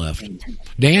we got left.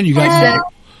 Dan, you got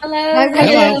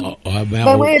Hello.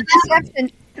 By way of deception,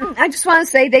 I just want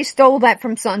to say they stole that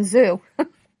from Sun Tzu.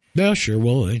 Yeah, sure.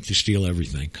 Well, they steal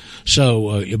everything.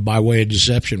 So, by way of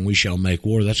deception, we shall make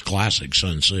war. That's classic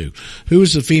Sun Tzu. Who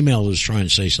is the female who's trying to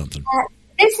say something?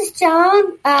 This is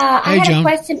John. I had John. A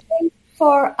question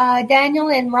for Daniel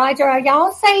and Roger. Are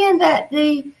y'all saying that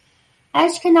the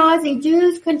Ashkenazi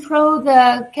Jews control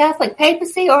the Catholic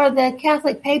papacy, or the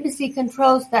Catholic papacy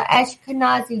controls the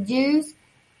Ashkenazi Jews?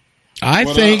 I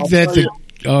think that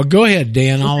go ahead,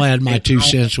 Dan. I'll add my 2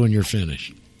 cents when you're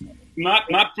finished. Not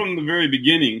from the very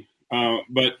beginning,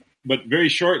 but very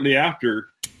shortly after.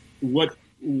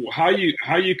 How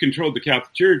you controlled the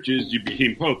Catholic Church is you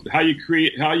became Pope. How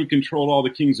you controlled all the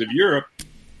kings of Europe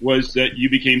was that you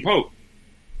became Pope.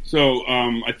 So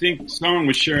I think someone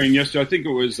was sharing yesterday. I think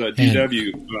it was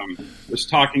DW was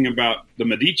talking about the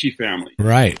Medici family.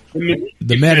 Right.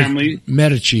 The family.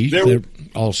 Medici, they're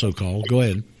also called. Go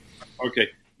ahead. Okay.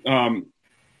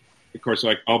 Of course,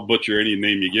 I'll butcher any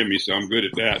name you give me, so I'm good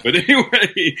at that. But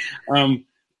anyway,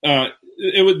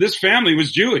 this family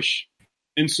was Jewish,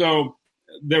 and so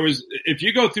there was. If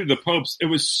you go through the popes, it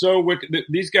was so wicked.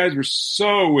 These guys were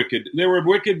so wicked. They were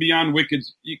wicked beyond wicked.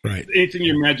 Right. Anything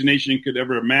your imagination could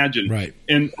ever imagine. Right.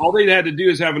 And all they had to do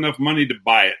is have enough money to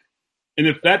buy it. And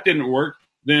if that didn't work,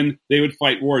 then they would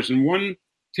fight wars. In one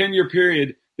 10-year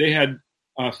period, they had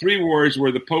 3 wars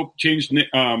where the Pope changed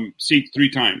seats 3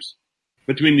 times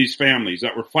between these families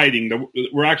that were fighting.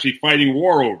 We're actually fighting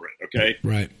war over it. Okay.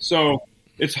 Right. So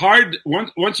it's hard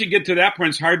once you get to that point.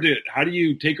 It's hard to how do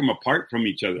you take them apart from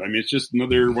each other? I mean, it's just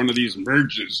another one of these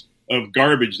merges of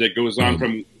garbage that goes on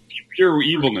from pure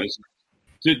evilness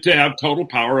to have total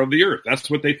power of the earth. That's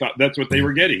what they thought. That's what they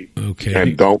were getting. Okay.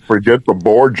 And don't forget the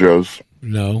Borgias.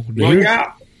 No. Well,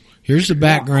 yeah. Here's the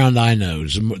background I know.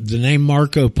 Does the name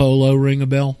Marco Polo ring a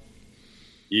bell?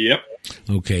 Yep.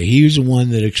 Okay, he was the one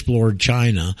that explored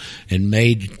China and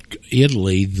made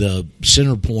Italy the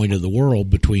center point of the world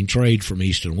between trade from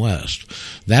east and west.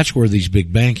 That's where these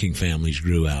big banking families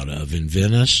grew out of, in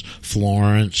Venice,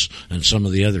 Florence, and some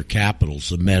of the other capitals.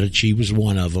 The Medici was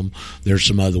one of them. There's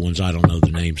some other ones. I don't know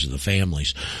the names of the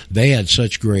families. They had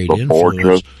such great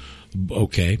influence.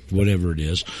 Okay, whatever it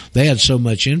is. They had so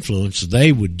much influence,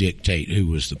 they would dictate who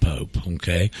was the Pope,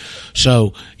 okay?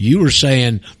 So you were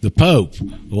saying the Pope.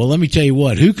 Well, let me tell you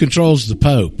what. Who controls the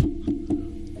Pope?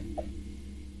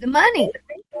 The money.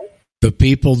 The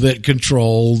people that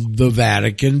control the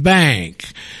Vatican Bank.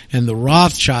 And the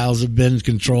Rothschilds have been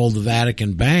controlled the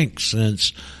Vatican Bank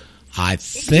since, I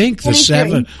think, the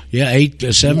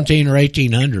 17 or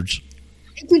 1800s.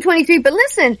 1823. But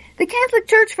listen, the Catholic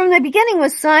Church from the beginning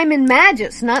was Simon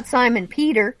Magus, not Simon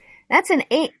Peter. That's in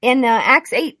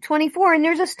Acts 8:24, and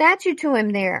there's a statue to him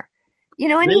there. You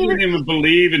know, and they didn't even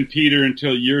believe in Peter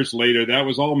until years later. That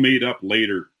was all made up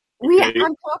later. Okay?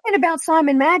 I'm talking about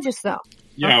Simon Magus, though.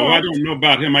 Yeah, okay. Well, I don't know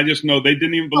about him. I just know they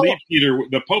didn't even believe Peter.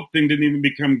 The Pope thing didn't even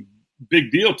become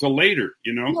big deal till later,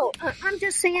 you know? No, I'm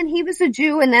just saying he was a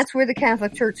Jew, and that's where the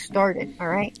Catholic Church started, all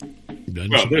right?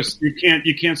 Well,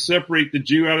 you can't separate the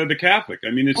Jew out of the Catholic. I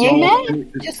mean, it's Amen. all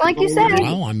just like you said.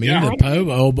 Well, I mean, the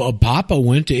Pope, Papa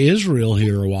went to Israel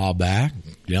here a while back.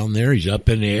 Down there, he's up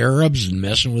in the Arabs and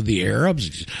messing with the Arabs.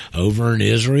 He's over in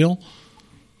Israel.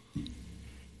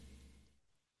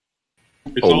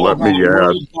 It's all let me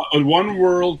add. One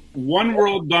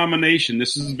world domination.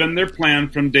 This has been their plan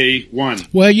from day one.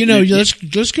 Well, you know,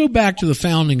 let's go back to the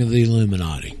founding of the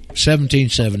Illuminati,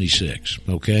 1776.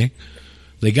 Okay,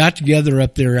 they got together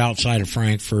up there outside of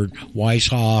Frankfurt,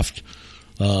 Weishaupt,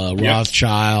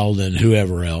 Rothschild, and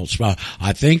whoever else.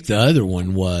 I think the other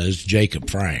one was Jacob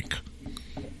Frank.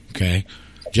 Okay.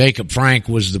 Jacob Frank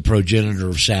was the progenitor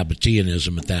of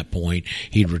Sabbateanism at that point.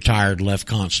 He'd retired, left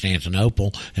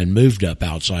Constantinople, and moved up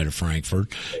outside of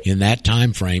Frankfurt. In that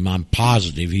time frame, I'm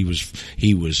positive he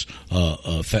was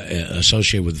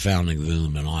associated with the founding of the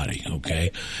Illuminati.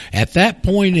 Okay, at that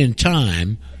point in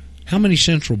time, how many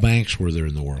central banks were there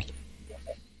in the world?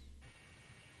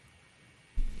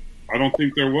 I don't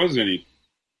think there was any.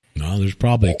 No, there's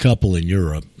probably a couple in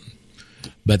Europe.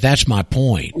 But that's my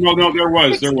point. No, there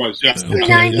was. Yeah.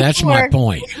 Okay, that's my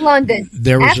point. London.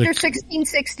 There was after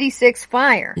 1666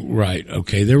 fire. Right.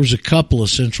 Okay. There was a couple of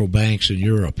central banks in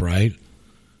Europe, right?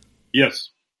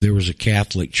 Yes. There was a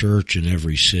Catholic church in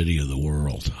every city of the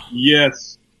world.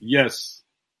 Yes.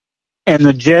 And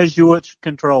the Jesuits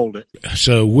controlled it.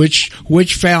 So which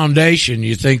foundation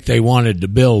you think they wanted to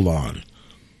build on?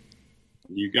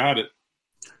 You got it.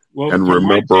 Well, and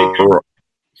remember.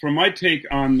 From my take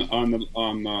on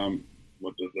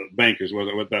what the bankers,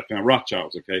 what that found,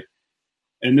 Rothschilds, okay,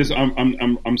 and this I'm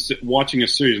watching a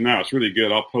series now. It's really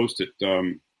good. I'll post it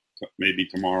maybe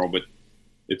tomorrow, but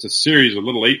it's a series of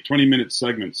little 20-minute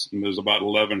segments, and there's about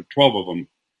 12 of them,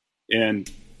 and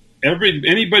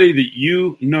anybody that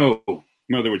you know,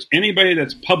 in other words, anybody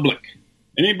that's public,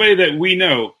 anybody that we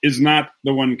know is not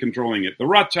the one controlling it. The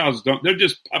Rothschilds don't. They're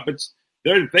just puppets.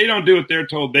 They don't do what they're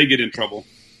told. They get in trouble.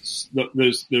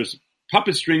 There's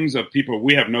puppet strings of people.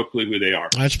 We have no clue who they are.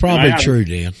 That's probably true,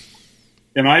 Dan.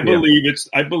 And I believe it's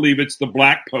the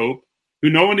Black Pope,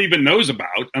 who no one even knows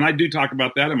about. And I do talk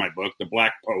about that in my book, the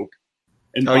Black Pope.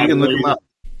 And you can look him up.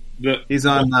 He's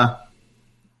on YouTube.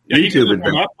 You can look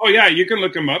him up. Oh yeah, you can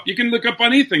look him up. You can look up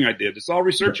on anything I did. It's all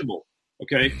researchable.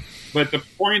 Okay, but the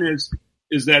point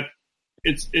is that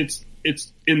it's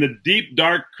in the deep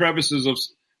dark crevices of.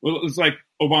 Well, it's like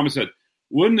Obama said.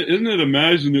 Isn't it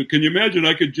amazing? Can you imagine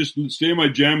I could just stay in my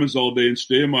jammies all day and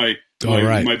stay in my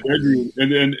bedroom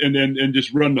and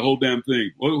just run the whole damn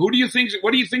thing? Well, what do you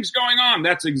think's going on?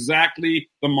 That's exactly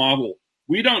the model.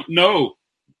 We don't know.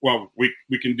 Well,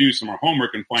 we can do some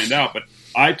homework and find out, but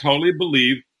I totally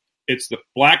believe it's the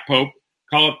Black Pope.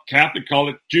 Call it Catholic, call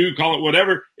it Jew, call it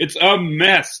whatever. It's a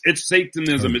mess. It's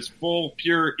Satanism. It's full,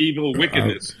 pure, evil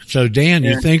wickedness. So, Dan,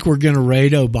 you think we're going to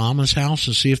raid Obama's house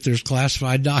and see if there's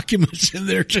classified documents in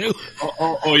there, too?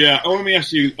 Oh yeah. Oh, let me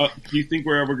ask you, do you think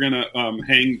we're ever going to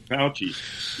hang Fauci?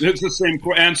 It's the same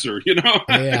answer, you know?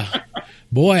 Yeah.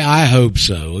 Boy, I hope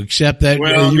so, except that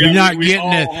you're not we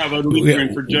getting it. We all have a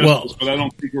blueprint for justice, but I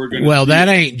don't think we're going to. Well, that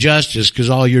ain't justice because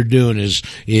all you're doing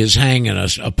is hanging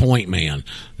a point man.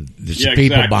 It's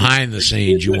people behind the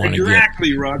scenes you want to get.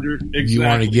 Exactly, Roger. Exactly. You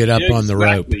want to get up on the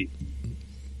rope.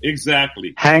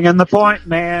 Exactly. Hanging the point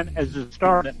man as a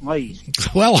start at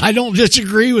least. Well, I don't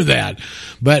disagree with that,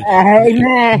 but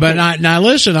now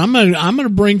listen, I'm gonna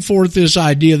bring forth this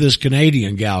idea this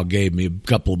Canadian gal gave me a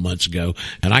couple of months ago,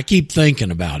 and I keep thinking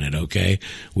about it. Okay,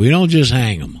 we don't just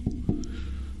hang them.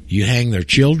 You hang their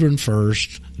children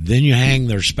first, then you hang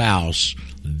their spouse,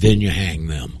 then you hang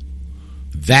them.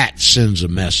 That sends a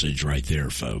message right there,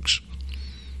 folks.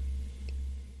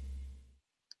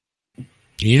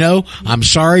 You know, I'm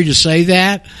sorry to say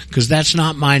that because that's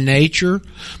not my nature,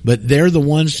 but they're the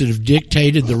ones that have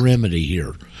dictated the remedy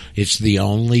here. It's the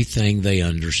only thing they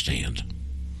understand.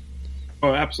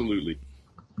 Oh, absolutely.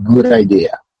 Good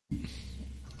idea.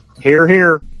 Hear,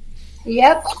 hear.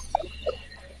 Yep.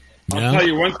 I'll tell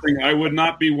you one thing. I would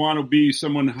not want to be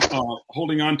someone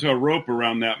holding onto a rope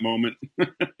around that moment. But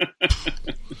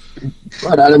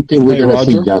I don't think we're going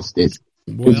to see justice.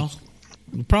 Well,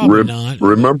 probably not.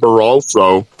 Remember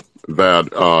also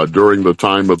that during the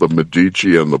time of the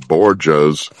Medici and the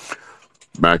Borgias,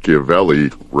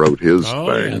 Machiavelli wrote his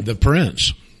thing. Yeah, The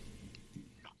Prince.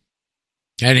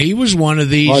 And he was one of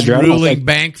these ruling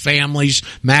bank families,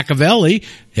 Machiavelli.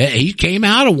 He came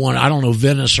out of one, I don't know,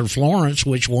 Venice or Florence,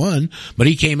 which one, but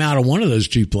he came out of one of those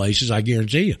two places, I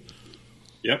guarantee you.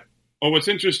 Yep. Oh, what's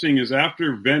interesting is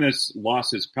after Venice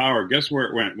lost its power, guess where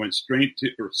it went? Went straight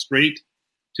to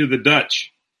the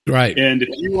Dutch. Right. And if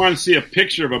you want to see a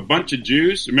picture of a bunch of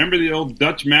Jews, remember the old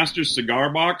Dutch master's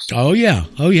cigar box? Oh, yeah.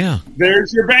 Oh, yeah.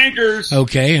 There's your bankers.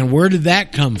 Okay, and where did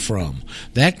that come from?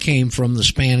 That came from the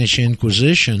Spanish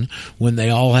Inquisition when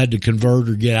they all had to convert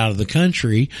or get out of the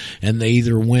country, and they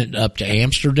either went up to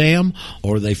Amsterdam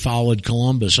or they followed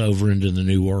Columbus over into the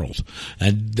New World.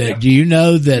 And do you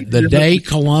know that the day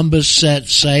Columbus set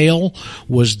sail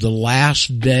was the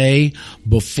last day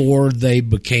before they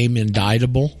became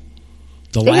indictable?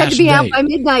 They had to be out by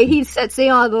midnight. He set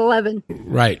sail at 11.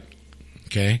 Right.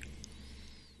 Okay.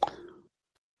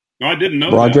 No, I didn't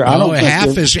know Roger, that. I don't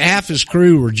think half his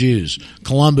crew were Jews.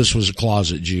 Columbus was a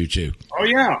closet Jew too. Oh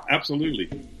yeah, absolutely.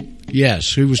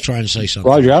 Yes, who was trying to say something?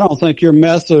 Roger, I don't think your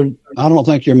method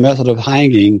of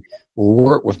hanging will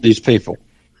work with these people.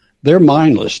 They're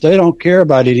mindless. They don't care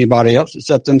about anybody else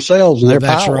except themselves and their power.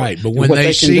 That's right. But when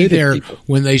they see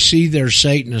their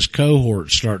Satanist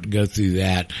cohort start to go through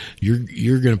that,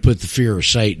 you're going to put the fear of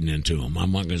Satan into them.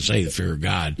 I'm not going to say the fear of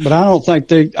God. But I don't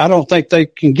think they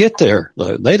can get there.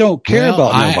 They don't care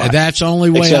about nobody. That's the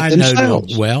only way I know.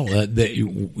 Themselves. Well,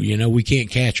 we can't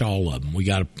catch all of them. We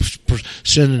got to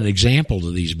send an example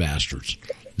to these bastards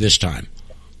this time.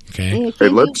 Okay. Hey,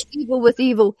 let's evil with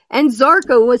evil. And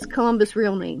Zarko was Columbus'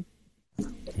 real name.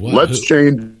 Let's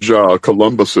change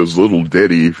Columbus's little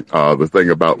ditty, the thing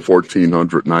about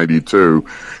 1492.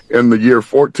 In the year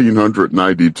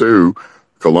 1492,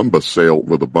 Columbus sailed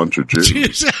with a bunch of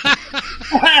Jews.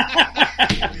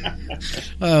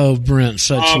 Oh, Brent,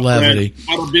 such levity.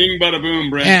 Bada bing, bada boom,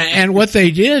 Brent. And what they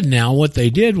did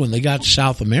when they got to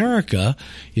South America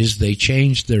is they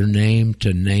changed their name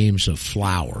to names of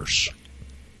flowers.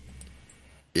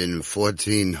 In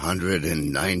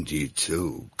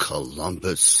 1492,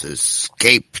 Columbus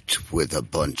escaped with a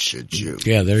bunch of Jews.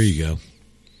 Yeah, there you go.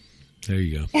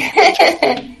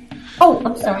 Oh,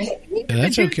 I'm sorry. Yeah,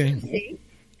 that's okay.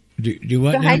 Do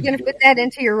what? So how are you going to fit that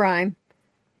into your rhyme?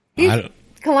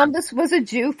 Columbus was a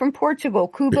Jew from Portugal,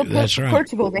 Cuba, That's right.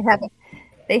 Portugal.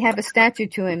 They have a statue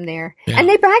to him there, and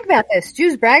they brag about this.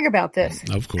 Jews brag about this.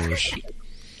 Of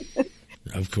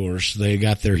course, they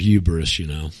got their hubris,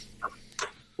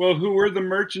 Well, who were the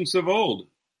merchants of old?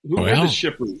 Who were the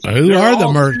shippers? Who are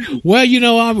the merchants? Well,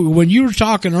 when you were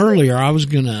talking earlier, I was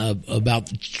about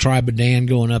the tribe of Dan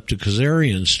going up to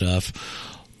Khazarian stuff.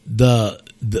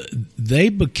 They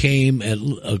became,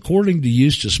 according to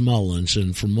Eustace Mullins,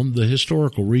 and from the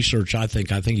historical research, I think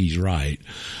he's right.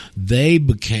 They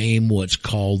became what's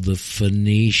called the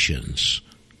Phoenicians.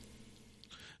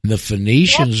 The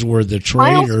Phoenicians were the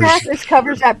traders. Miles Crassus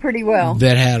covers that pretty well.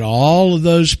 That had all of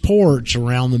those ports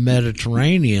around the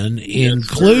Mediterranean,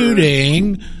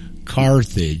 including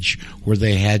Carthage, where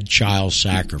they had child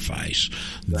sacrifice.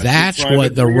 That's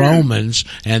what the Romans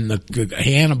and the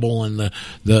Hannibal and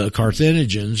the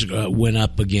Carthaginians went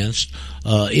up against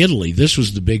Italy. This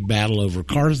was the big battle over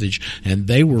Carthage, and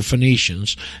they were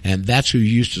Phoenicians, and that's who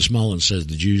Eustace Mullins says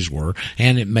the Jews were,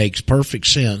 and it makes perfect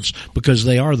sense because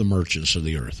they are the merchants of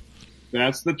the earth.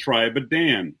 That's the tribe of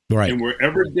Dan. Right. And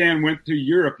wherever Dan went through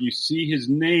Europe, you see his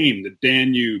name, the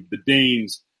Danube, the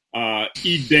Danes,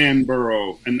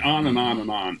 Edinburgh, and on and on and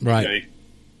on. Right. Okay?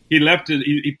 He left it.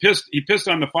 He pissed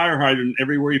on the fire hydrant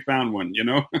everywhere he found one.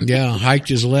 Yeah, hiked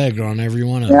his leg on every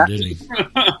one of them, didn't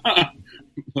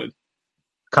he?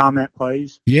 Comment,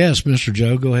 please. Yes, Mr.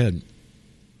 Joe, go ahead.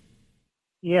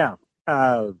 Yeah.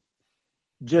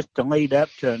 Just to lead up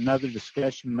to another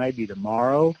discussion, maybe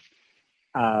tomorrow,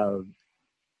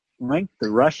 link the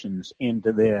Russians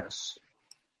into this,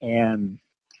 and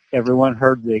everyone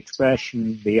heard the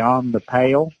expression "beyond the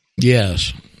pale."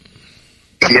 Yes.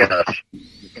 Yes.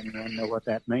 Does anyone know what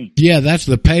that means? Yeah, that's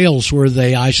the Pales where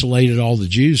they isolated all the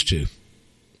Jews to.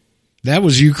 That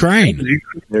was Ukraine.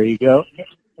 There you go.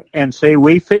 And see,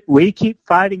 we keep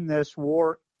fighting this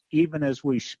war even as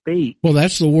we speak. Well,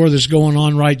 that's the war that's going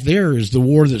on right there, is the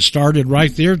war that started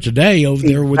right there today over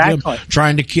there with them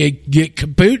trying to get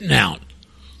Putin out.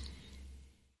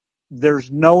 There's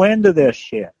no end to this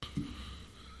shit.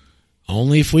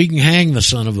 Only if we can hang the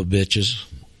son of a bitches.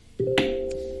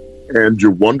 And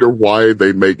you wonder why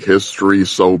they make history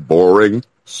so boring,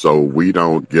 so we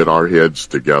don't get our heads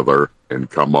together and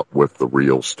come up with the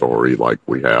real story like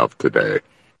we have today.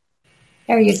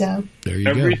 There you go. There you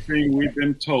Everything we've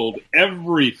been told,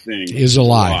 everything is a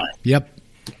lie. Yep.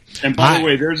 And by the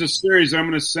way, there's a series. I'm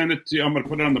going to send it to you. I'm going to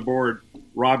put it on the board.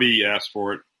 Robbie asked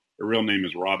for it. Her real name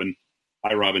is Robin.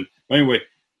 Hi, Robin. But anyway,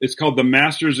 it's called The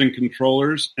Masters and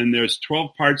Controllers, and there's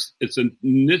 12 parts. It's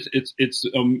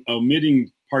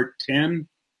omitting part 10,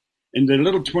 and they're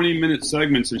little 20-minute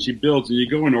segments, and she builds, and you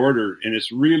go in order, and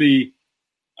it's really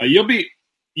you'll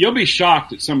be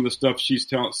shocked at some of the stuff she's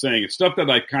saying. It's stuff that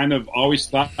I kind of always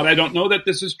thought. I don't know that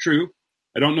this is true.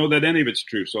 I don't know that any of it's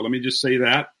true. So let me just say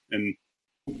that. And,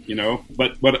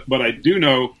 but I do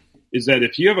know is that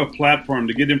if you have a platform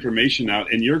to get information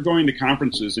out and you're going to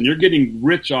conferences and you're getting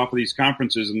rich off of these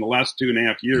conferences in the last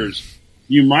 2.5 years,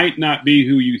 you might not be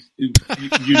who you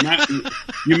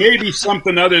may be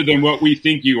something other than what we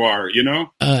think you are,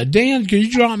 Dan, could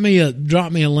you drop me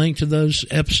a link to those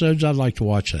episodes? I'd like to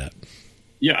watch that.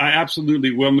 Yeah, I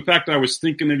absolutely will. And in fact, I was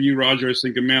thinking of you, Roger. I was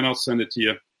thinking, man, I'll send it to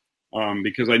you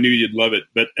because I knew you'd love it.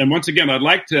 And once again, I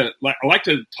like to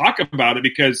talk about it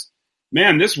because,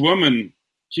 man, this woman,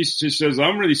 she says,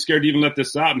 I'm really scared to even let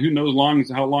this out, and who knows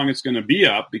how long it's going to be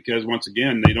up because, once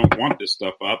again, they don't want this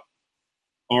stuff up.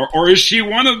 Or is she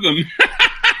one of them?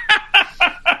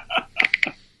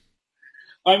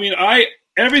 I mean,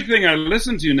 everything I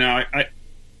listen to now,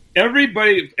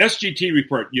 everybody, SGT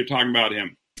report, you're talking about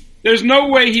him. There's no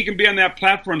way he can be on that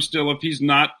platform still if he's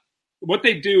not. What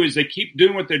they do is they keep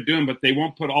doing what they're doing, but they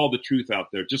won't put all the truth out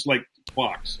there, just like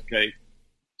Fox, okay?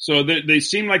 So they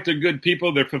seem like they're good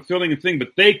people. They're fulfilling a thing, but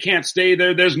they can't stay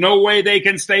there. There's no way they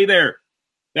can stay there.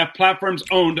 That platform's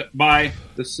owned by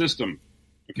the system,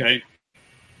 okay?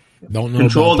 Don't know.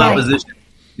 Controlled opposition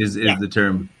is the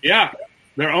term. Yeah,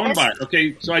 they're owned by it.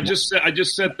 Okay, so I just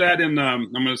set that in.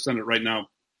 I'm going to send it right now.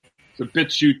 It's a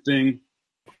BitChute thing.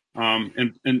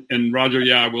 And Roger,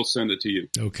 I will send it to you.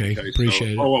 Okay,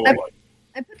 appreciate it.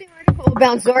 I put the article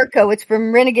about Zarco. It's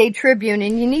from Renegade Tribune,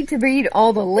 and you need to read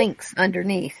all the links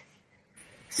underneath.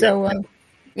 So, I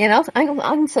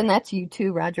can send that to you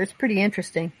too, Roger. It's pretty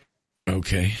interesting.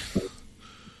 Okay.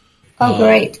 Oh,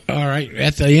 great. All right.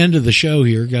 At the end of the show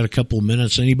here, got a couple of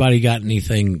minutes. Anybody got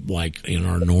anything like in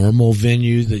our normal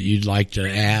venue that you'd like to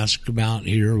ask about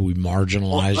here? We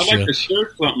marginalized I'd like to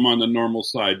share something on the normal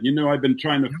side. I've been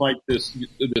trying to fight this,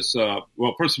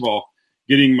 well, first of all,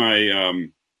 getting my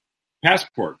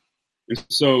passport. And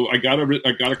so I got a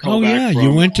call back from...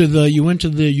 you went to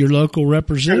your local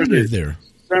representative there.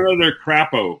 Senator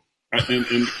Crapo. And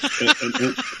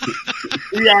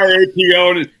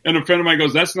C-R-A-P-O, and a friend of mine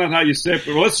goes, that's not how you say it,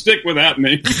 but let's stick with that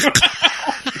name.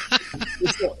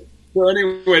 So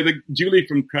anyway, Julie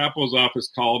from Crapo's office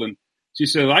called, and she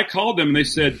said, I called them, and they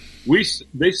said,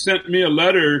 they sent me a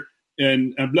letter,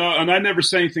 and blah, and I never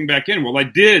sent anything back in. Well, I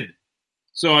did.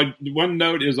 So one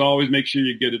note is always make sure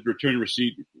you get a return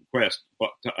receipt request,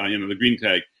 the green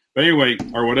tag. But anyway,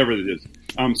 or whatever it is.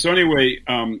 So anyway,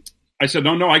 I said,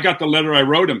 no, I got the letter I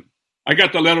wrote him. I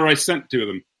got the letter I sent to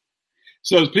them.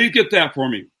 So please get that for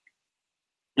me.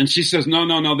 And she says,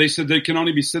 no. They said they can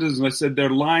only be citizens. I said, they're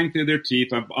lying through their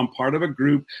teeth. I'm part of a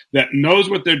group that knows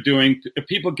what they're doing. If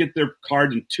people get their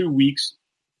card in 2 weeks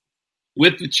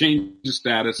with the change of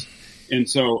status. And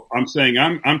so I'm saying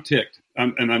I'm ticked.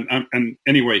 And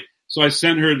anyway, so I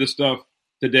sent her the stuff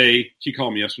today. She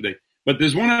called me yesterday. But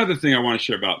there's one other thing I want to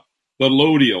share about the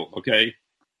low deal. Okay.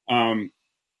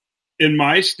 In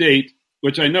my state,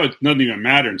 which I know it doesn't even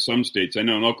matter in some states. I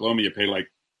know in Oklahoma you pay like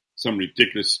some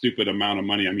ridiculous, stupid amount of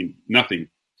money. I mean, nothing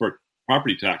for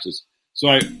property taxes. So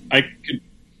I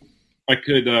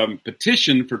could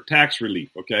petition for tax relief.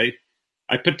 Okay,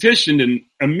 I petitioned, and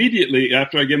immediately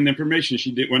after I gave them the information,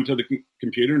 she went to the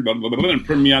computer and blah blah blah and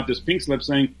printed me out this pink slip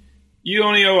saying, "You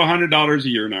only owe $100 a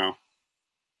year now."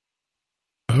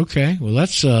 Okay, well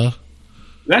that's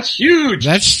huge.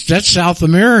 That's South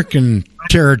American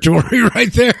territory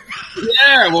right there.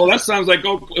 Yeah, well, that sounds like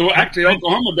actually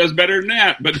Oklahoma does better than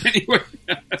that. But anyway,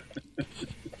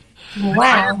 wow.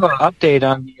 I have an update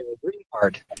on the green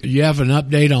card. You have an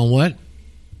update on what?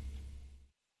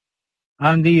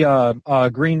 On the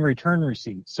green return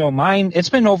receipt. So mine, it's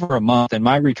been over a month, and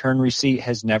my return receipt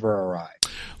has never arrived.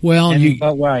 Well,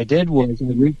 but what I did was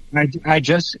I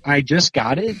just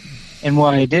got it, and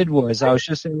what I did was I was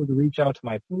just able to reach out to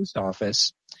my post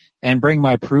office and bring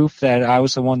my proof that I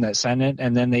was the one that sent it,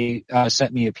 and then they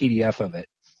sent me a PDF of it.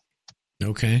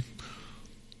 Okay.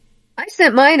 I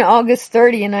sent mine August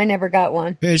 30, and I never got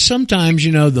one. Sometimes,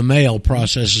 the mail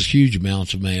processes huge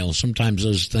amounts of mail. Sometimes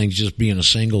those things just being a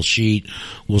single sheet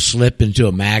will slip into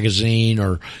a magazine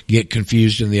or get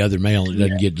confused in the other mail and it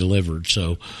doesn't get delivered.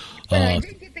 So, I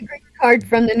did get the green card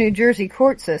from the New Jersey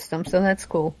court system, so that's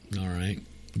cool. All right.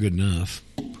 Good enough.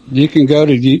 You can go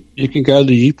to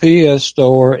the UPS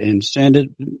store and send it,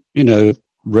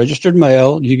 registered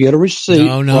mail. You get a receipt.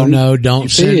 No, don't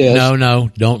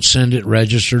send. Don't send it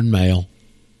registered mail.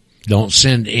 Don't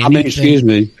send anything. Excuse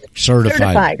me.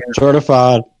 Certified.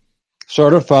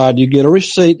 You get a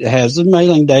receipt that has the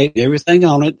mailing date, everything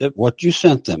on it, that what you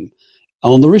sent them.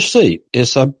 On the receipt,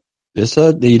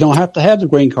 you don't have to have the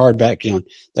green card back in.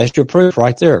 That's your proof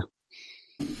right there.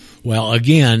 Well,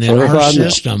 again, in our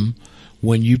system,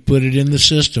 when you put it in the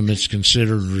system, it's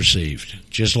considered received,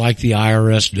 just like the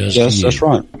IRS does. Yes, that's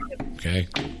right. Okay.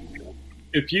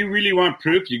 If you really want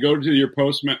proof, you go to your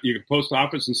post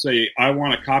office and say, I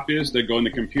want a copy of this. They go in the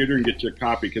computer and get your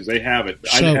copy because they have it.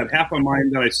 I had half of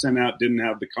mine that I sent out didn't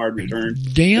have the card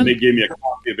returned. Dan, and they gave me a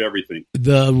copy of everything.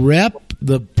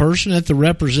 The person at the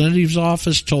representative's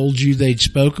office told you they'd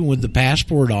spoken with the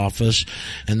passport office,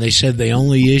 and they said they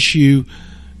only issue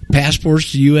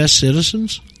passports to U.S.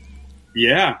 citizens?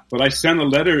 Yeah, but I sent a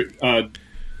letter.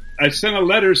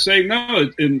 Saying no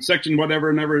in section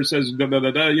whatever, it says da da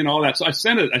da da, all that. So I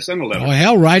sent a letter. Oh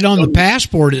hell, right on the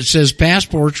passport it says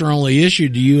passports are only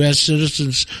issued to U.S.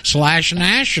 citizens /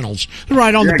 nationals.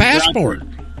 Right on the passport.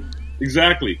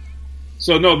 Exactly.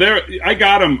 So no, I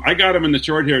got them. I got them in the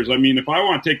short hairs. I mean, if I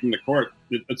want to take them to court,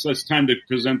 it's time to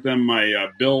present them my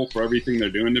bill for everything they're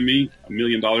doing to me. $1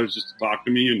 million just to talk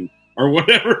to me or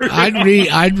whatever.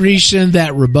 I'd resend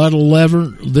that rebuttal letter.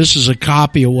 This is a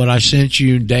copy of what I sent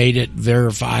you, date it,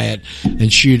 verify it,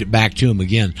 and shoot it back to him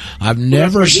again. I've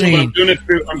never seen. I'm doing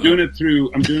it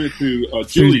through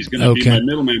Julie's going to be my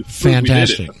middleman.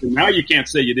 Fantastic. Now you can't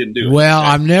say you didn't do it. Well,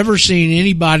 I've never seen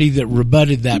anybody that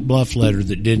rebutted that bluff letter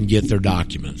that didn't get their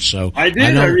documents. So I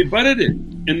did. I rebutted it,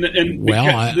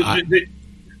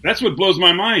 that's what blows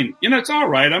my mind. It's all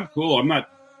right. I'm cool. I'm not.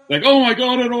 Like, oh my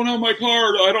God, I don't have my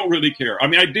card. I don't really care. I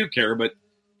mean, I do care, but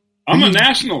I'm a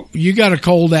national. You got a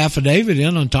cold affidavit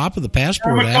in on top of the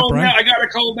passport app, right? I got a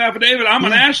cold affidavit. I'm a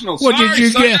national. What did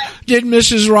you get? Did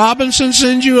Mrs. Robinson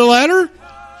send you a letter?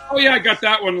 Oh yeah, I got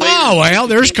that one later. Oh well,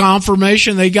 there's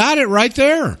confirmation. They got it right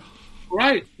there.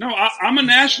 Right. No, I'm a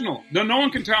national. No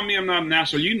one can tell me I'm not a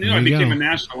national. You knew I became a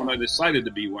national when I decided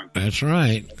to be one. That's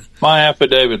right. My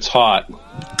affidavit's hot.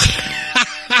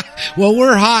 Well,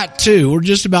 we're hot too. We're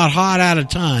just about hot out of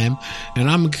time, and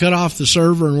I'm going to cut off the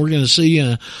server, and we're going to see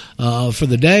you for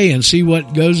the day and see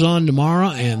what goes on tomorrow.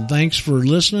 And thanks for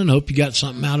listening. Hope you got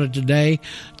something out of today.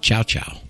 Ciao, ciao.